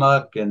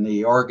 Tillamook and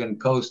the Oregon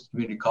Coast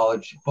Community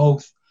College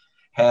both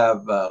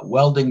have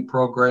welding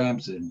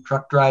programs and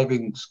truck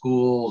driving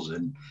schools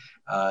and,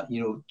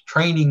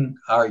 training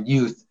our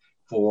youth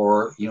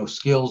for,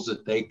 skills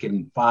that they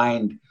can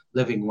find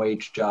living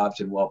wage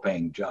jobs and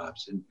well-paying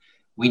jobs. And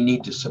we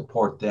need to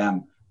support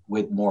them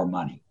with more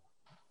money.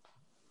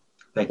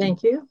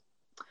 Thank you.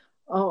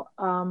 Oh,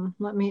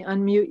 let me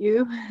unmute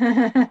you.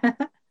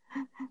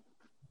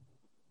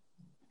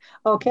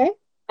 Okay.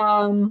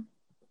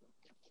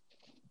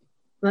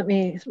 Let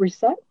me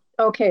reset.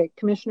 Okay,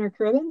 Commissioner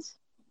Cribbins.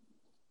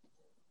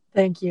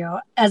 Thank you.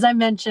 As I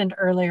mentioned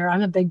earlier,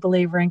 I'm a big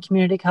believer in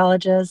community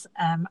colleges.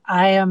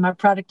 I am a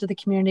product of the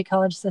community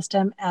college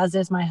system, as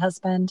is my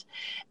husband.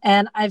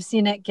 And I've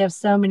seen it give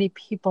so many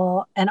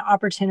people an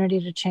opportunity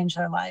to change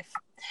their life.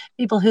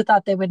 People who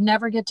thought they would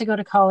never get to go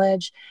to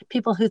college,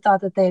 people who thought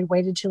that they had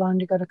waited too long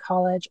to go to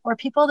college, or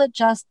people that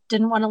just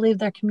didn't want to leave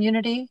their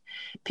community,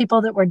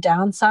 people that were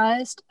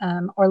downsized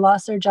or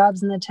lost their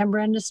jobs in the timber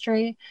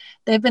industry.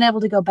 They've been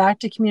able to go back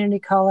to community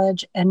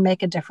college and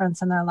make a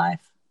difference in their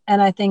life.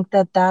 And I think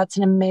that that's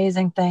an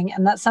amazing thing.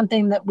 And that's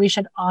something that we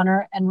should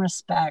honor and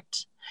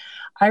respect.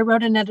 I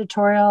wrote an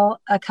editorial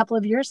a couple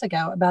of years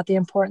ago about the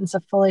importance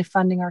of fully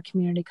funding our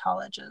community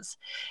colleges.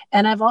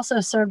 And I've also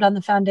served on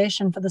the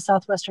foundation for the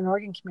Southwestern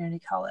Oregon Community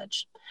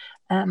College.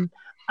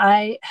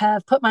 I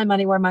have put my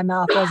money where my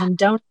mouth is and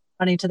donated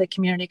money to the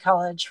community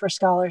college for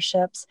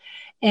scholarships.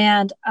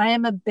 And I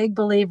am a big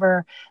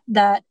believer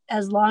that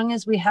as long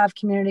as we have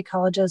community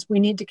colleges,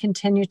 we need to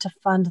continue to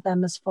fund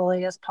them as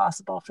fully as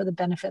possible for the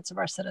benefits of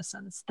our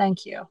citizens.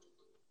 Thank you.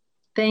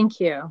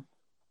 Thank you.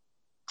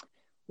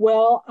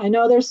 Well, I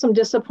know there's some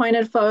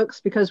disappointed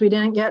folks because we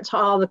didn't get to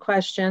all the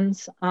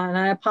questions, and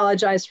I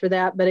apologize for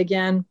that. But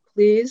again,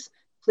 please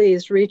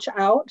reach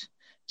out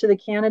to the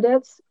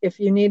candidates if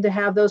you need to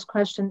have those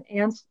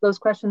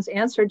questions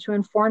answered to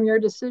inform your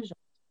decision.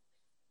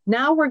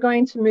 Now we're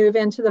going to move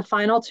into the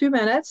final 2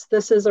 minutes.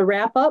 This is a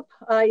wrap up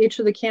each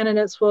of the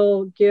candidates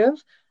will give,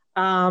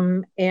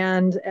 and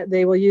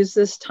they will use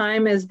this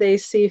time as they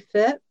see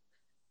fit.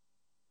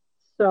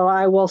 So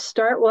I will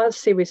start, well, let's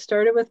see, we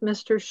started with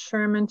Mr.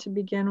 Sherman to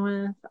begin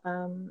with.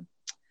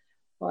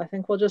 Well, I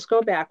think we'll just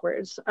go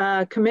backwards.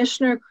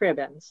 Commissioner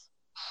Cribbins.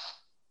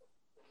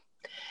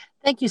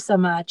 Thank you so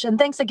much. And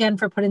thanks again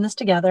for putting this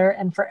together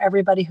and for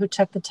everybody who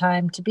took the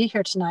time to be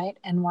here tonight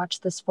and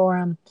watch this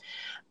forum.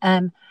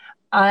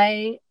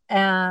 I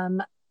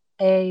am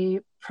a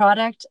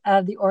product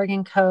of the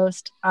Oregon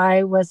coast.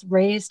 I was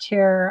raised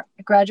here,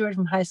 graduated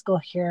from high school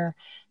here,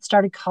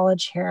 started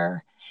college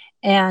here.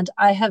 And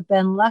I have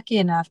been lucky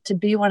enough to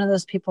be one of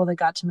those people that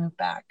got to move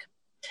back.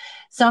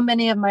 So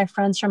many of my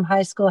friends from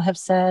high school have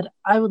said,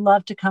 I would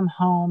love to come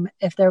home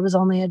if there was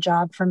only a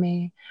job for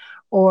me,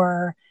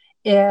 or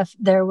if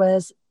there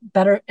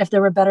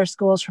were better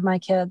schools for my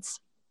kids.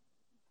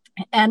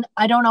 And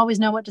I don't always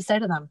know what to say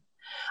to them.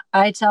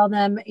 I tell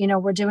them,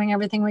 we're doing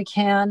everything we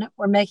can.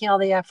 We're making all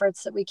the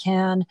efforts that we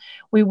can.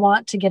 We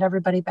want to get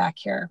everybody back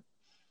here.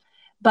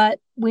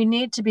 But we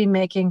need to be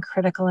making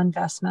critical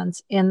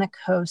investments in the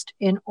coast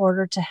in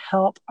order to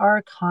help our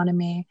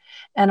economy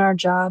and our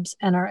jobs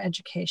and our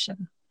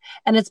education.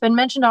 And it's been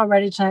mentioned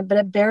already tonight, but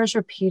it bears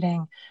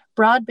repeating.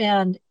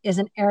 Broadband is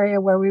an area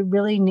where we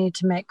really need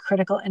to make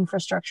critical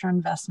infrastructure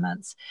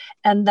investments.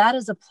 And that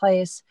is a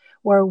place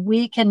where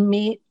we can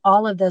meet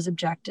all of those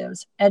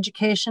objectives,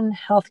 education,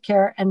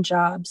 healthcare, and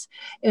jobs,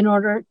 in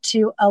order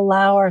to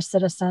allow our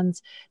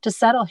citizens to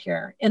settle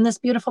here in this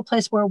beautiful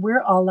place where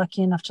we're all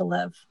lucky enough to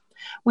live.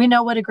 We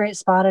know what a great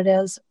spot it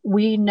is.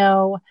 We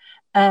know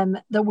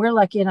that we're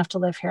lucky enough to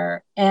live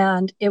here.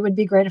 And it would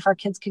be great if our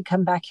kids could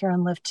come back here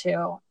and live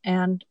too.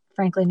 And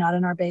frankly, not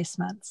in our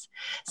basements.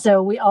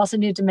 So we also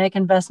need to make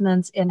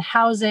investments in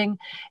housing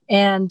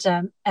and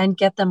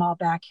get them all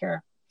back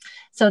here.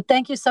 So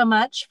thank you so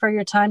much for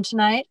your time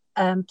tonight.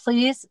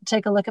 Please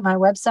take a look at my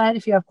website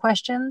if you have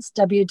questions,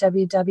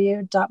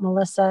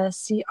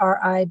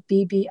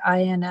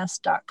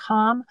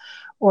 www.melissa.cribbins.com,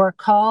 or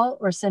call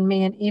or send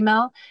me an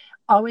email.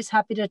 Always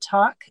happy to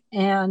talk,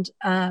 and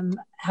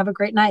have a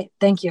great night.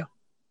 Thank you.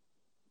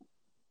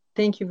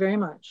 Thank you very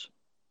much.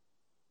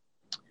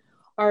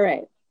 All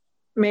right,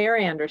 Mayor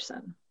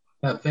Anderson.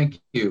 Thank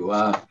you.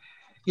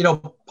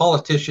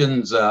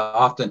 Politicians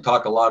often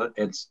talk a lot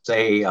and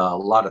say a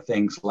lot of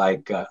things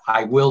like,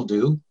 I will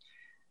do.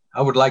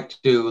 I would like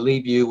to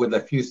leave you with a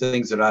few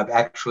things that I've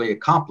actually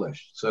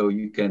accomplished so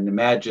you can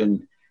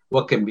imagine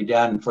what can be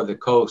done for the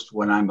coast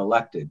when I'm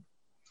elected.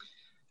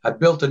 I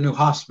built a new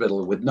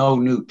hospital with no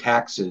new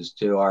taxes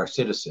to our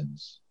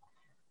citizens,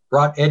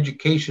 brought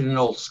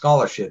educational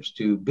scholarships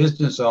to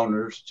business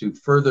owners to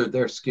further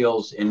their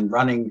skills in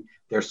running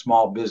their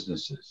small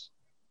businesses,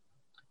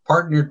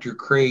 partnered to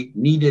create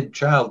needed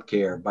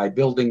childcare by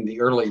building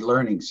the Early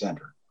Learning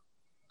Center,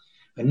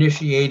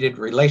 initiated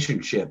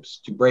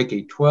relationships to break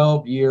a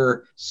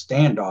 12-year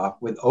standoff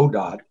with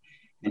ODOT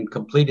and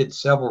completed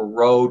several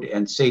road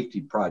and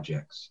safety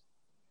projects,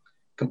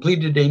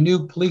 completed a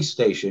new police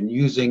station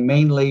using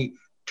mainly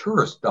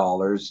tourist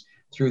dollars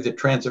through the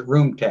transit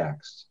room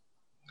tax,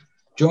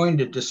 joined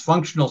a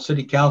dysfunctional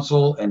city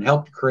council and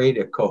helped create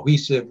a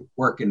cohesive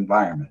work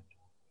environment,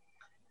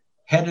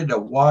 headed a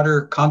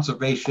water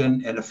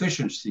conservation and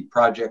efficiency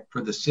project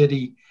for the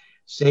city,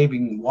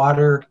 saving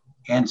water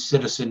and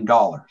citizen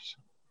dollars.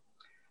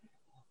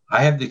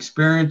 I have the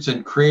experience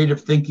and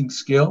creative thinking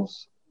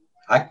skills.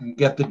 I can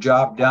get the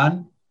job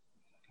done.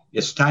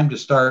 It's time to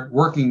start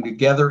working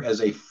together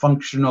as a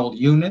functional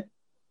unit.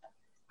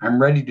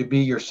 I'm ready to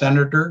be your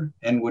senator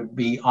and would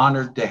be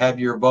honored to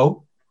have your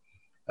vote.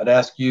 I'd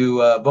ask you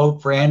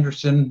vote for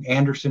Anderson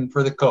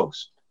for the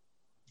coast.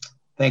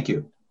 Thank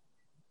you.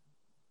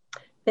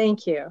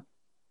 Thank you.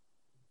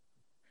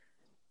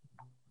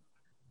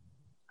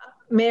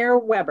 Mayor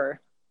Weber.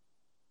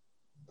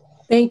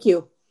 Thank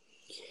you.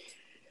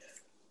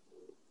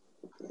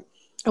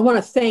 I want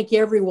to thank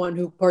everyone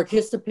who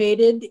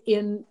participated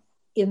in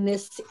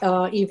this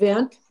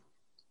event.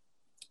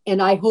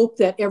 And I hope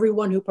that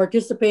everyone who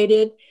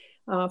participated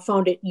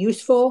found it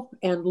useful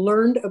and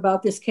learned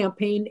about this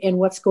campaign and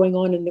what's going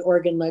on in the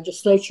Oregon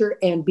legislature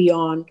and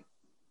beyond.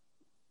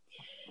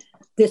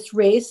 This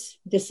race,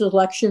 this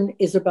election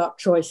is about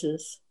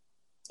choices.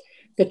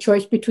 The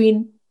choice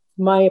between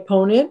my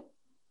opponent,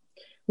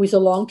 who's a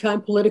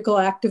longtime political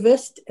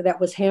activist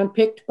that was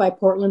handpicked by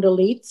Portland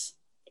elites,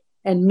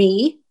 and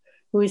me,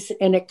 who's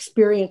an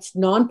experienced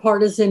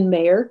nonpartisan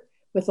mayor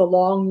with a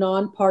long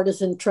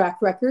nonpartisan track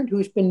record,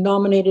 who's been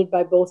nominated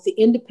by both the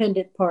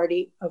Independent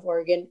Party of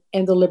Oregon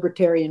and the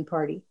Libertarian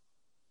Party.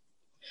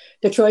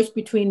 The choice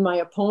between my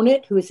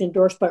opponent, who is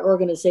endorsed by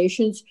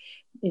organizations,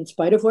 in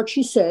spite of what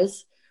she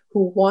says,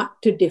 who want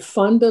to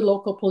defund the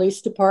local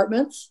police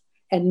departments,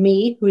 and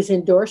me, who is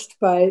endorsed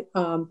by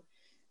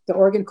the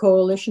Oregon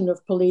Coalition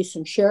of Police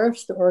and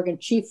Sheriffs, the Oregon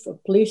Chief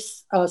of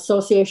Police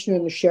Association,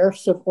 and the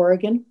Sheriffs of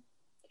Oregon.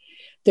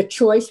 The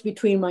choice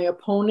between my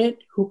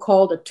opponent, who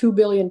called a $2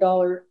 billion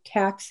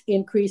tax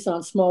increase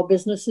on small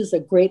businesses a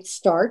great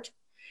start,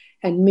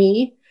 and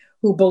me,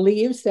 who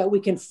believes that we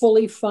can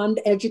fully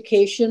fund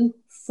education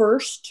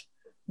first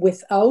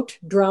without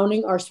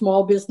drowning our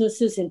small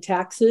businesses in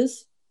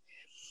taxes.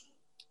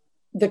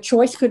 The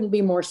choice couldn't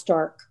be more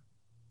stark.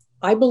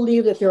 I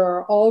believe that there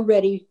are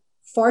already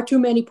far too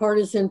many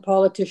partisan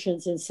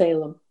politicians in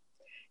Salem,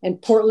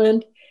 and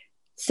Portland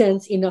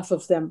sends enough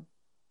of them.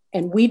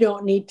 And we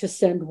don't need to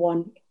send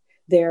one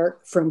there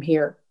from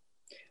here.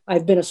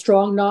 I've been a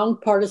strong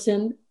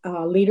nonpartisan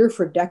leader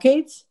for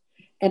decades,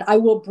 and I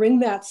will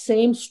bring that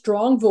same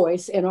strong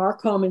voice and our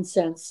common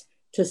sense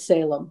to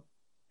Salem.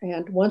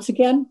 And once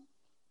again,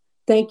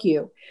 thank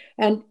you.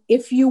 And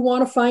if you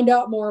want to find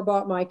out more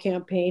about my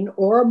campaign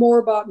or more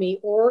about me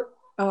or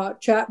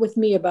chat with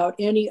me about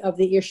any of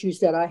the issues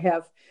that I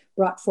have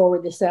brought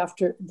forward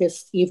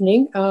this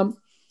evening, I'm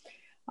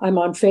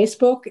on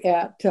Facebook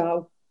at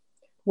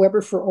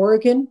Weber for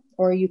Oregon,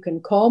 or you can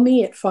call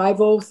me at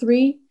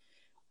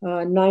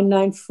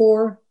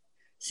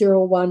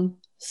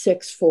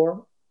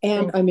 503-994-0164.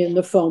 And I'm in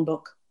the phone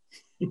book.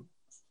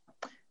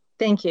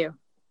 Thank you.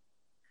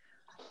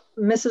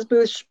 Mrs.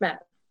 Boothe-Schmidt.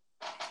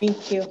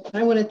 Thank you.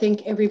 I want to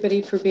thank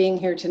everybody for being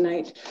here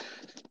tonight.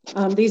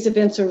 These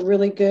events are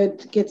really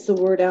good, gets the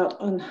word out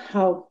on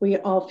how we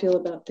all feel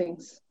about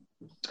things.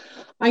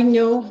 I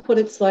know what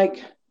it's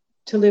like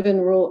to live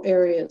in rural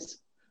areas,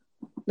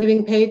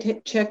 living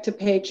paycheck to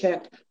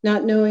paycheck,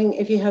 not knowing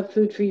if you have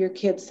food for your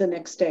kids the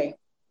next day.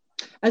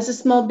 As a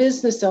small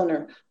business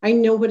owner, I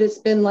know what it's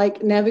been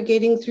like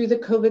navigating through the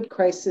COVID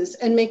crisis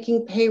and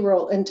making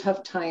payroll in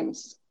tough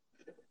times.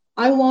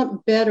 I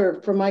want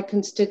better for my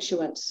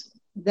constituents.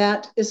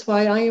 That is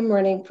why I am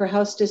running for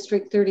House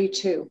District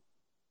 32.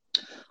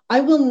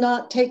 I will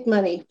not take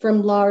money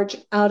from large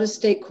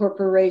out-of-state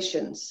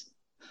corporations.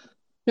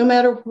 No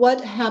matter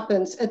what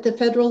happens at the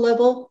federal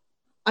level,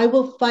 I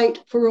will fight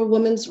for a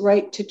woman's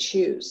right to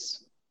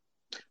choose.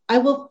 I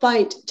will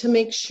fight to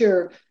make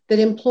sure that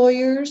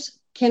employers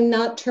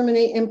cannot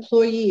terminate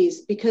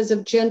employees because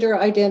of gender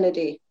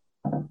identity.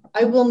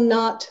 I will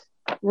not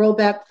roll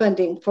back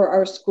funding for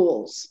our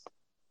schools.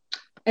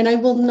 And I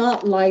will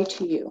not lie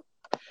to you.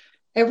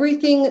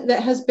 Everything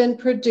that has been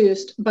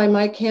produced by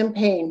my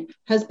campaign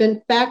has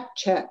been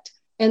fact-checked,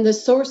 and the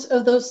source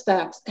of those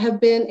facts have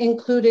been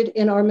included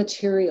in our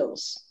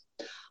materials.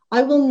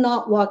 I will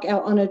not walk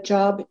out on a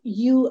job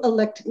you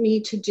elect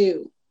me to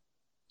do.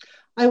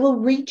 I will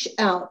reach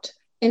out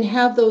and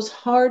have those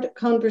hard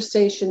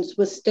conversations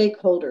with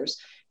stakeholders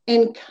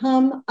and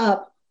come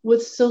up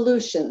with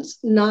solutions,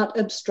 not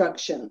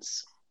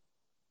obstructions.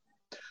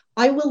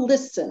 I will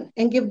listen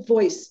and give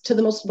voice to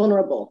the most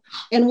vulnerable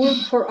and work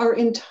for our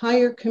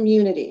entire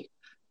community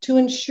to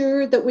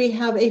ensure that we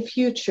have a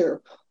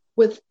future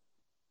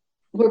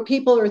where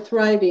people are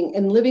thriving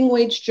in living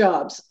wage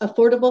jobs,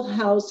 affordable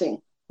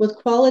housing, with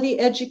quality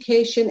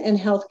education and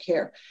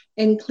healthcare,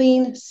 and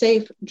clean,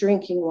 safe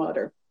drinking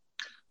water.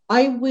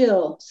 I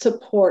will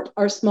support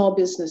our small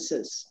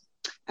businesses.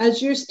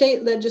 As your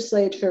state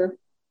legislature,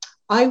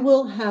 I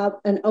will have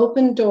an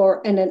open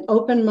door and an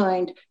open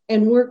mind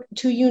and work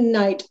to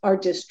unite our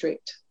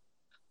district.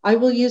 I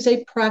will use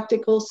a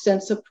practical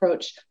sense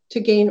approach to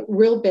gain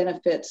real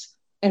benefits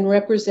and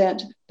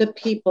represent the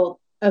people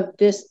of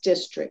this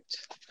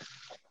district.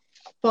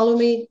 Follow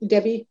me,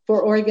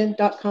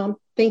 DebbieForOregon.com.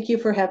 Thank you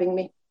for having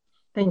me.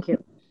 Thank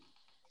you.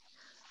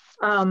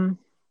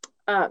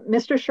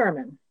 Mr.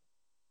 Sherman.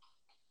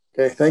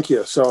 Okay, thank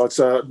you. So it's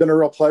been a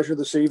real pleasure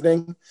this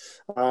evening.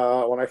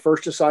 When I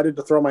first decided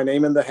to throw my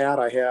name in the hat,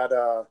 I had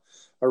a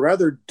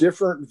rather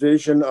different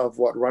vision of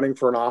what running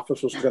for an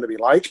office was going to be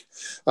like,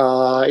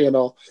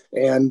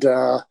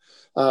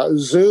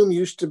 Zoom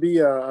used to be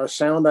a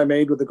sound I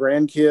made with the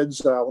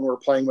grandkids when we were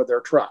playing with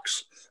their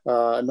trucks,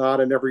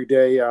 not an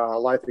everyday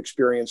life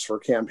experience for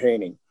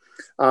campaigning.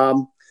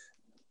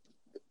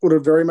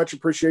 Would very much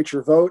appreciate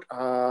your vote,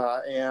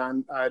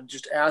 and I'd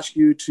just ask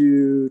you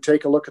to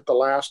take a look at the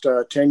last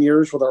 10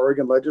 years with our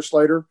Oregon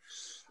legislator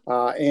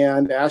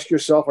and ask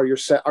yourself, are you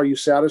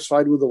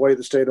satisfied with the way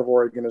the state of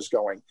Oregon is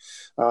going?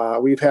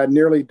 We've had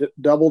nearly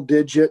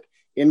double-digit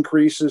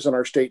increases in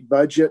our state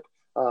budget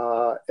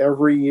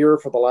every year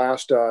for the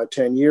last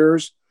 10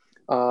 years.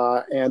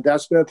 And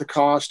that's been at the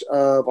cost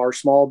of our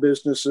small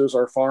businesses,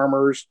 our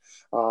farmers,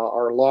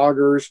 our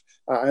loggers,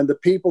 and the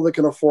people that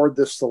can afford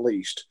this the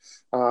least.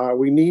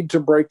 We need to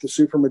break the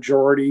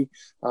supermajority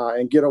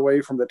and get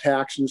away from the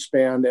tax and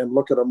spend and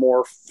look at a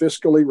more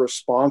fiscally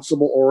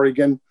responsible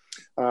Oregon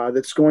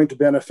that's going to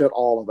benefit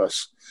all of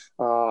us.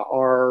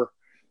 Our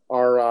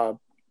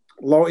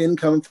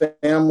low-income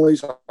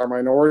families, our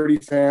minority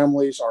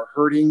families are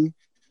hurting.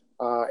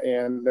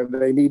 And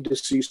they need to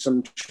see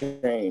some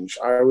change.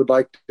 I would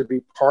like to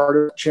be part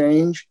of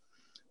change.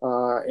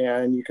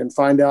 And you can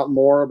find out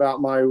more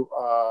about my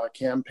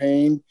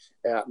campaign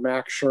at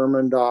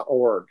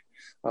maxsherman.org.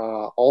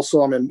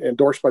 Also, I'm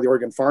endorsed by the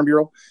Oregon Farm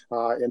Bureau,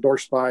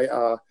 endorsed by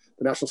the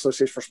National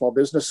Association for Small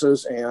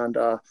Businesses and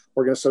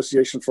Oregon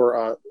Association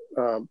for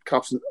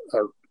Cops,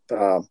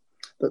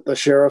 the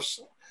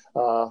Sheriffs.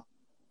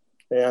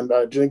 And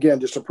again,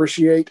 just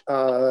appreciate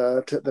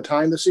the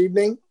time this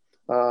evening.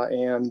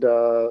 And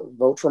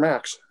vote for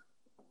Max.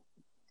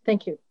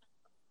 Thank you.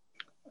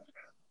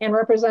 And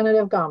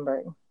Representative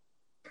Gomberg.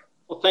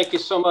 Well, thank you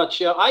so much.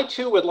 Yeah, I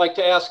too would like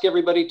to ask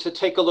everybody to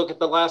take a look at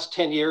the last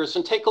 10 years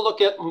and take a look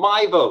at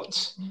my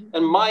votes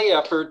and my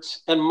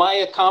efforts and my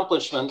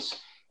accomplishments,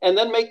 and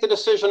then make the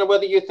decision of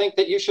whether you think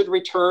that you should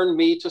return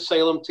me to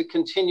Salem to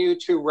continue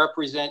to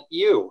represent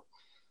you.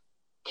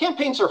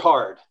 Campaigns are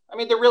hard. I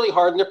mean, they're really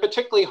hard, and they're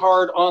particularly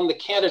hard on the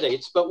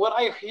candidates. But what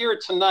I hear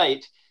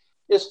tonight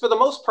is, for the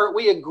most part,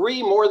 we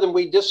agree more than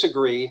we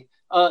disagree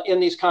in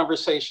these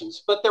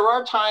conversations. But there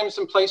are times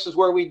and places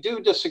where we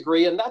do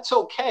disagree, and that's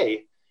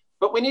okay.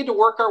 But we need to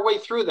work our way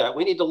through that.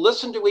 We need to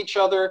listen to each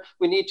other.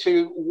 We need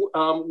to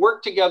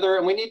work together,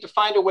 and we need to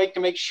find a way to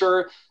make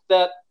sure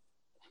that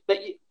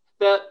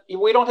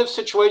we don't have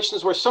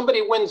situations where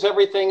somebody wins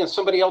everything and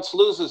somebody else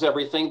loses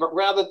everything, but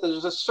rather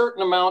there's a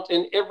certain amount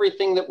in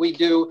everything that we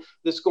do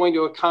that's going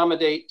to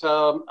accommodate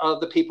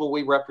the people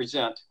we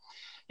represent.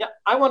 Yeah,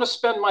 I want to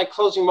spend my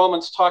closing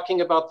moments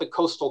talking about the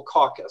Coastal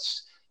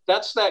Caucus.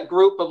 That's that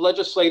group of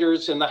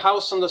legislators in the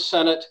House and the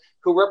Senate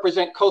who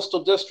represent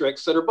coastal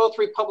districts that are both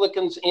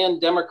Republicans and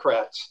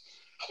Democrats.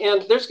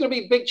 And there's going to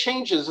be big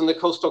changes in the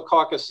Coastal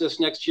Caucus this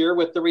next year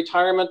with the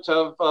retirement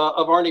of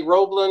Arnie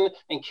Roblin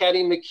and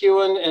Caddy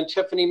McEwen and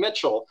Tiffany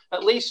Mitchell,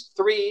 at least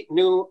 3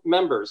 new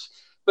members.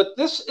 But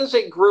this is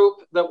a group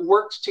that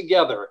works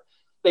together.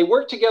 They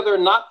work together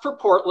not for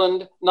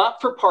Portland,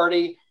 not for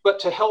party, but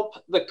to help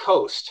the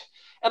coast.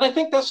 And I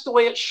think that's the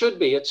way it should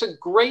be. It's a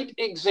great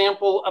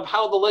example of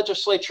how the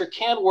legislature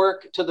can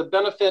work to the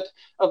benefit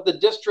of the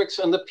districts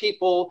and the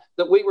people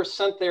that we were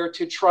sent there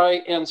to try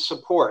and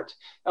support.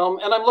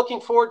 And I'm looking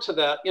forward to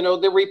that. You know,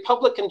 the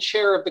Republican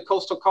chair of the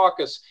Coastal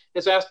Caucus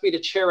has asked me to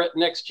chair it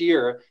next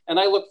year. And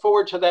I look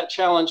forward to that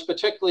challenge,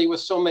 particularly with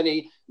so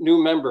many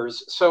new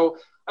members. So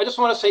I just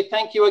want to say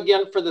thank you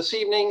again for this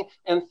evening,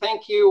 and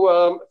thank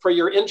you for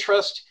your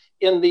interest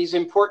in these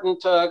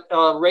important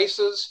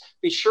races.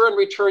 Be sure and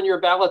return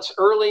your ballots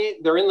early.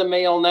 They're in the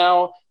mail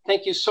now.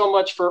 Thank you so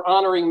much for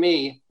honoring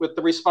me with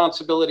the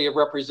responsibility of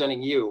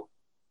representing you.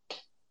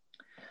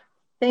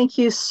 Thank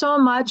you so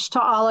much to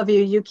all of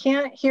you. You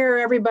can't hear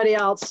everybody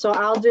else, so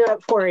I'll do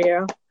it for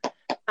you.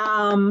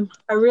 I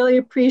really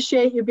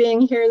appreciate you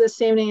being here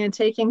this evening and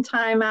taking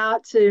time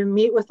out to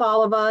meet with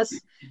all of us.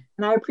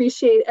 And I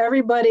appreciate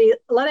everybody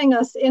letting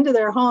us into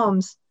their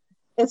homes.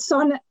 It's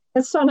so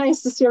It's so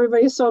nice to see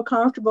everybody so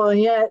comfortable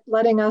and yet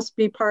letting us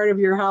be part of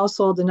your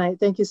household tonight.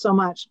 Thank you so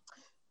much.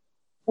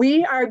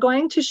 We are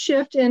going to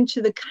shift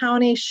into the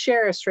county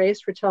sheriff's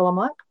race for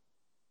Tillamook.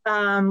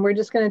 We're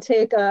just going to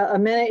take a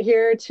minute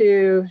here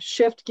to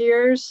shift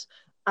gears.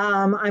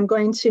 I'm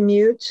going to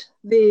mute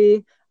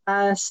the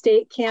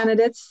state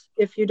candidates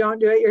if you don't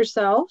do it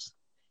yourselves.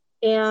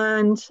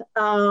 And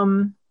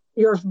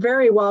you're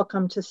very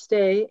welcome to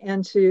stay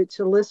and to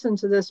listen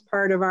to this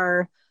part of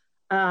our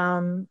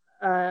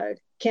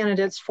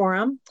candidates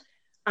forum.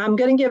 I'm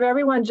going to give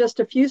everyone just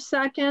a few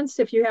seconds.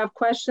 If you have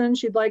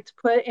questions you'd like to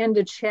put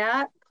into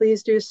chat,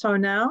 please do so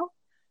now.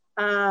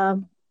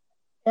 And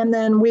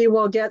then we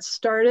will get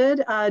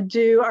started.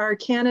 Do our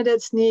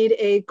candidates need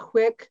a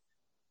quick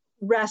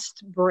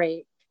rest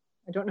break?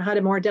 I don't know how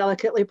to more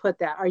delicately put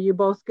that. Are you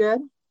both good?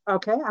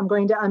 Okay, I'm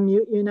going to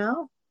unmute you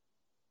now.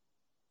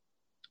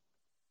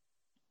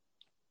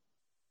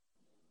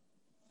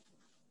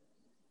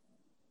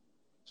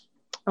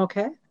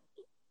 Okay.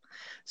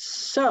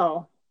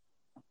 So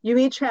you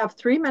each have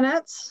 3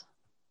 minutes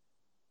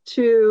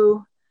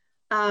to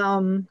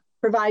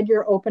provide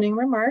your opening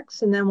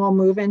remarks, and then we'll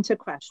move into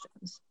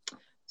questions.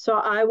 So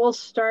I will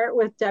start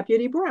with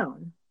Deputy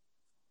Brown.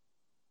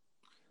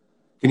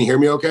 Can you hear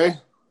me okay?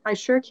 I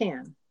sure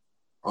can.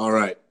 All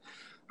right.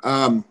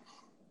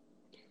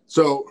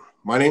 So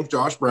my name's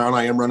Josh Brown.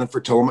 I am running for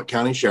Tillamook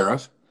County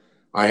Sheriff.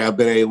 I have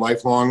been a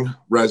lifelong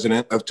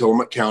resident of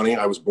Tillamook County.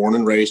 I was born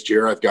and raised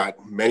here. I've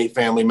got many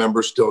family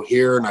members still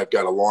here, and I've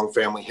got a long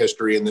family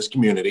history in this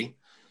community.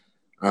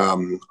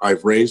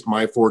 I've raised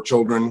my 4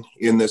 children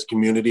in this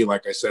community.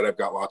 Like I said, I've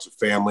got lots of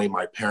family,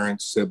 my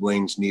parents,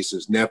 siblings,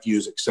 nieces,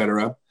 nephews,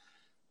 etc.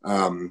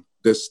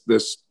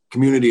 This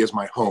community is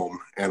my home,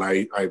 and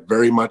I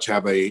very much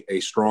have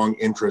a strong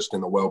interest in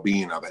the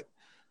well-being of it.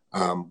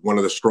 One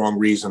of the strong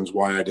reasons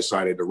why I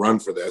decided to run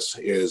for this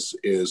is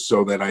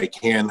so that I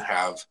can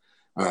have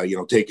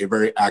take a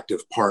very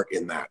active part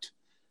in that.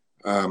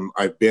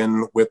 I've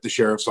been with the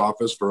sheriff's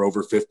office for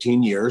over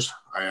 15 years.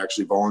 I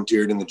actually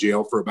volunteered in the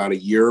jail for about a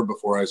year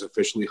before I was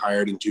officially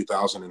hired in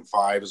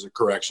 2005 as a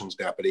corrections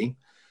deputy.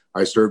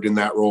 I served in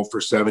that role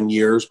for 7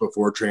 years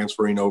before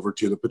transferring over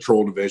to the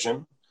patrol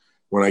division.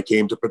 When I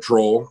came to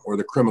patrol, or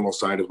the criminal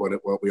side is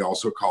what we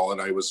also call it,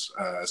 I was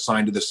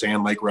assigned to the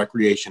Sand Lake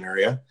Recreation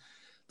Area.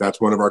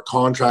 That's one of our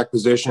contract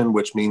position,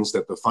 which means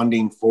that the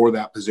funding for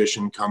that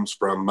position comes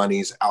from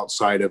monies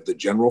outside of the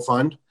general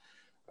fund.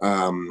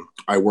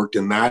 I worked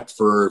in that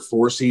for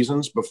 4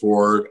 seasons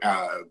before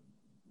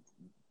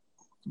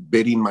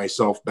bidding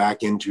myself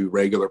back into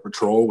regular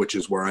patrol, which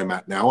is where I'm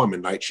at now. I'm a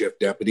night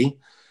shift deputy.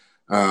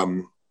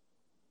 All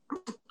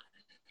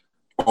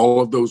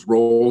of those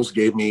roles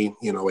gave me,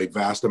 a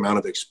vast amount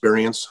of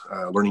experience,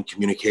 learning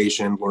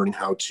communication, learning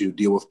how to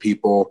deal with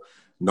people,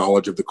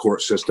 knowledge of the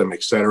court system,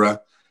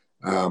 etc.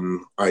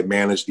 I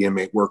managed the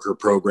inmate worker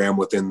program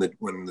within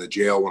the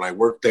jail when I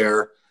worked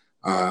there.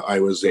 I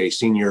was a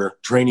senior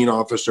training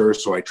officer,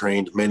 so I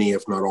trained many,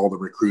 if not all, the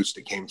recruits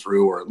that came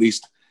through, or at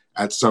least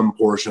at some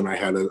portion I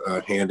had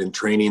a hand in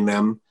training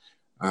them.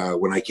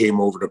 When I came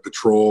over to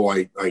patrol,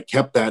 I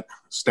kept that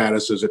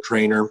status as a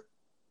trainer.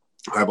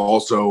 I've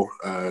also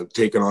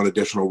taken on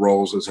additional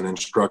roles as an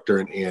instructor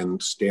in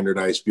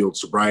standardized field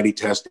sobriety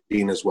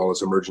testing, as well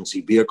as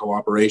emergency vehicle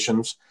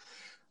operations.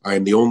 I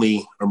am the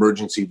only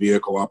emergency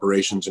vehicle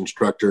operations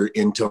instructor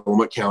in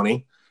Tillamook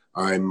County.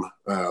 I'm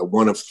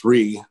one of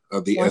 3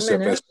 of the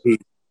SFSP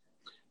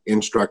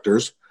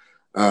instructors.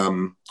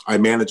 I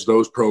manage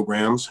those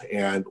programs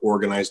and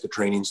organize the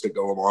trainings that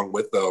go along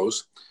with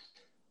those.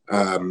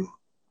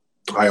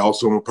 I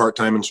also am a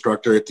part-time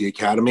instructor at the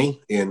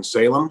Academy in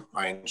Salem.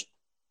 I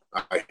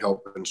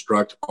help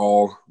instruct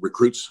all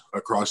recruits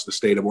across the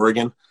state of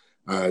Oregon.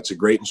 It's a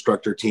great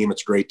instructor team.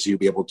 It's great to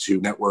be able to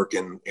network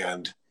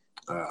and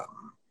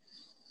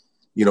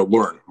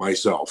learn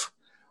myself.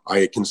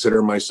 I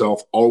consider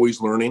myself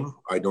always learning.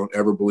 I don't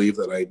ever believe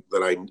that I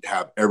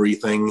have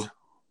everything,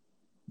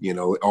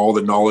 all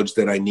the knowledge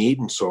that I need.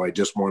 And so I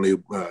just want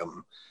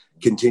to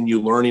continue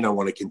learning. I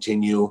want to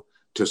continue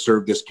to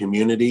serve this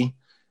community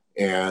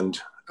and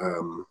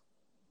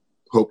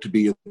hope to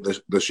be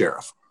the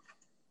sheriff.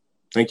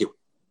 Thank you.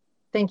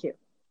 Thank you.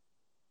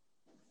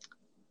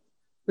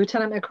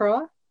 Lieutenant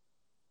McCraw.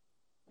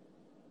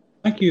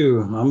 Thank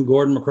you. I'm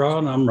Gordon McCraw,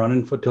 and I'm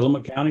running for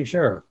Tillamook County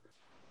Sheriff.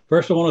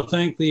 First, I want to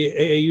thank the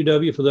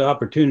AAUW for the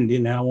opportunity.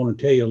 Now I want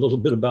to tell you a little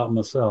bit about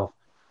myself.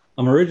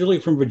 I'm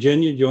originally from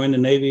Virginia, joined the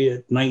Navy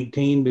at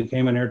 19,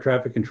 became an air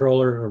traffic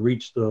controller,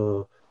 reached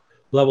the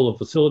level of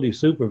facility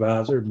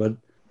supervisor. But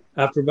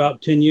after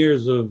about 10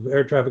 years of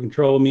air traffic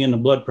control, me and the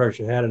blood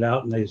pressure had it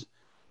out, and they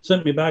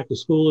sent me back to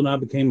school, and I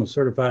became a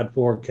certified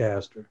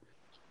forecaster.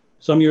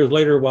 Some years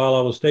later, while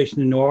I was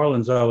stationed in New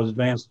Orleans, I was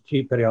advanced to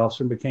chief petty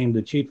officer and became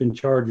the chief in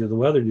charge of the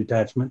weather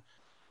detachment,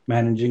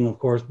 managing, of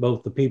course,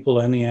 both the people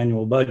and the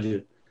annual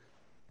budget.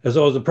 As I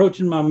was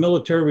approaching my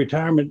military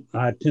retirement,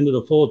 I attended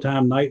a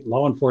full-time night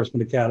law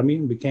enforcement academy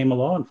and became a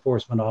law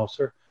enforcement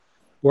officer,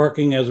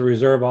 working as a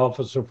reserve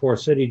officer for a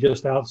city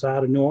just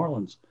outside of New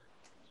Orleans.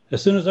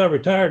 As soon as I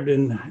retired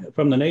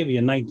from the Navy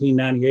in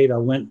 1998, I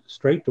went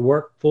straight to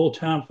work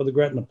full-time for the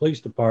Gretna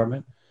Police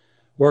Department.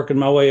 Working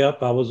my way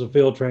up, I was a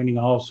field training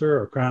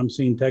officer or crime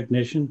scene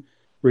technician,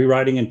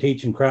 rewriting and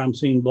teaching crime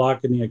scene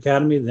block in the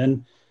academy,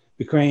 then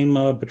became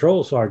a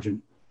patrol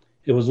sergeant.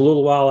 It was a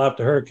little while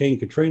after Hurricane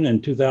Katrina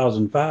in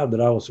 2005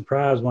 that I was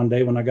surprised one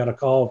day when I got a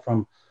call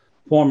from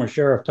former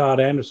Sheriff Todd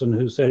Anderson,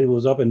 who said he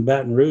was up in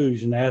Baton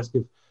Rouge, and asked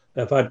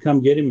if I'd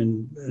come get him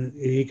and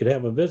he could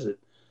have a visit.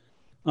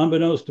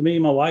 Unbeknownst to me,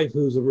 my wife,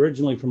 who's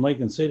originally from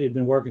Lincoln City, had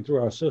been working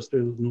through our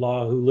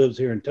sister-in-law who lives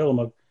here in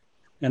Tillamook.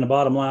 And the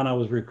bottom line, I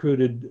was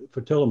recruited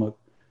for Tillamook.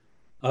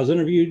 I was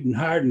interviewed and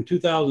hired in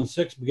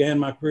 2006, began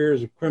my career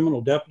as a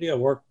criminal deputy. I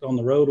worked on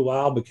the road a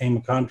while, became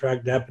a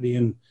contract deputy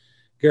in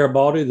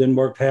Garibaldi, then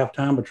worked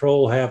half-time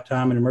patrol,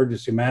 half-time in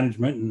emergency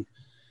management. And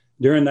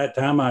during that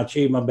time, I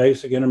achieved my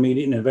basic,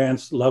 intermediate, and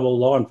advanced level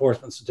law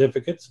enforcement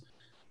certificates.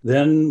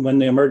 Then when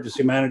the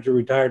emergency manager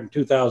retired in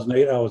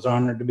 2008, I was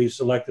honored to be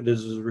selected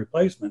as his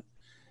replacement.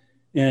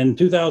 In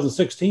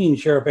 2016,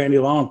 Sheriff Andy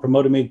Long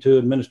promoted me to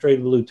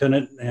administrative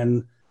lieutenant,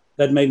 and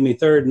that made me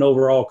third in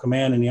overall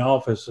command in the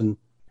office. And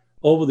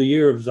over the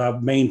years,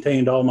 I've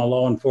maintained all my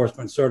law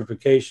enforcement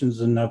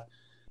certifications, and I've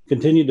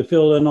continued to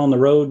fill in on the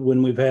road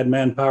when we've had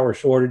manpower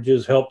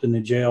shortages, helped in the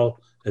jail,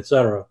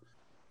 etc.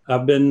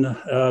 I've been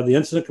the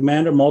incident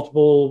commander,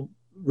 multiple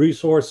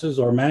resources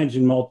or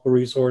managing multiple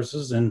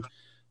resources and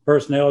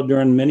personnel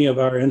during many of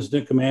our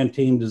incident command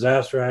team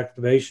disaster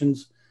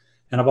activations.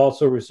 And I've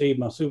also received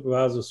my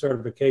supervisor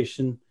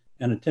certification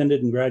and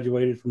attended and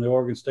graduated from the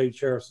Oregon State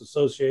Sheriff's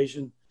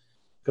Association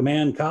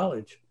Command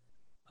College.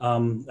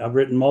 I've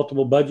written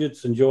multiple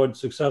budgets, enjoyed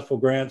successful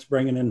grants,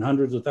 bringing in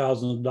hundreds of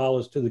thousands of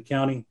dollars to the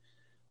county.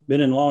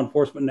 Been in law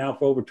enforcement now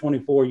for over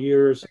 24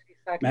 years.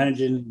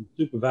 Managing and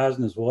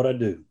supervising is what I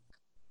do.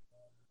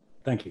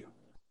 Thank you.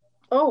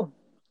 Oh,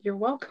 you're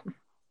welcome.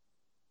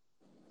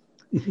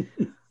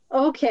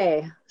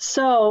 Okay,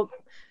 so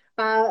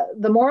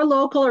the more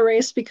local a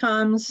race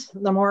becomes,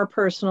 the more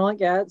personal it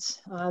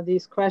gets.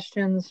 These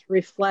questions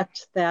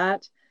reflect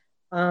that.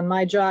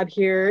 My job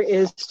here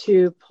is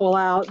to pull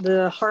out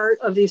the heart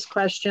of these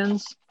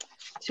questions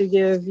to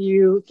give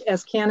you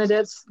as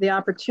candidates the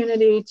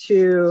opportunity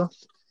to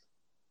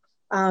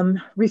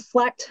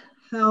reflect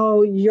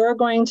how you're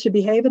going to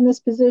behave in this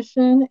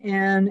position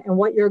and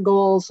what your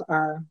goals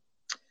are.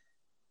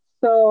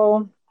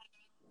 So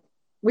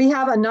we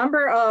have a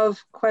number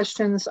of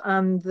questions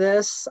on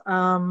this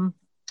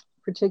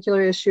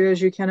particular issue,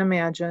 as you can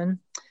imagine.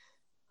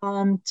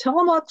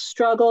 Tillamook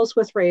struggles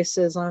with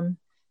racism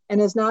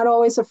and is not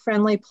always a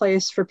friendly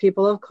place for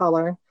people of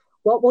color.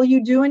 What will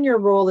you do in your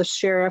role as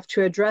sheriff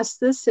to address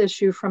this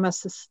issue from a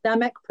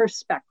systemic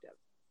perspective?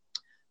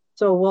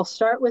 So we'll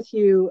start with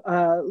you,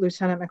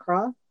 Lieutenant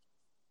McCraw.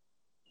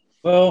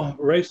 Well,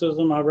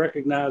 racism, I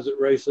recognize that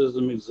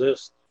racism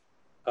exists.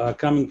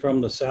 Coming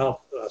from the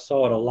South, I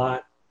saw it a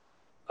lot.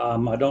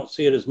 I don't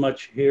see it as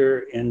much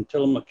here in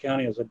Tillamook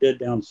County as I did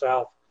down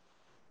south,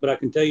 but I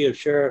can tell you,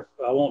 Sheriff,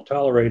 I won't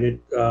tolerate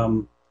it.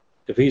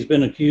 If he's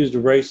been accused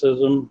of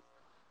racism,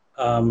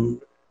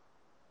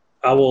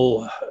 I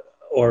will,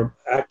 or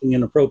acting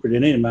inappropriate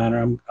in any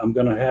manner, I'm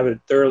going to have it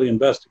thoroughly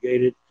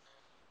investigated,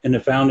 and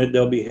if found it,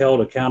 they'll be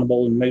held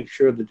accountable and make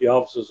sure that the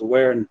officer's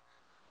aware, and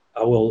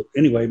I will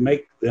anyway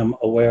make them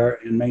aware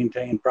and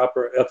maintain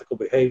proper ethical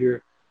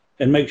behavior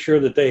and make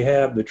sure that they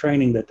have the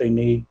training that they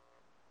need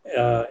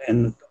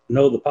and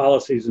know the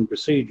policies and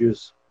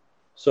procedures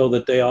so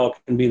that they all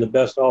can be the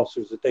best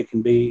officers that they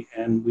can be,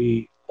 and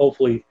we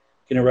hopefully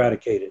can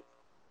eradicate it.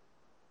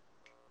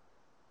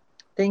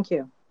 Thank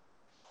you.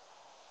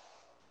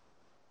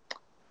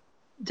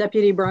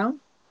 Deputy Brown?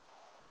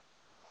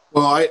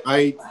 Well,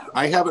 I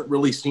haven't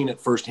really seen it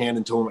firsthand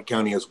in Tillamook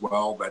County as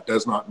well. That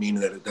does not mean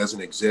that it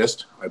doesn't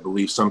exist. I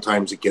believe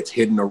sometimes it gets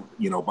hidden,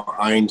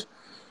 behind,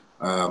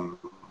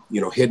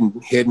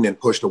 hidden and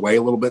pushed away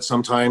a little bit.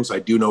 Sometimes I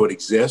do know it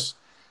exists.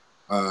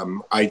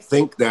 I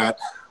think that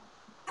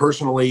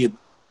personally,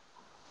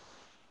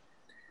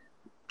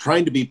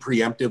 trying to be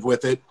preemptive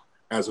with it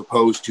as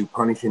opposed to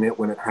punishing it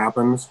when it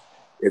happens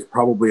is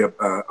probably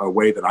a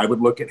way that I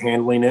would look at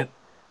handling it.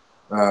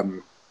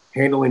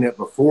 Handling it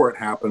before it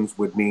happens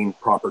would mean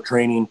proper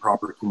training,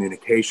 proper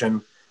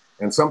communication,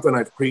 and something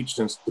I've preached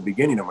since the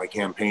beginning of my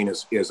campaign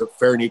is a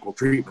fair and equal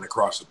treatment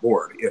across the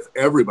board. If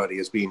everybody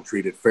is being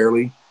treated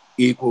fairly,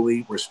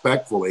 equally,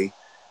 respectfully,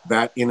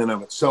 that in and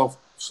of itself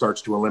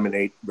starts to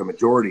eliminate the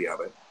majority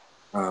of it.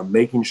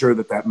 Making sure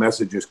that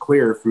message is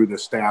clear through the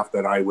staff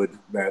that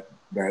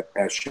that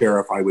as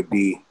sheriff I would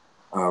be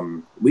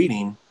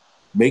leading,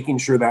 making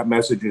sure that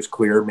message is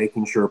clear,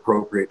 making sure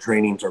appropriate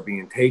trainings are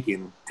being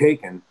taken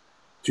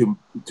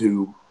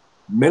to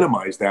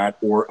minimize that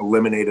or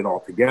eliminate it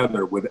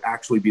altogether would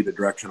actually be the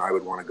direction I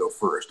would want to go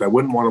first. I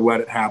wouldn't want to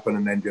let it happen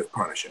and then just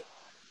punish it.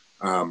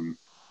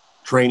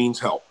 Trainings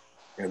help,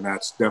 and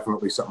that's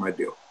definitely something I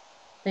do.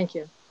 Thank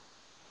you.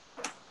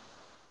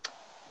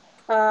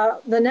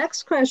 The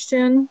next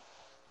question,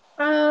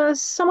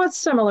 somewhat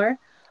similar.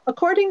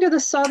 According to the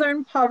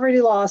Southern Poverty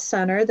Law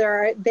Center,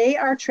 they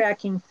are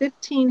tracking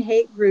 15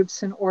 hate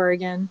groups in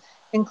Oregon,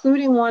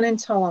 including one in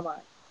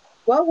Tillamook.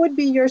 What would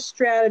be your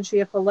strategy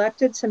if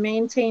elected to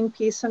maintain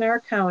peace in our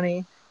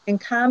county and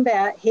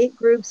combat hate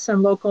groups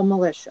and local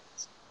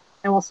militias?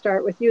 And we'll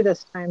start with you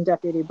this time,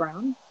 Deputy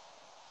Brown.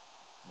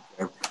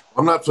 Okay.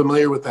 I'm not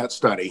familiar with that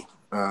study,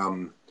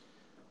 and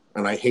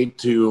I hate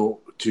to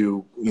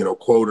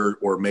quote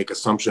or make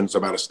assumptions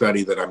about a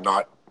study that I'm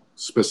not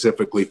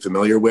specifically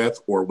familiar with,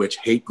 or which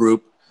hate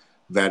group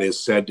that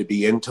is said to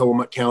be in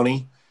Tillamook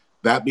County.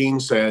 That being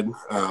said,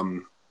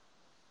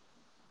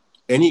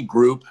 any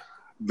group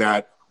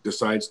that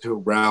decides to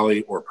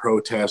rally or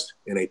protest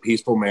in a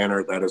peaceful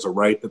manner, that is a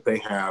right that they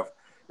have.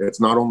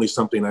 It's not only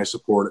something I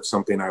support, it's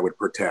something I would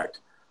protect.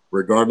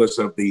 Regardless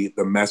of the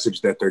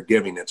message that they're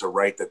giving, it's a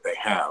right that they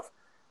have.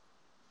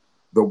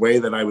 The way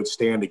that I would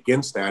stand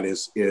against that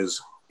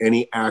is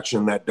any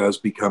action that does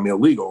become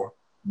illegal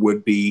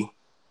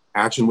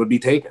action would be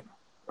taken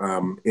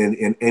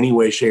in any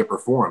way, shape, or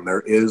form.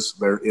 There is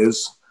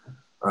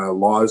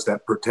laws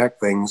that protect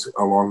things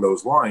along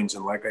those lines.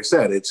 And like I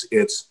said,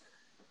 it's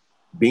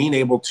being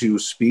able to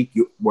speak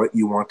what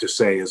you want to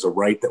say is a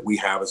right that we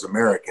have as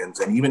Americans.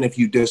 And even if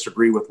you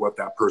disagree with what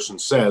that person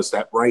says,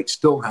 that right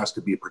still has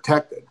to be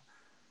protected.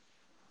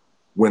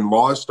 When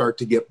laws start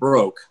to get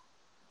broke,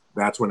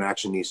 that's when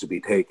action needs to be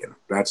taken.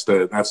 That's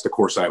the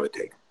course I would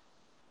take.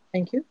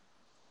 Thank you.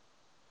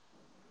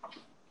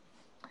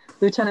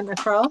 Lieutenant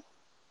McCraw?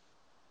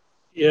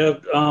 Yeah,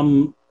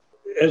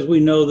 as we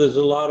know, there's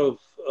a lot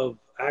of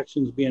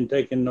actions being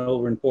taken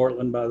over in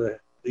Portland by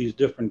these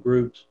different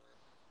groups.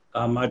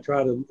 I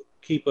try to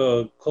keep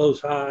a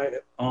close eye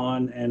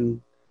on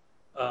and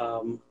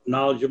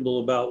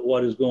knowledgeable about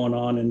what is going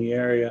on in the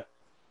area.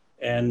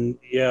 And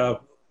yeah,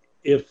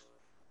 if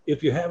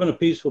you're having a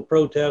peaceful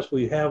protest,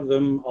 we have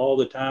them all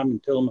the time in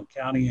Tillamook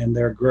County, and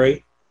they're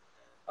great.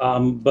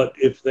 But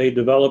if they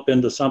develop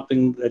into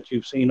something that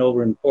you've seen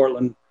over in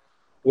Portland,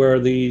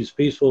 where these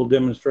peaceful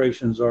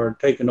demonstrations are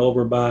taken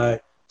over by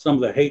some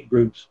of the hate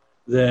groups,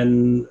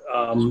 then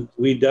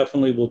we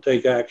definitely will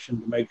take action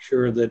to make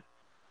sure that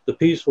the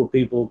peaceful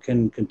people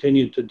can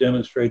continue to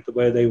demonstrate the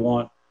way they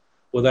want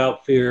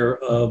without fear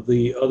of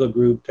the other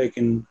group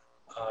taking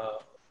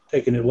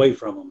it away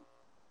from them.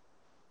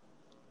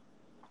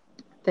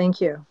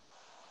 Thank you.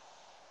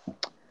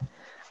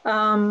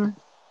 So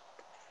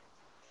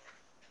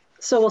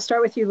we'll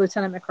start with you,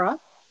 Lieutenant McCraw.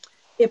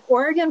 If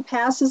Oregon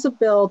passes a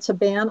bill to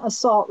ban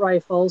assault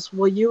rifles,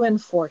 will you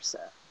enforce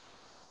it?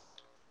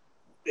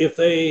 If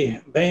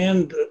they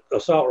banned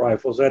assault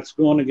rifles, that's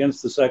going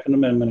against the Second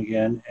Amendment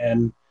again.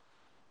 And,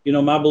 you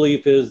know, my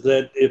belief is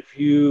that if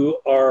you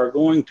are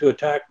going to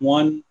attack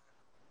one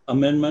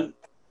amendment,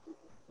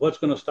 what's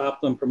going to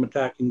stop them from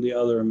attacking the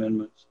other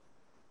amendments?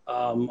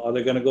 Are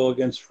they going to go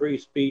against free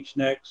speech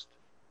next?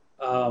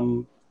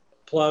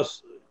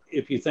 Plus,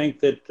 if you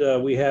think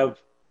that we have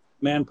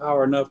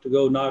manpower enough to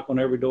go knock on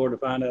every door to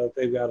find out if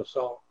they've got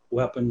assault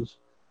weapons,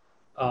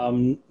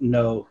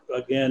 no.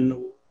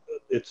 Again,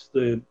 it's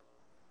the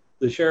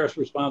sheriff's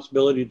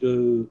responsibility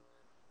to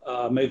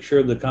make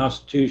sure the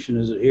Constitution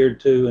is adhered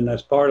to, and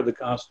that's part of the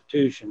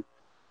Constitution.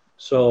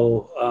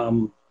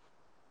 So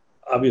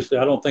obviously,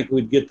 I don't think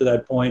we'd get to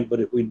that point, but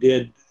if we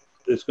did,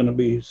 there's going to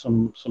be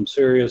some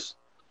serious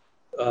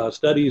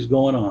studies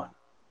going on.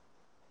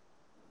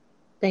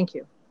 Thank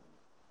you.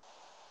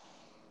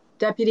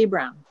 Deputy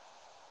Brown.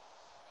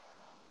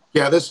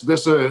 Yeah, this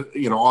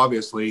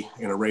obviously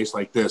in a race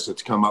like this,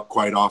 it's come up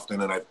quite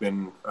often, and I've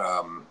been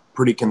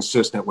pretty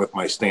consistent with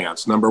my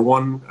stance. Number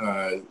one,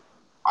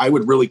 I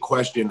would really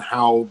question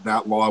how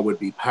that law would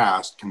be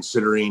passed,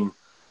 considering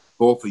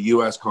both the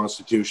U.S.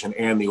 Constitution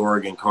and the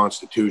Oregon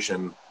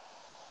Constitution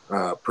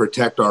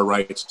protect our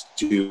rights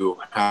to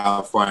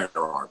have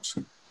firearms.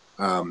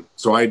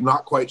 So I'm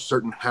not quite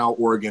certain how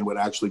Oregon would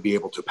actually be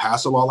able to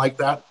pass a law like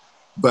that,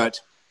 but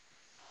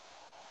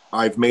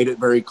I've made it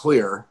very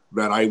clear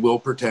that I will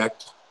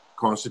protect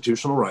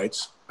constitutional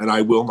rights and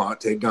I will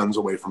not take guns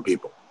away from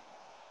people.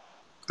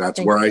 That's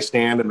where I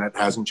stand, and that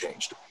hasn't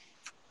changed.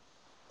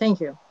 Thank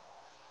you.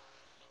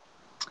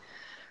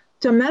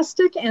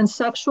 Domestic and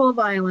sexual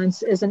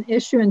violence is an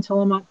issue in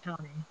Tillamook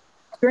County.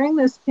 During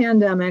this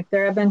pandemic,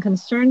 there have been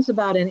concerns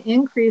about an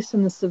increase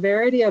in the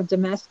severity of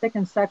domestic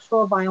and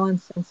sexual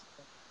violence incidents.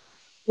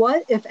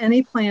 What, if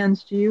any,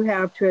 plans do you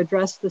have to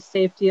address the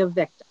safety of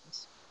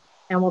victims?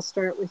 And we'll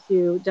start with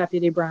you,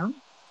 Deputy Brown.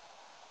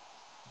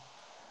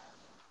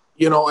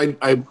 You know,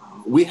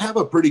 we have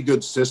a pretty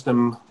good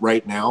system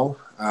right now,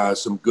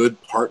 some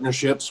good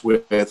partnerships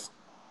with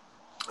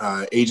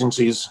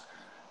agencies.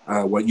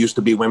 What used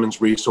to be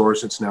Women's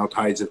Resource, it's now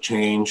Tides of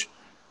Change.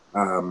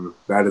 That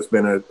has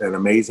been an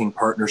amazing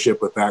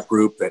partnership with that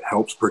group that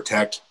helps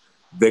protect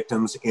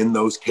victims in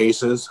those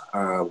cases.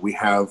 We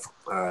have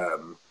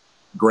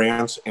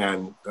grants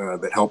and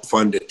that help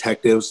fund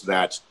detectives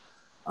that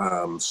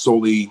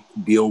solely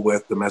deal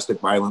with domestic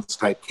violence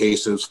type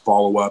cases,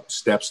 follow-up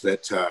steps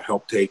that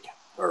help take,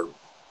 or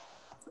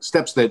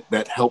steps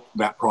that help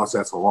that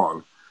process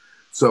along.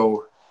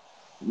 So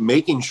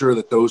making sure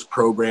that those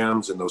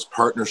programs and those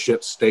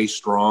partnerships stay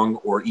strong,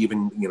 or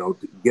even,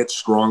 get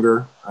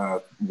stronger,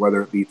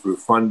 whether it be through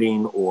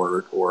funding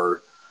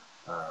or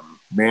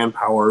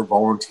manpower,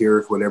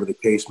 volunteers, whatever the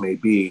case may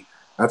be.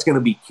 That's going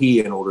to be key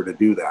in order to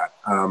do that.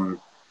 And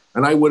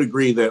I would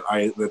agree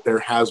that there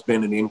has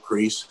been an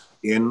increase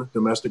in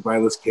domestic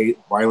violence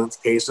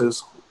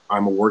cases.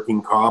 I'm a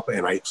working cop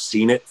and I've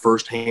seen it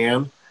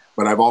firsthand,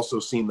 but I've also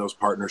seen those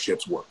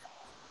partnerships work.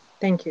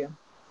 Thank you.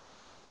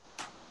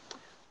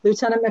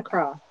 Lieutenant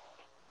McCraw.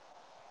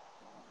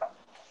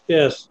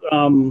 Yes,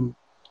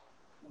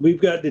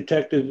 we've got a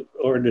detective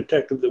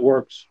that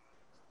works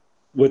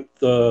with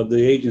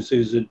the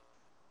agencies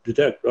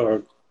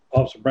that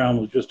Officer Brown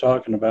was just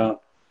talking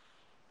about.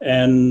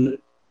 And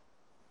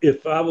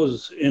if I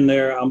was in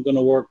there, I'm going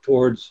to work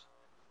towards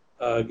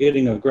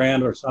getting a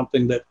grant or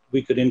something that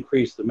we could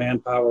increase the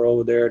manpower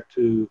over there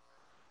to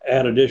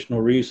add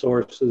additional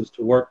resources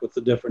to work with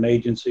the different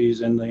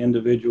agencies and the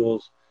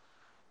individuals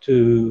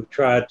to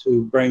try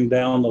to bring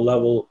down the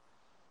level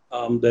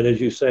that, as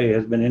you say,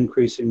 has been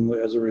increasing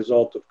as a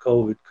result of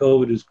COVID.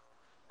 COVID has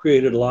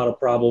created a lot of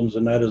problems,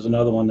 and that is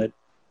another one that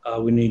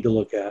we need to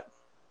look at.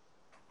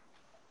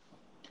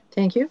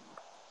 Thank you.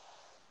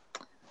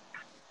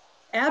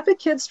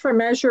 Advocates for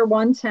Measure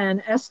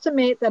 110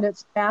 estimate that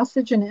its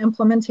passage and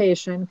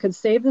implementation could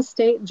save the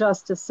state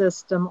justice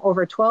system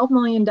over $12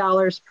 million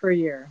per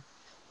year.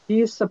 Do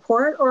you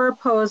support or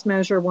oppose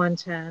Measure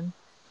 110?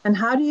 And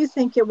how do you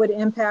think it would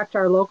impact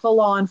our local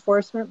law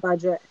enforcement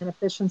budget and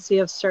efficiency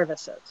of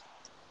services?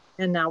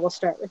 And now we'll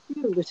start with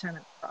you,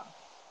 Lieutenant Croft.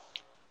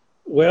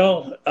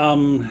 Well,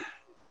 I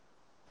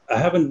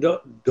haven't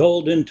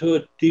delved into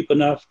it deep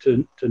enough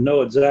to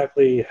know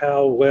exactly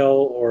how well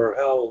or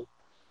how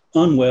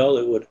unwell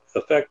it would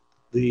affect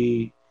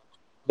the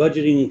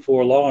budgeting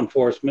for law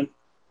enforcement.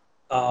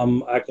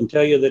 I can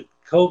tell you that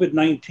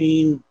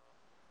COVID-19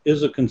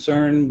 is a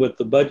concern with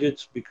the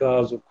budgets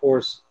because, of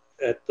course,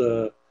 at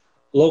the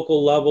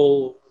local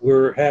level,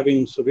 we're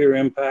having severe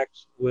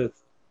impacts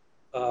with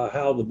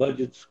how the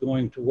budget's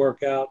going to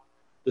work out.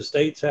 The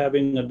state's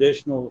having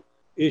additional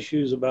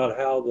issues about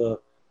how the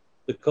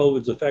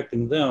COVID's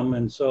affecting them.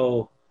 And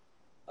so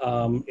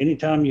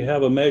anytime you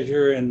have a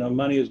measure and the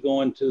money is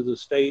going to the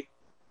state,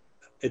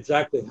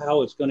 exactly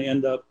how it's going to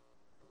end up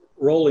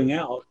rolling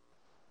out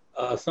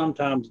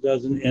sometimes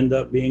doesn't end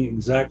up being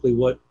exactly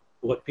what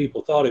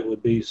people thought it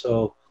would be.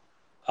 So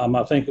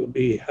I think it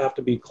would have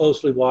to be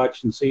closely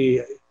watched and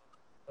see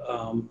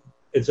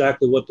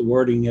exactly what the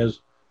wording is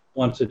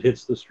once it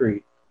hits the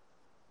street.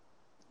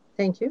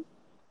 Thank you.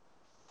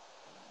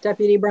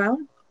 Deputy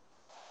Brown?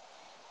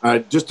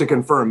 Just to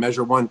confirm,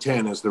 Measure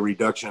 110 is the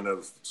reduction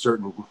of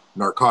certain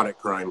narcotic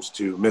crimes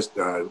to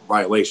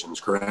violations,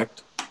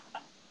 correct?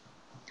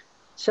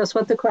 Just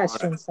what the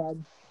question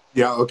said.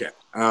 Yeah, okay.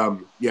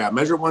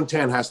 Measure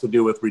 110 has to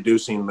do with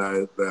reducing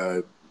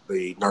the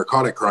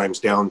narcotic crimes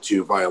down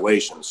to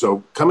violations.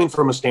 So coming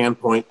from a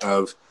standpoint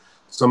of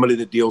somebody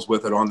that deals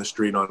with it on the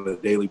street on a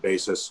daily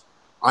basis,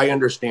 I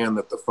understand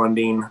that the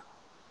funding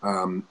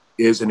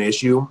is an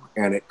issue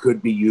and it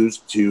could be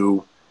used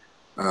to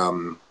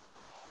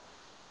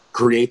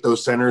create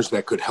those centers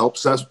that could help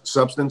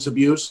substance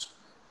abuse.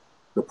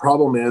 The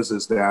problem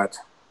is that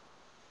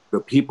the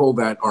people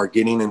that are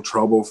getting in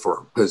trouble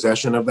for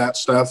possession of that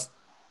stuff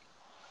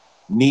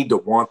need to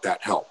want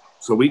that help.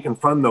 So we can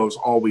fund those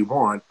all we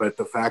want, but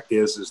the fact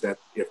is that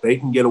if they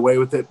can get away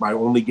with it by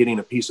only getting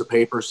a piece of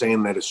paper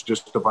saying that it's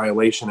just a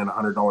violation and a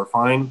 $100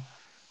 fine,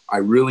 I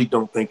really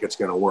don't think it's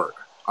going to work.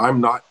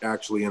 I'm not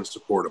actually in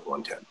support of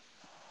 110.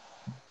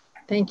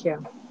 Thank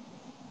you.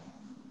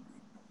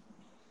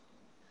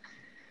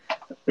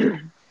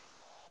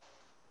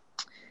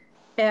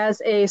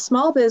 As a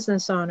small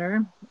business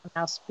owner,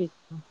 I'll speak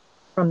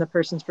from the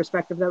person's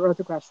perspective that wrote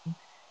the question.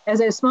 As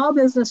a small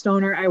business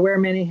owner, I wear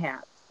many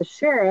hats. The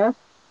sheriff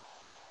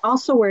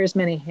also wears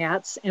many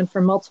hats and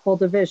for multiple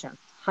divisions.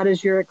 How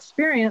does your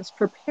experience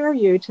prepare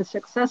you to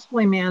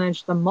successfully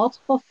manage the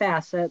multiple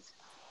facets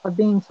of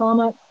being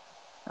Tillamook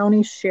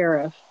County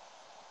Sheriff?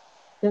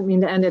 Didn't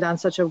mean to end it on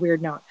such a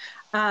weird note.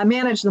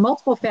 Manage the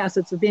multiple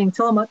facets of being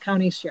Tillamook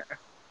County Sheriff.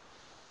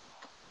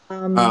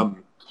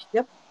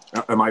 Yep.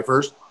 Am I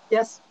first?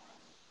 Yes.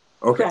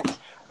 Okay.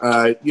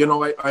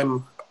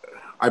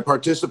 I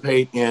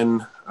participate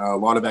in a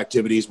lot of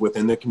activities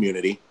within the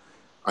community.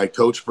 I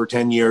coached for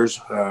 10 years,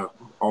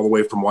 all the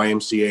way from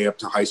YMCA up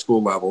to high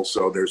school level.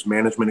 So there's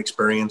management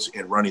experience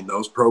in running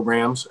those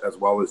programs, as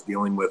well as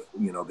dealing with,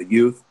 the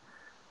youth.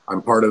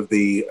 I'm part of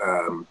the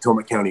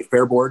Tillamook County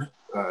Fair Board.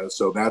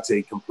 So that's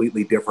a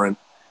completely different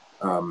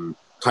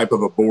type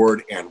of a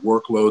board and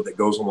workload that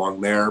goes along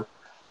there.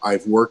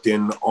 I've worked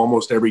in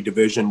almost every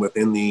division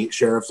within the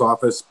sheriff's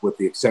office, with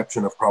the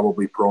exception of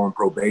probably parole and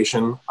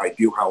probation. I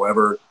do,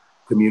 however,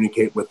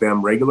 communicate with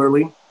them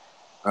regularly.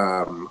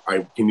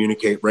 I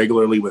communicate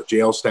regularly with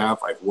jail staff.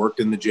 I've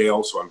worked in the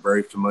jail, so I'm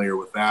very familiar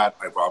with that.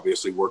 I've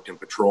obviously worked in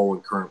patrol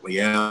and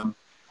currently am.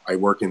 I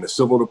work in the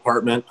civil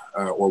department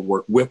or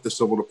work with the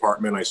civil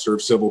department. I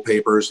serve civil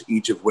papers,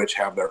 each of which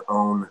have their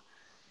own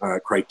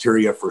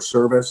criteria for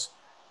service.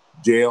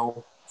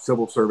 jail,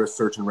 civil service,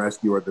 search and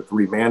rescue are the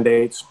three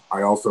mandates.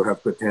 I also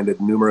have attended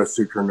numerous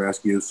search and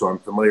rescues, so I'm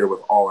familiar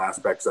with all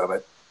aspects of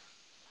it.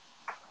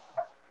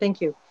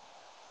 Thank you.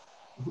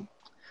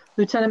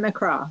 Lieutenant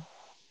McCraw.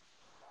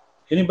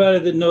 Anybody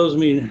that knows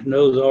me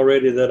knows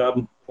already that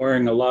I'm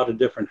wearing a lot of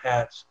different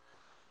hats.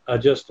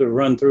 Just to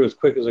run through as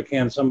quick as I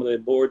can, some of the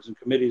boards and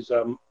committees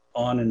I'm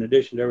on, in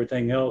addition to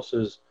everything else,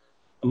 is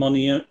I'm on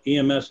the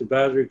EMS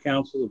Advisory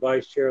Council, the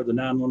vice chair of the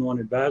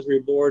 911 Advisory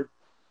Board,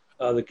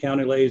 the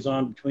county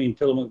liaison between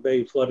Tillamook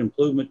Bay Flood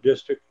Improvement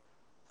District,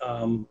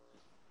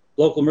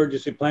 local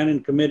emergency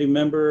planning committee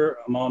member.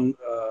 I'm on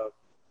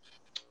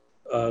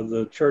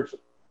the church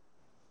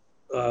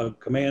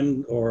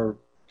command or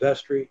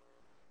vestry.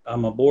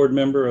 I'm a board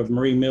member of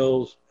Marie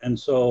Mills. And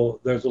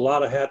so there's a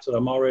lot of hats that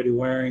I'm already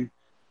wearing.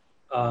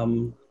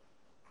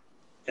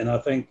 And I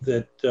think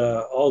that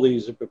all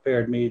these have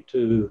prepared me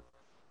to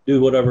do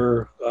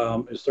whatever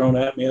is thrown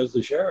at me as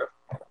the sheriff.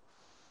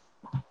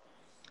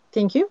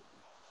 Thank you.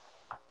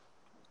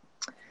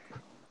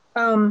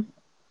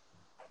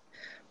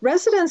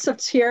 Residents of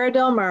Tierra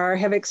del Mar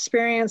have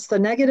experienced the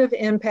negative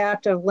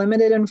impact of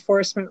limited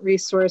enforcement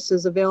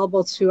resources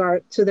available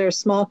to their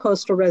small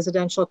coastal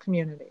residential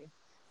community.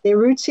 They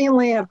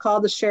routinely have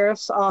called the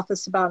sheriff's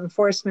office about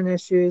enforcement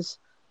issues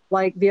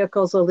like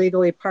vehicles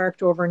illegally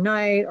parked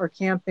overnight or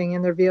camping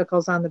in their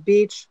vehicles on the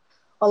beach,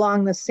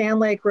 along the Sand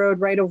Lake Road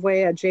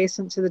right-of-way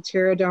adjacent to the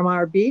Tierra del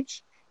Mar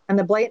beach, and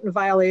the blatant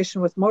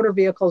violation with motor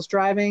vehicles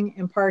driving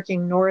and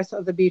parking north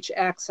of the beach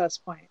access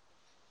point.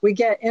 We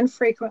get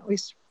infrequent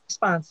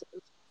responses.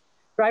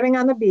 Driving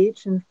on the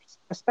beach, and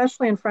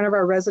especially in front of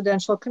our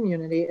residential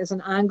community, is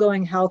an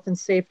ongoing health and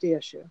safety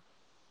issue.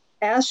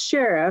 As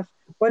sheriff,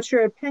 what's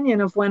your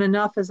opinion of when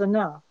enough is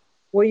enough?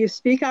 Will you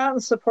speak out in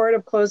support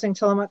of closing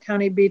Tillamook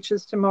County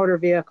beaches to motor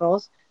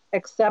vehicles,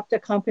 except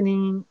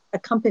accompanying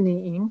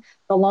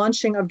the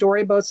launching of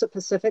dory boats at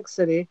Pacific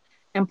City,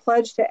 and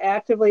pledge to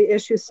actively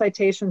issue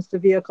citations to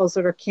vehicles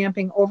that are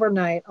camping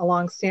overnight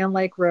along Sand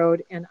Lake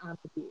Road and on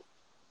the beach?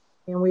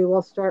 And we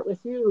will start with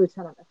you,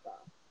 Lieutenant McCraw.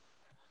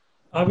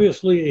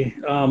 Obviously,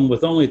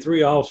 with only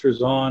 3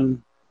 officers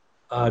on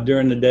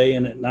during the day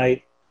and at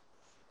night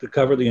to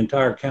cover the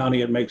entire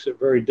county, it makes it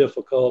very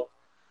difficult.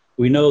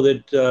 We know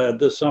that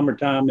this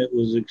summertime it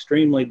was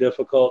extremely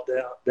difficult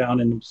down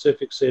in the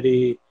Pacific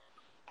City,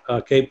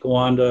 Cape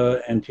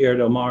Kiwanda, and Tierra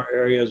del Mar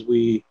areas.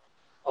 We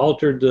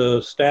altered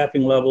the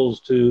staffing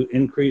levels to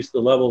increase the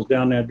levels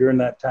down there during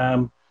that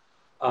time.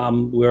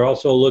 We're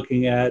also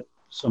looking at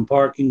some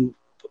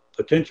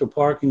potential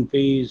parking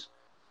fees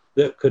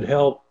that could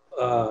help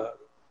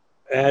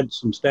add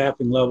some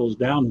staffing levels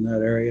down in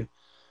that area.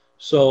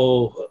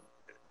 So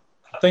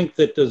I think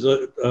that there's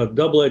a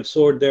double-edged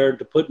sword there.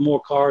 To put more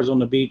cars on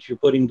the beach, you're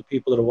putting the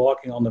people that are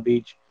walking on the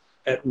beach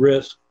at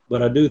risk.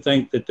 But I do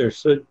think that there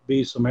should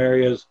be some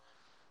areas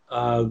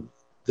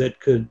that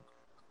could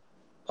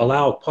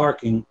allow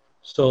parking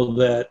so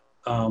that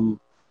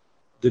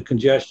the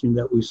congestion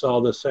that we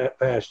saw this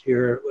past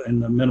year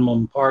and the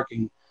minimum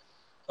parking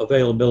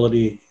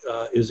availability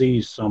is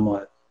eased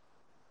somewhat.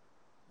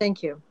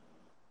 Thank you.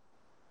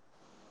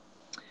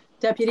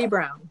 Deputy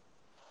Brown.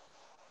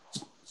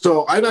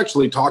 So I've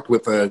actually talked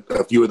with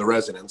a few of the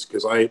residents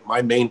because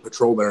my main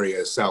patrol area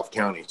is South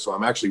County. So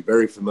I'm actually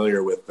very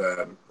familiar with,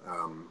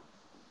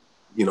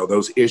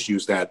 those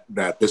issues that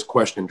this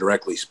question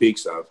directly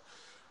speaks of.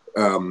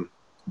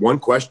 One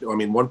part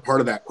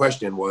of that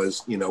question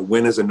was,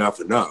 when is enough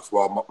enough?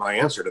 Well, my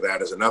answer to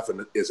that is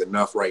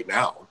enough right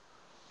now.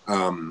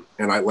 And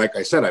like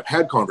I said, I've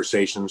had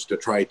conversations to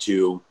try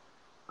to,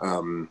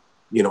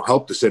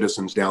 help the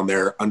citizens down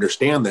there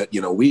understand that,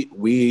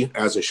 we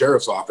as a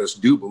sheriff's office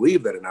do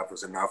believe that enough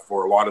is enough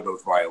for a lot of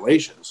those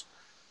violations.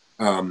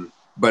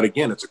 But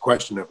again, it's a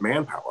question of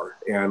manpower.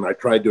 And I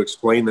tried to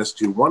explain this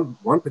to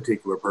one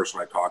particular person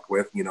I talked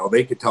with.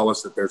 They could tell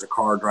us that there's a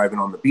car driving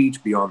on the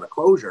beach beyond the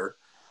closure,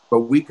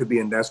 but we could be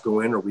in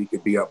Nesco-In or we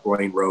could be up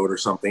Blaine Road or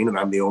something. And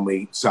I'm the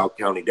only South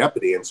County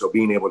deputy. And so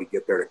being able to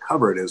get there to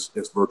cover it is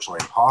virtually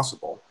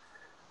impossible.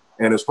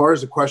 And as far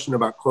as the question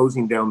about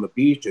closing down the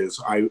beaches,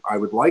 I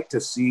would like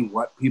to see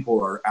what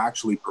people are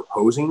actually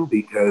proposing,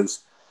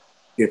 because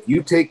if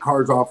you take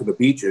cars off of the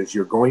beaches,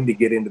 you're going to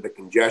get into the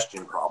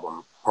congestion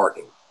problem,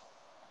 parking.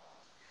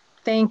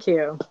 Thank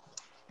you.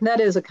 That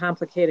is a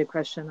complicated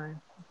question. I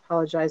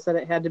apologize that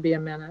it had to be a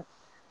minute.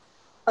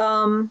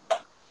 Let's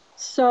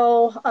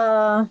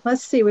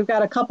see, we've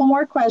got a couple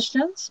more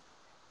questions.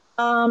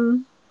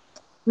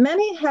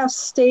 Many have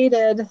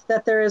stated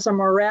that there is a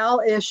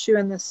morale issue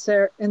in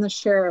the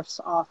sheriff's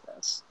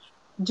office.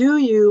 Do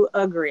you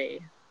agree?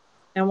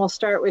 And we'll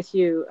start with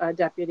you,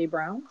 Deputy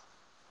Brown.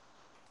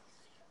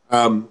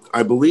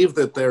 I believe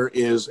that there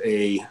is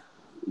a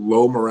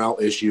low morale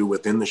issue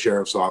within the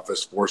sheriff's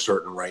office for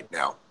certain right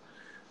now.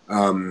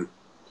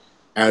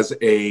 As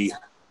a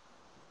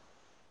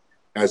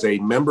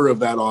member of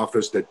that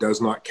office that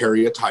does not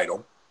carry a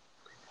title,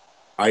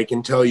 I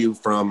can tell you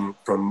from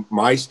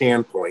my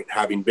standpoint,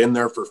 having been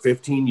there for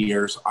 15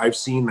 years, I've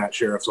seen that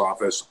sheriff's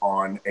office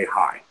on a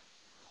high.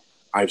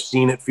 I've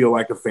seen it feel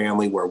like a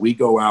family where we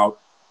go out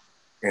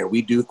and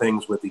we do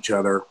things with each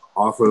other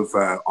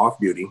off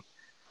duty.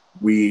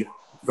 We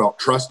felt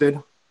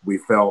trusted. We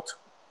felt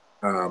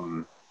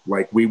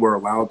like we were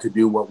allowed to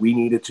do what we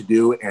needed to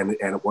do, and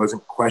it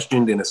wasn't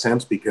questioned in a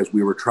sense because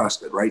we were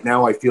trusted. Right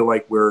now, I feel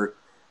like we're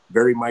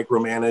very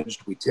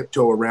micromanaged. We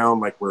tiptoe around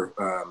like we're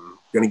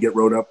going to get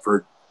wrote up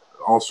for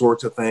all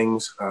sorts of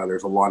things.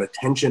 There's a lot of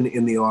tension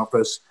in the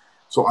office.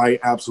 So I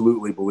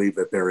absolutely believe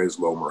that there is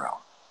low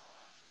morale.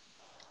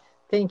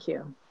 Thank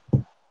you.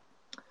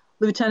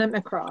 Lieutenant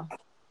McCraw.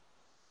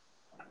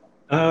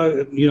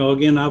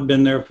 Again, I've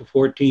been there for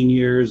 14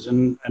 years,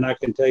 and I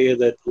can tell you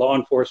that law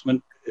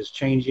enforcement is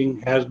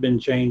changing, has been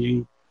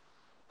changing.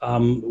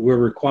 We're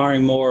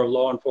requiring more of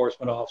law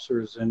enforcement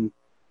officers, and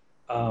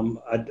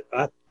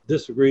I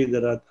disagree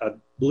that I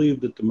believe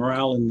that the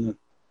morale in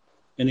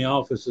the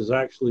office is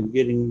actually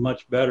getting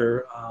much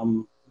better.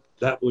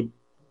 That would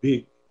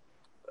be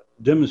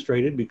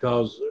demonstrated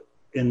because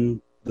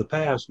in the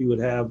past you would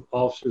have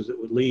officers that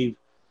would leave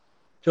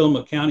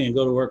Tillamook County and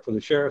go to work for the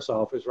sheriff's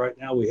office. Right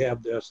now we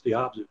have just the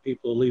opposite.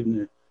 People are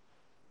leaving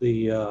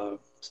the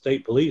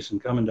state police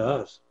and coming to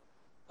us,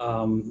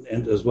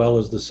 and as well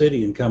as the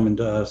city and coming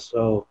to us.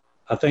 So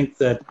I think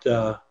that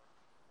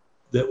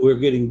that we're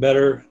getting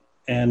better,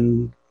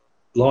 and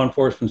law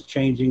enforcement's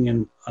changing,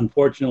 and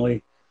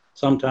unfortunately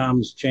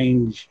sometimes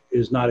change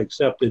is not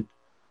accepted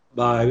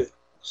by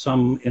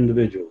some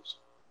individuals.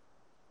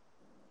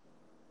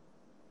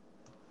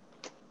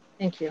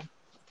 Thank you.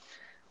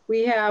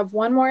 We have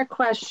one more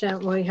question.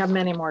 Well, we have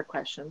many more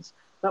questions,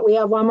 but we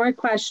have one more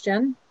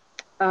question,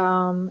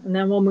 and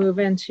then we'll move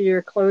into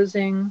your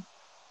closing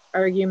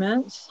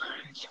arguments.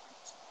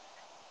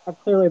 I've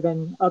clearly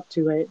been up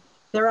too late.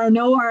 There are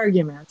no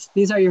arguments.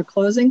 These are your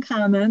closing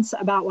comments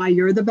about why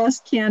you're the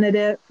best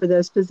candidate for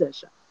this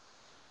position.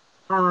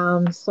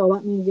 So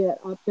let me get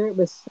up there. It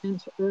was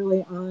sent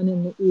early on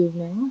in the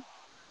evening.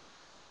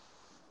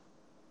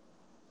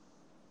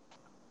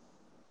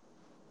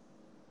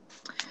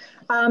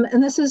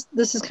 And this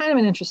is kind of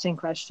an interesting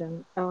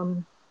question,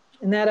 in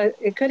that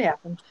it could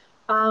happen.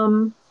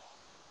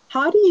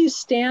 How do you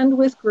stand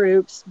with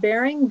groups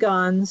bearing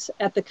guns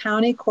at the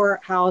county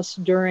courthouse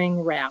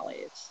during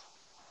rallies?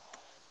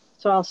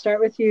 So I'll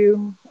start with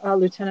you,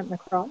 Lieutenant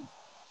McCraw.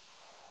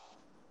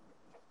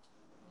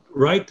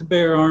 Right to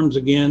bear arms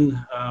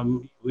again.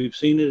 We've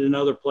seen it in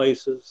other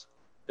places.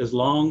 As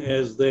long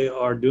as they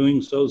are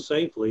doing so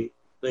safely,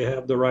 they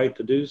have the right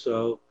to do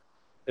so,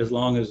 as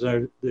long as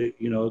they're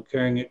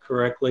carrying it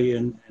correctly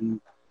and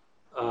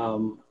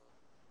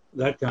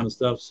that kind of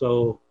stuff.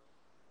 So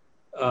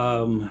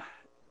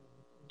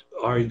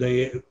are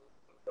they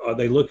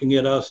looking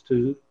at us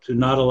to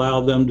not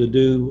allow them to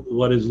do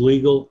what is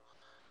legal?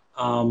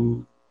 I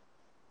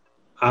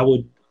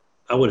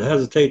would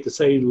hesitate to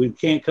say we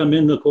can't come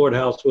in the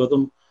courthouse with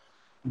them,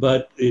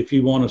 but if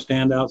you want to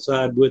stand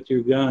outside with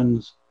your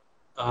guns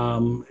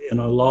in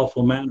a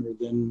lawful manner,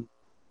 then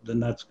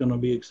that's going to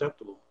be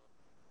acceptable.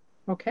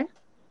 Okay.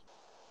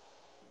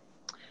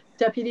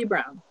 Deputy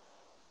Brown.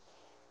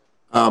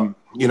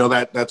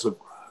 That's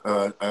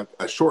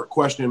a short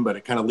question, but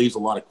it kind of leaves a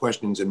lot of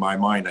questions in my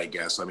mind, I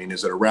guess. I mean,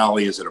 is it a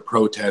rally? Is it a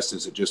protest?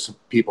 Is it just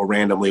people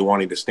randomly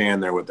wanting to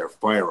stand there with their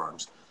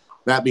firearms?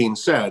 That being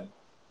said,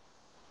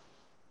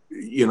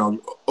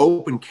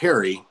 open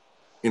carry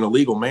in a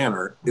legal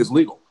manner is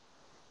legal.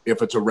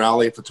 If it's a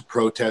rally, if it's a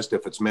protest,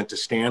 if it's meant to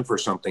stand for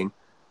something,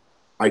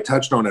 I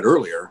touched on it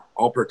earlier,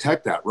 I'll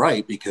protect that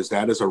right, because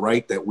that is a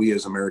right that we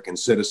as American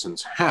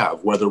citizens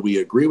have. Whether we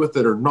agree with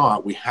it or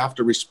not, we have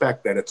to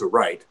respect that it's a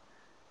right,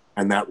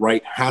 and that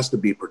right has to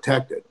be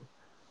protected.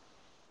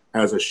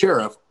 As a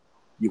sheriff,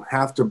 you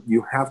have to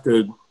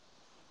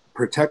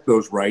protect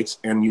those rights,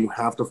 and you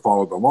have to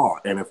follow the law.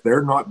 And if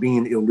they're not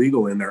being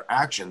illegal in their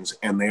actions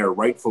and they are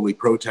rightfully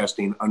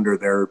protesting under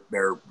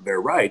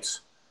their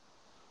rights,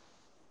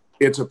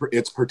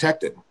 it's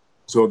protected,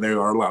 so they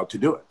are allowed to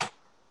do it.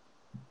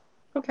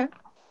 Okay,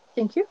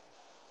 thank you.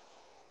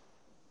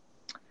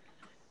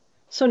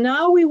 So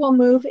now we will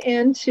move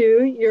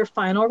into your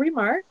final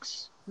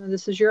remarks.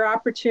 This is your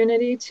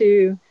opportunity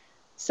to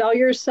sell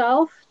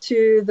yourself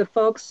to the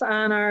folks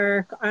on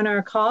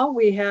our call.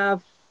 We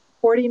have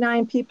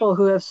 49 people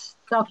who have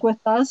stuck with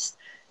us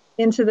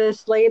into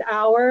this late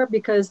hour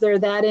because they're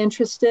that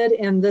interested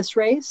in this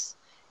race.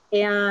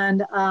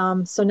 And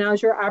so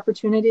now's your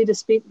opportunity to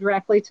speak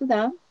directly to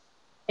them.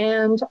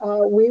 And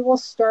we will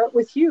start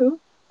with you,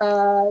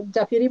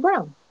 Deputy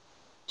Brown.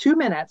 2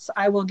 minutes.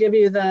 I will give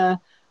you the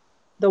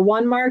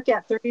 1 mark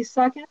at 30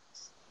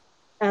 seconds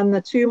and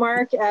the 2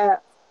 mark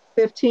at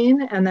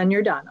 15, and then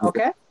you're done.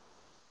 Okay?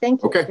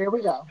 Thank you. Okay. Here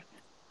we go.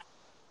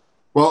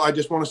 Well, I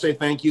just want to say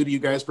thank you to you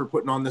guys for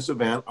putting on this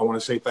event. I want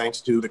to say thanks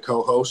to the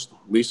co-host,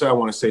 Lisa. I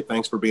want to say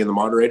thanks for being the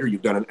moderator.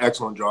 You've done an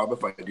excellent job,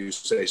 if I do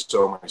say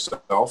so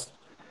myself.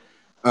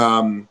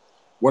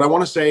 What I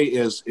want to say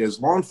is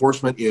law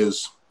enforcement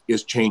is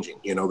changing.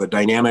 The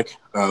dynamic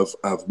of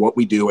what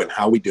we do and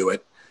how we do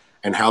it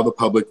and how the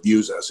public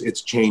views us.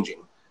 It's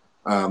changing.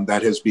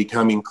 That has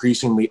become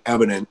increasingly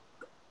evident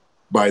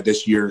by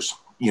this year's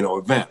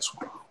events.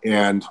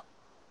 And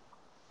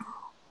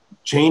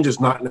change is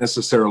not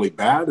necessarily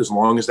bad as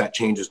long as that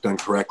change is done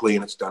correctly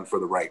and it's done for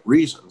the right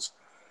reasons.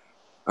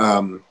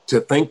 To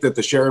think that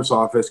the sheriff's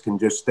office can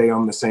just stay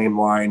on the same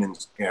line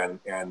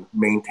and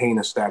maintain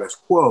a status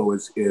quo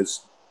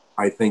is,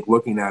 I think,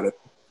 looking at it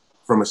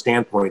from a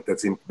standpoint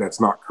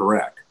that's not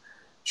correct.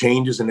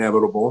 Change is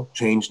inevitable.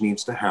 Change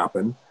needs to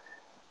happen.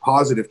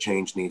 Positive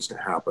change needs to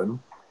happen.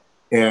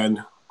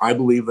 And I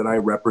believe that I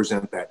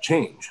represent that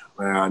change.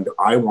 And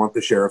I want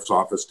the sheriff's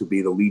office to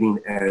be the leading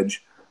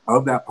edge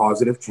of that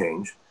positive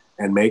change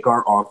and make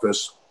our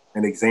office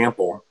an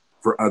example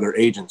for other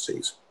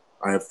agencies.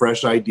 I have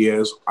fresh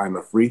ideas. I'm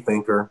a free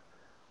thinker.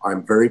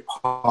 I'm very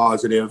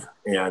positive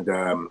and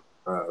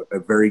a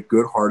very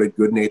good-hearted,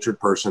 good-natured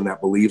person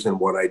that believes in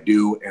what I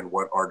do and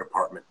what our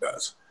department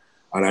does.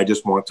 And I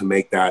just want to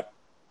make that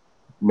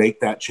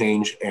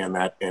change and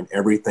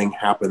everything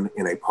happen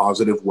in a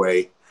positive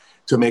way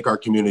to make our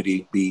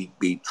community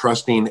be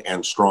trusting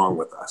and strong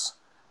with us.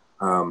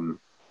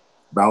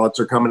 Ballots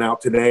are coming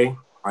out today.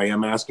 I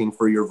am asking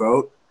for your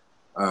vote,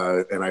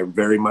 and I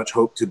very much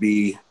hope to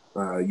be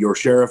your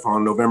sheriff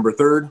on November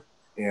 3rd,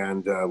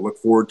 and look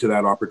forward to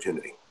that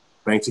opportunity.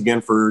 Thanks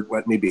again for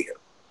letting me be here.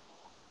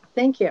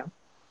 Thank you.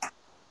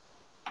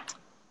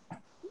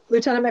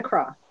 Lieutenant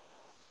McCraw.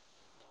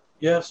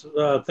 Yes,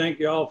 thank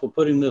you all for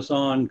putting this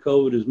on.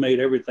 COVID has made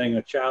everything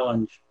a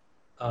challenge.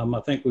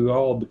 I think we're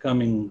all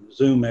becoming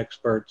Zoom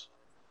experts.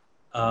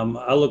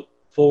 I look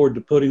forward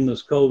to putting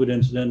this COVID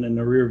incident in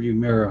the rearview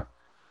mirror.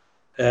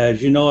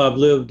 As you know, I've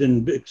lived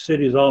in big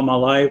cities all my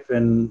life,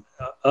 and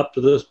up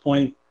to this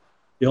point,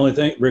 the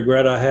only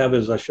regret I have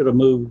is I should have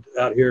moved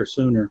out here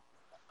sooner.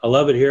 I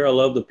love it here. I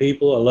love the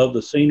people. I love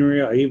the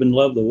scenery. I even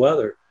love the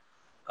weather.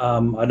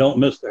 I don't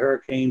miss the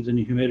hurricanes and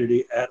the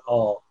humidity at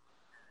all.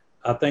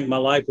 I think my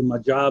life and my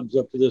jobs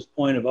up to this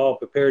point have all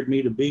prepared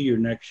me to be your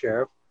next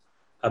sheriff.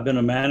 I've been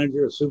a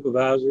manager, a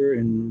supervisor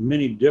in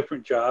many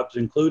different jobs,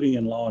 including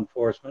in law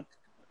enforcement.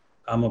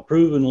 I'm a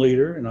proven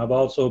leader, and I've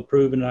also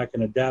proven I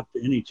can adapt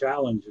to any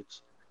challenge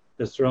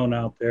that's thrown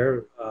out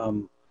there.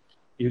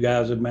 You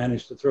guys have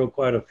managed to throw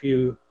quite a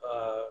few,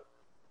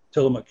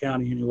 Tillamook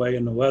County anyway,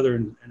 and the weather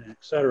and et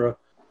cetera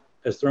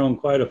has thrown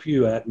quite a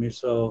few at me.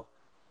 So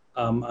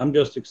I'm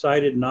just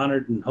excited and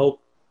honored and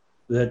hope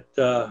that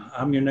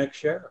I'm your next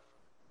sheriff.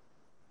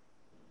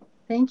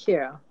 Thank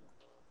you.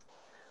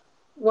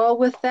 Well,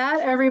 with that,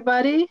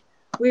 everybody,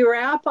 we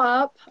wrap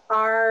up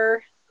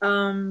our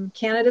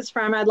candidates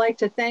forum. I'd like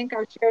to thank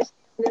our sheriff's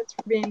candidates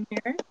for being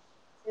here.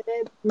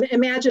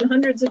 Imagine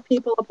hundreds of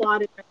people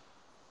applauded.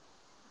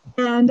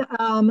 And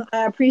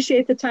I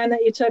appreciate the time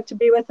that you took to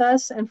be with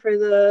us. And for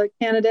the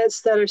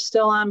candidates that are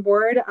still on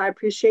board, I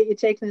appreciate you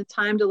taking the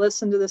time to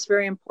listen to this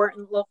very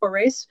important local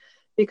race,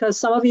 because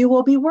some of you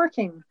will be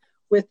working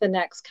with the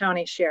next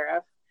county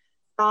sheriff.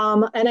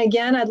 And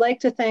again, I'd like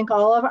to thank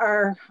all of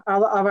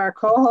our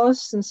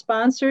co-hosts and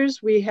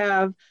sponsors. We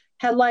have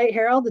Headlight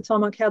Herald, the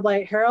Tillamook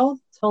Headlight Herald,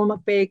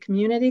 Tillamook Bay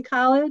Community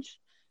College,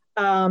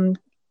 the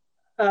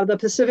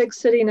Pacific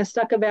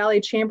City-Nestucca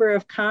Valley Chamber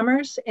of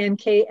Commerce, and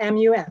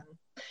KMUN.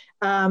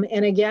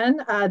 And again,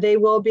 they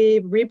will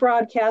be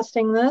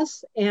rebroadcasting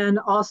this, and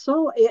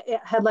also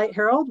Headlight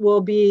Herald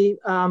will be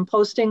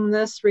posting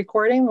this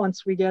recording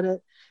once we get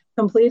it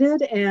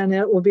completed, and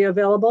it will be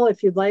available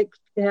if you'd like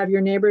to have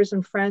your neighbors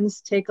and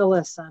friends take a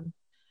listen.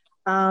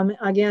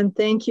 Again,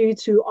 thank you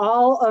to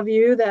all of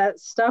you that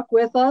stuck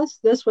with us.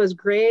 This was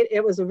great.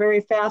 It was a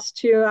very fast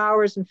 2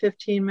 hours and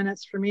 15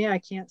 minutes for me. I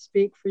can't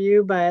speak for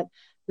you, but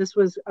this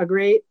was a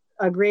great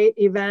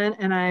event,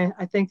 and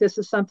I think this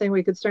is something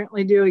we could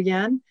certainly do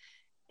again.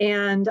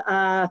 And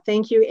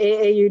thank you,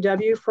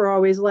 AAUW, for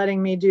always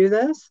letting me do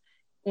this.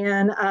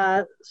 And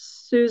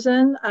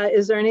Susan,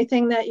 is there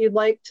anything that you'd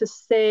like to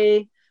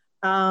say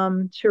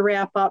to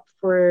wrap up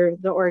for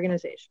the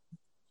organization?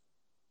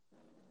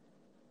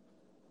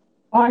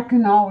 Well, I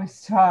can always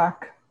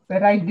talk,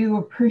 but I do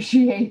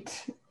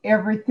appreciate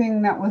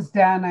everything that was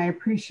done. I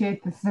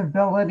appreciate the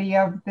civility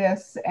of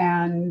this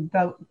and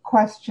the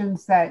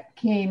questions that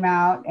came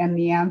out and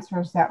the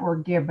answers that were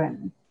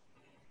given.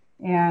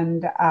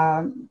 And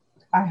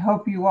I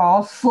hope you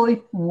all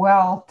sleep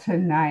well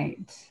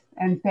tonight.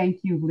 And thank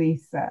you,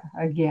 Lisa,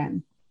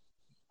 again.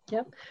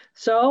 Yep.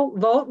 So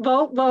vote,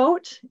 vote,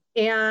 vote.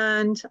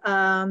 And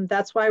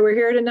that's why we're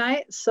here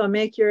tonight. So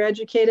make your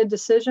educated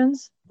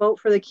decisions. Vote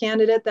for the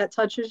candidate that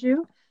touches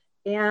you,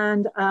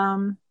 and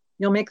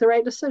you'll make the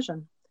right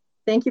decision.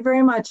 Thank you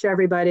very much,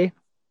 everybody.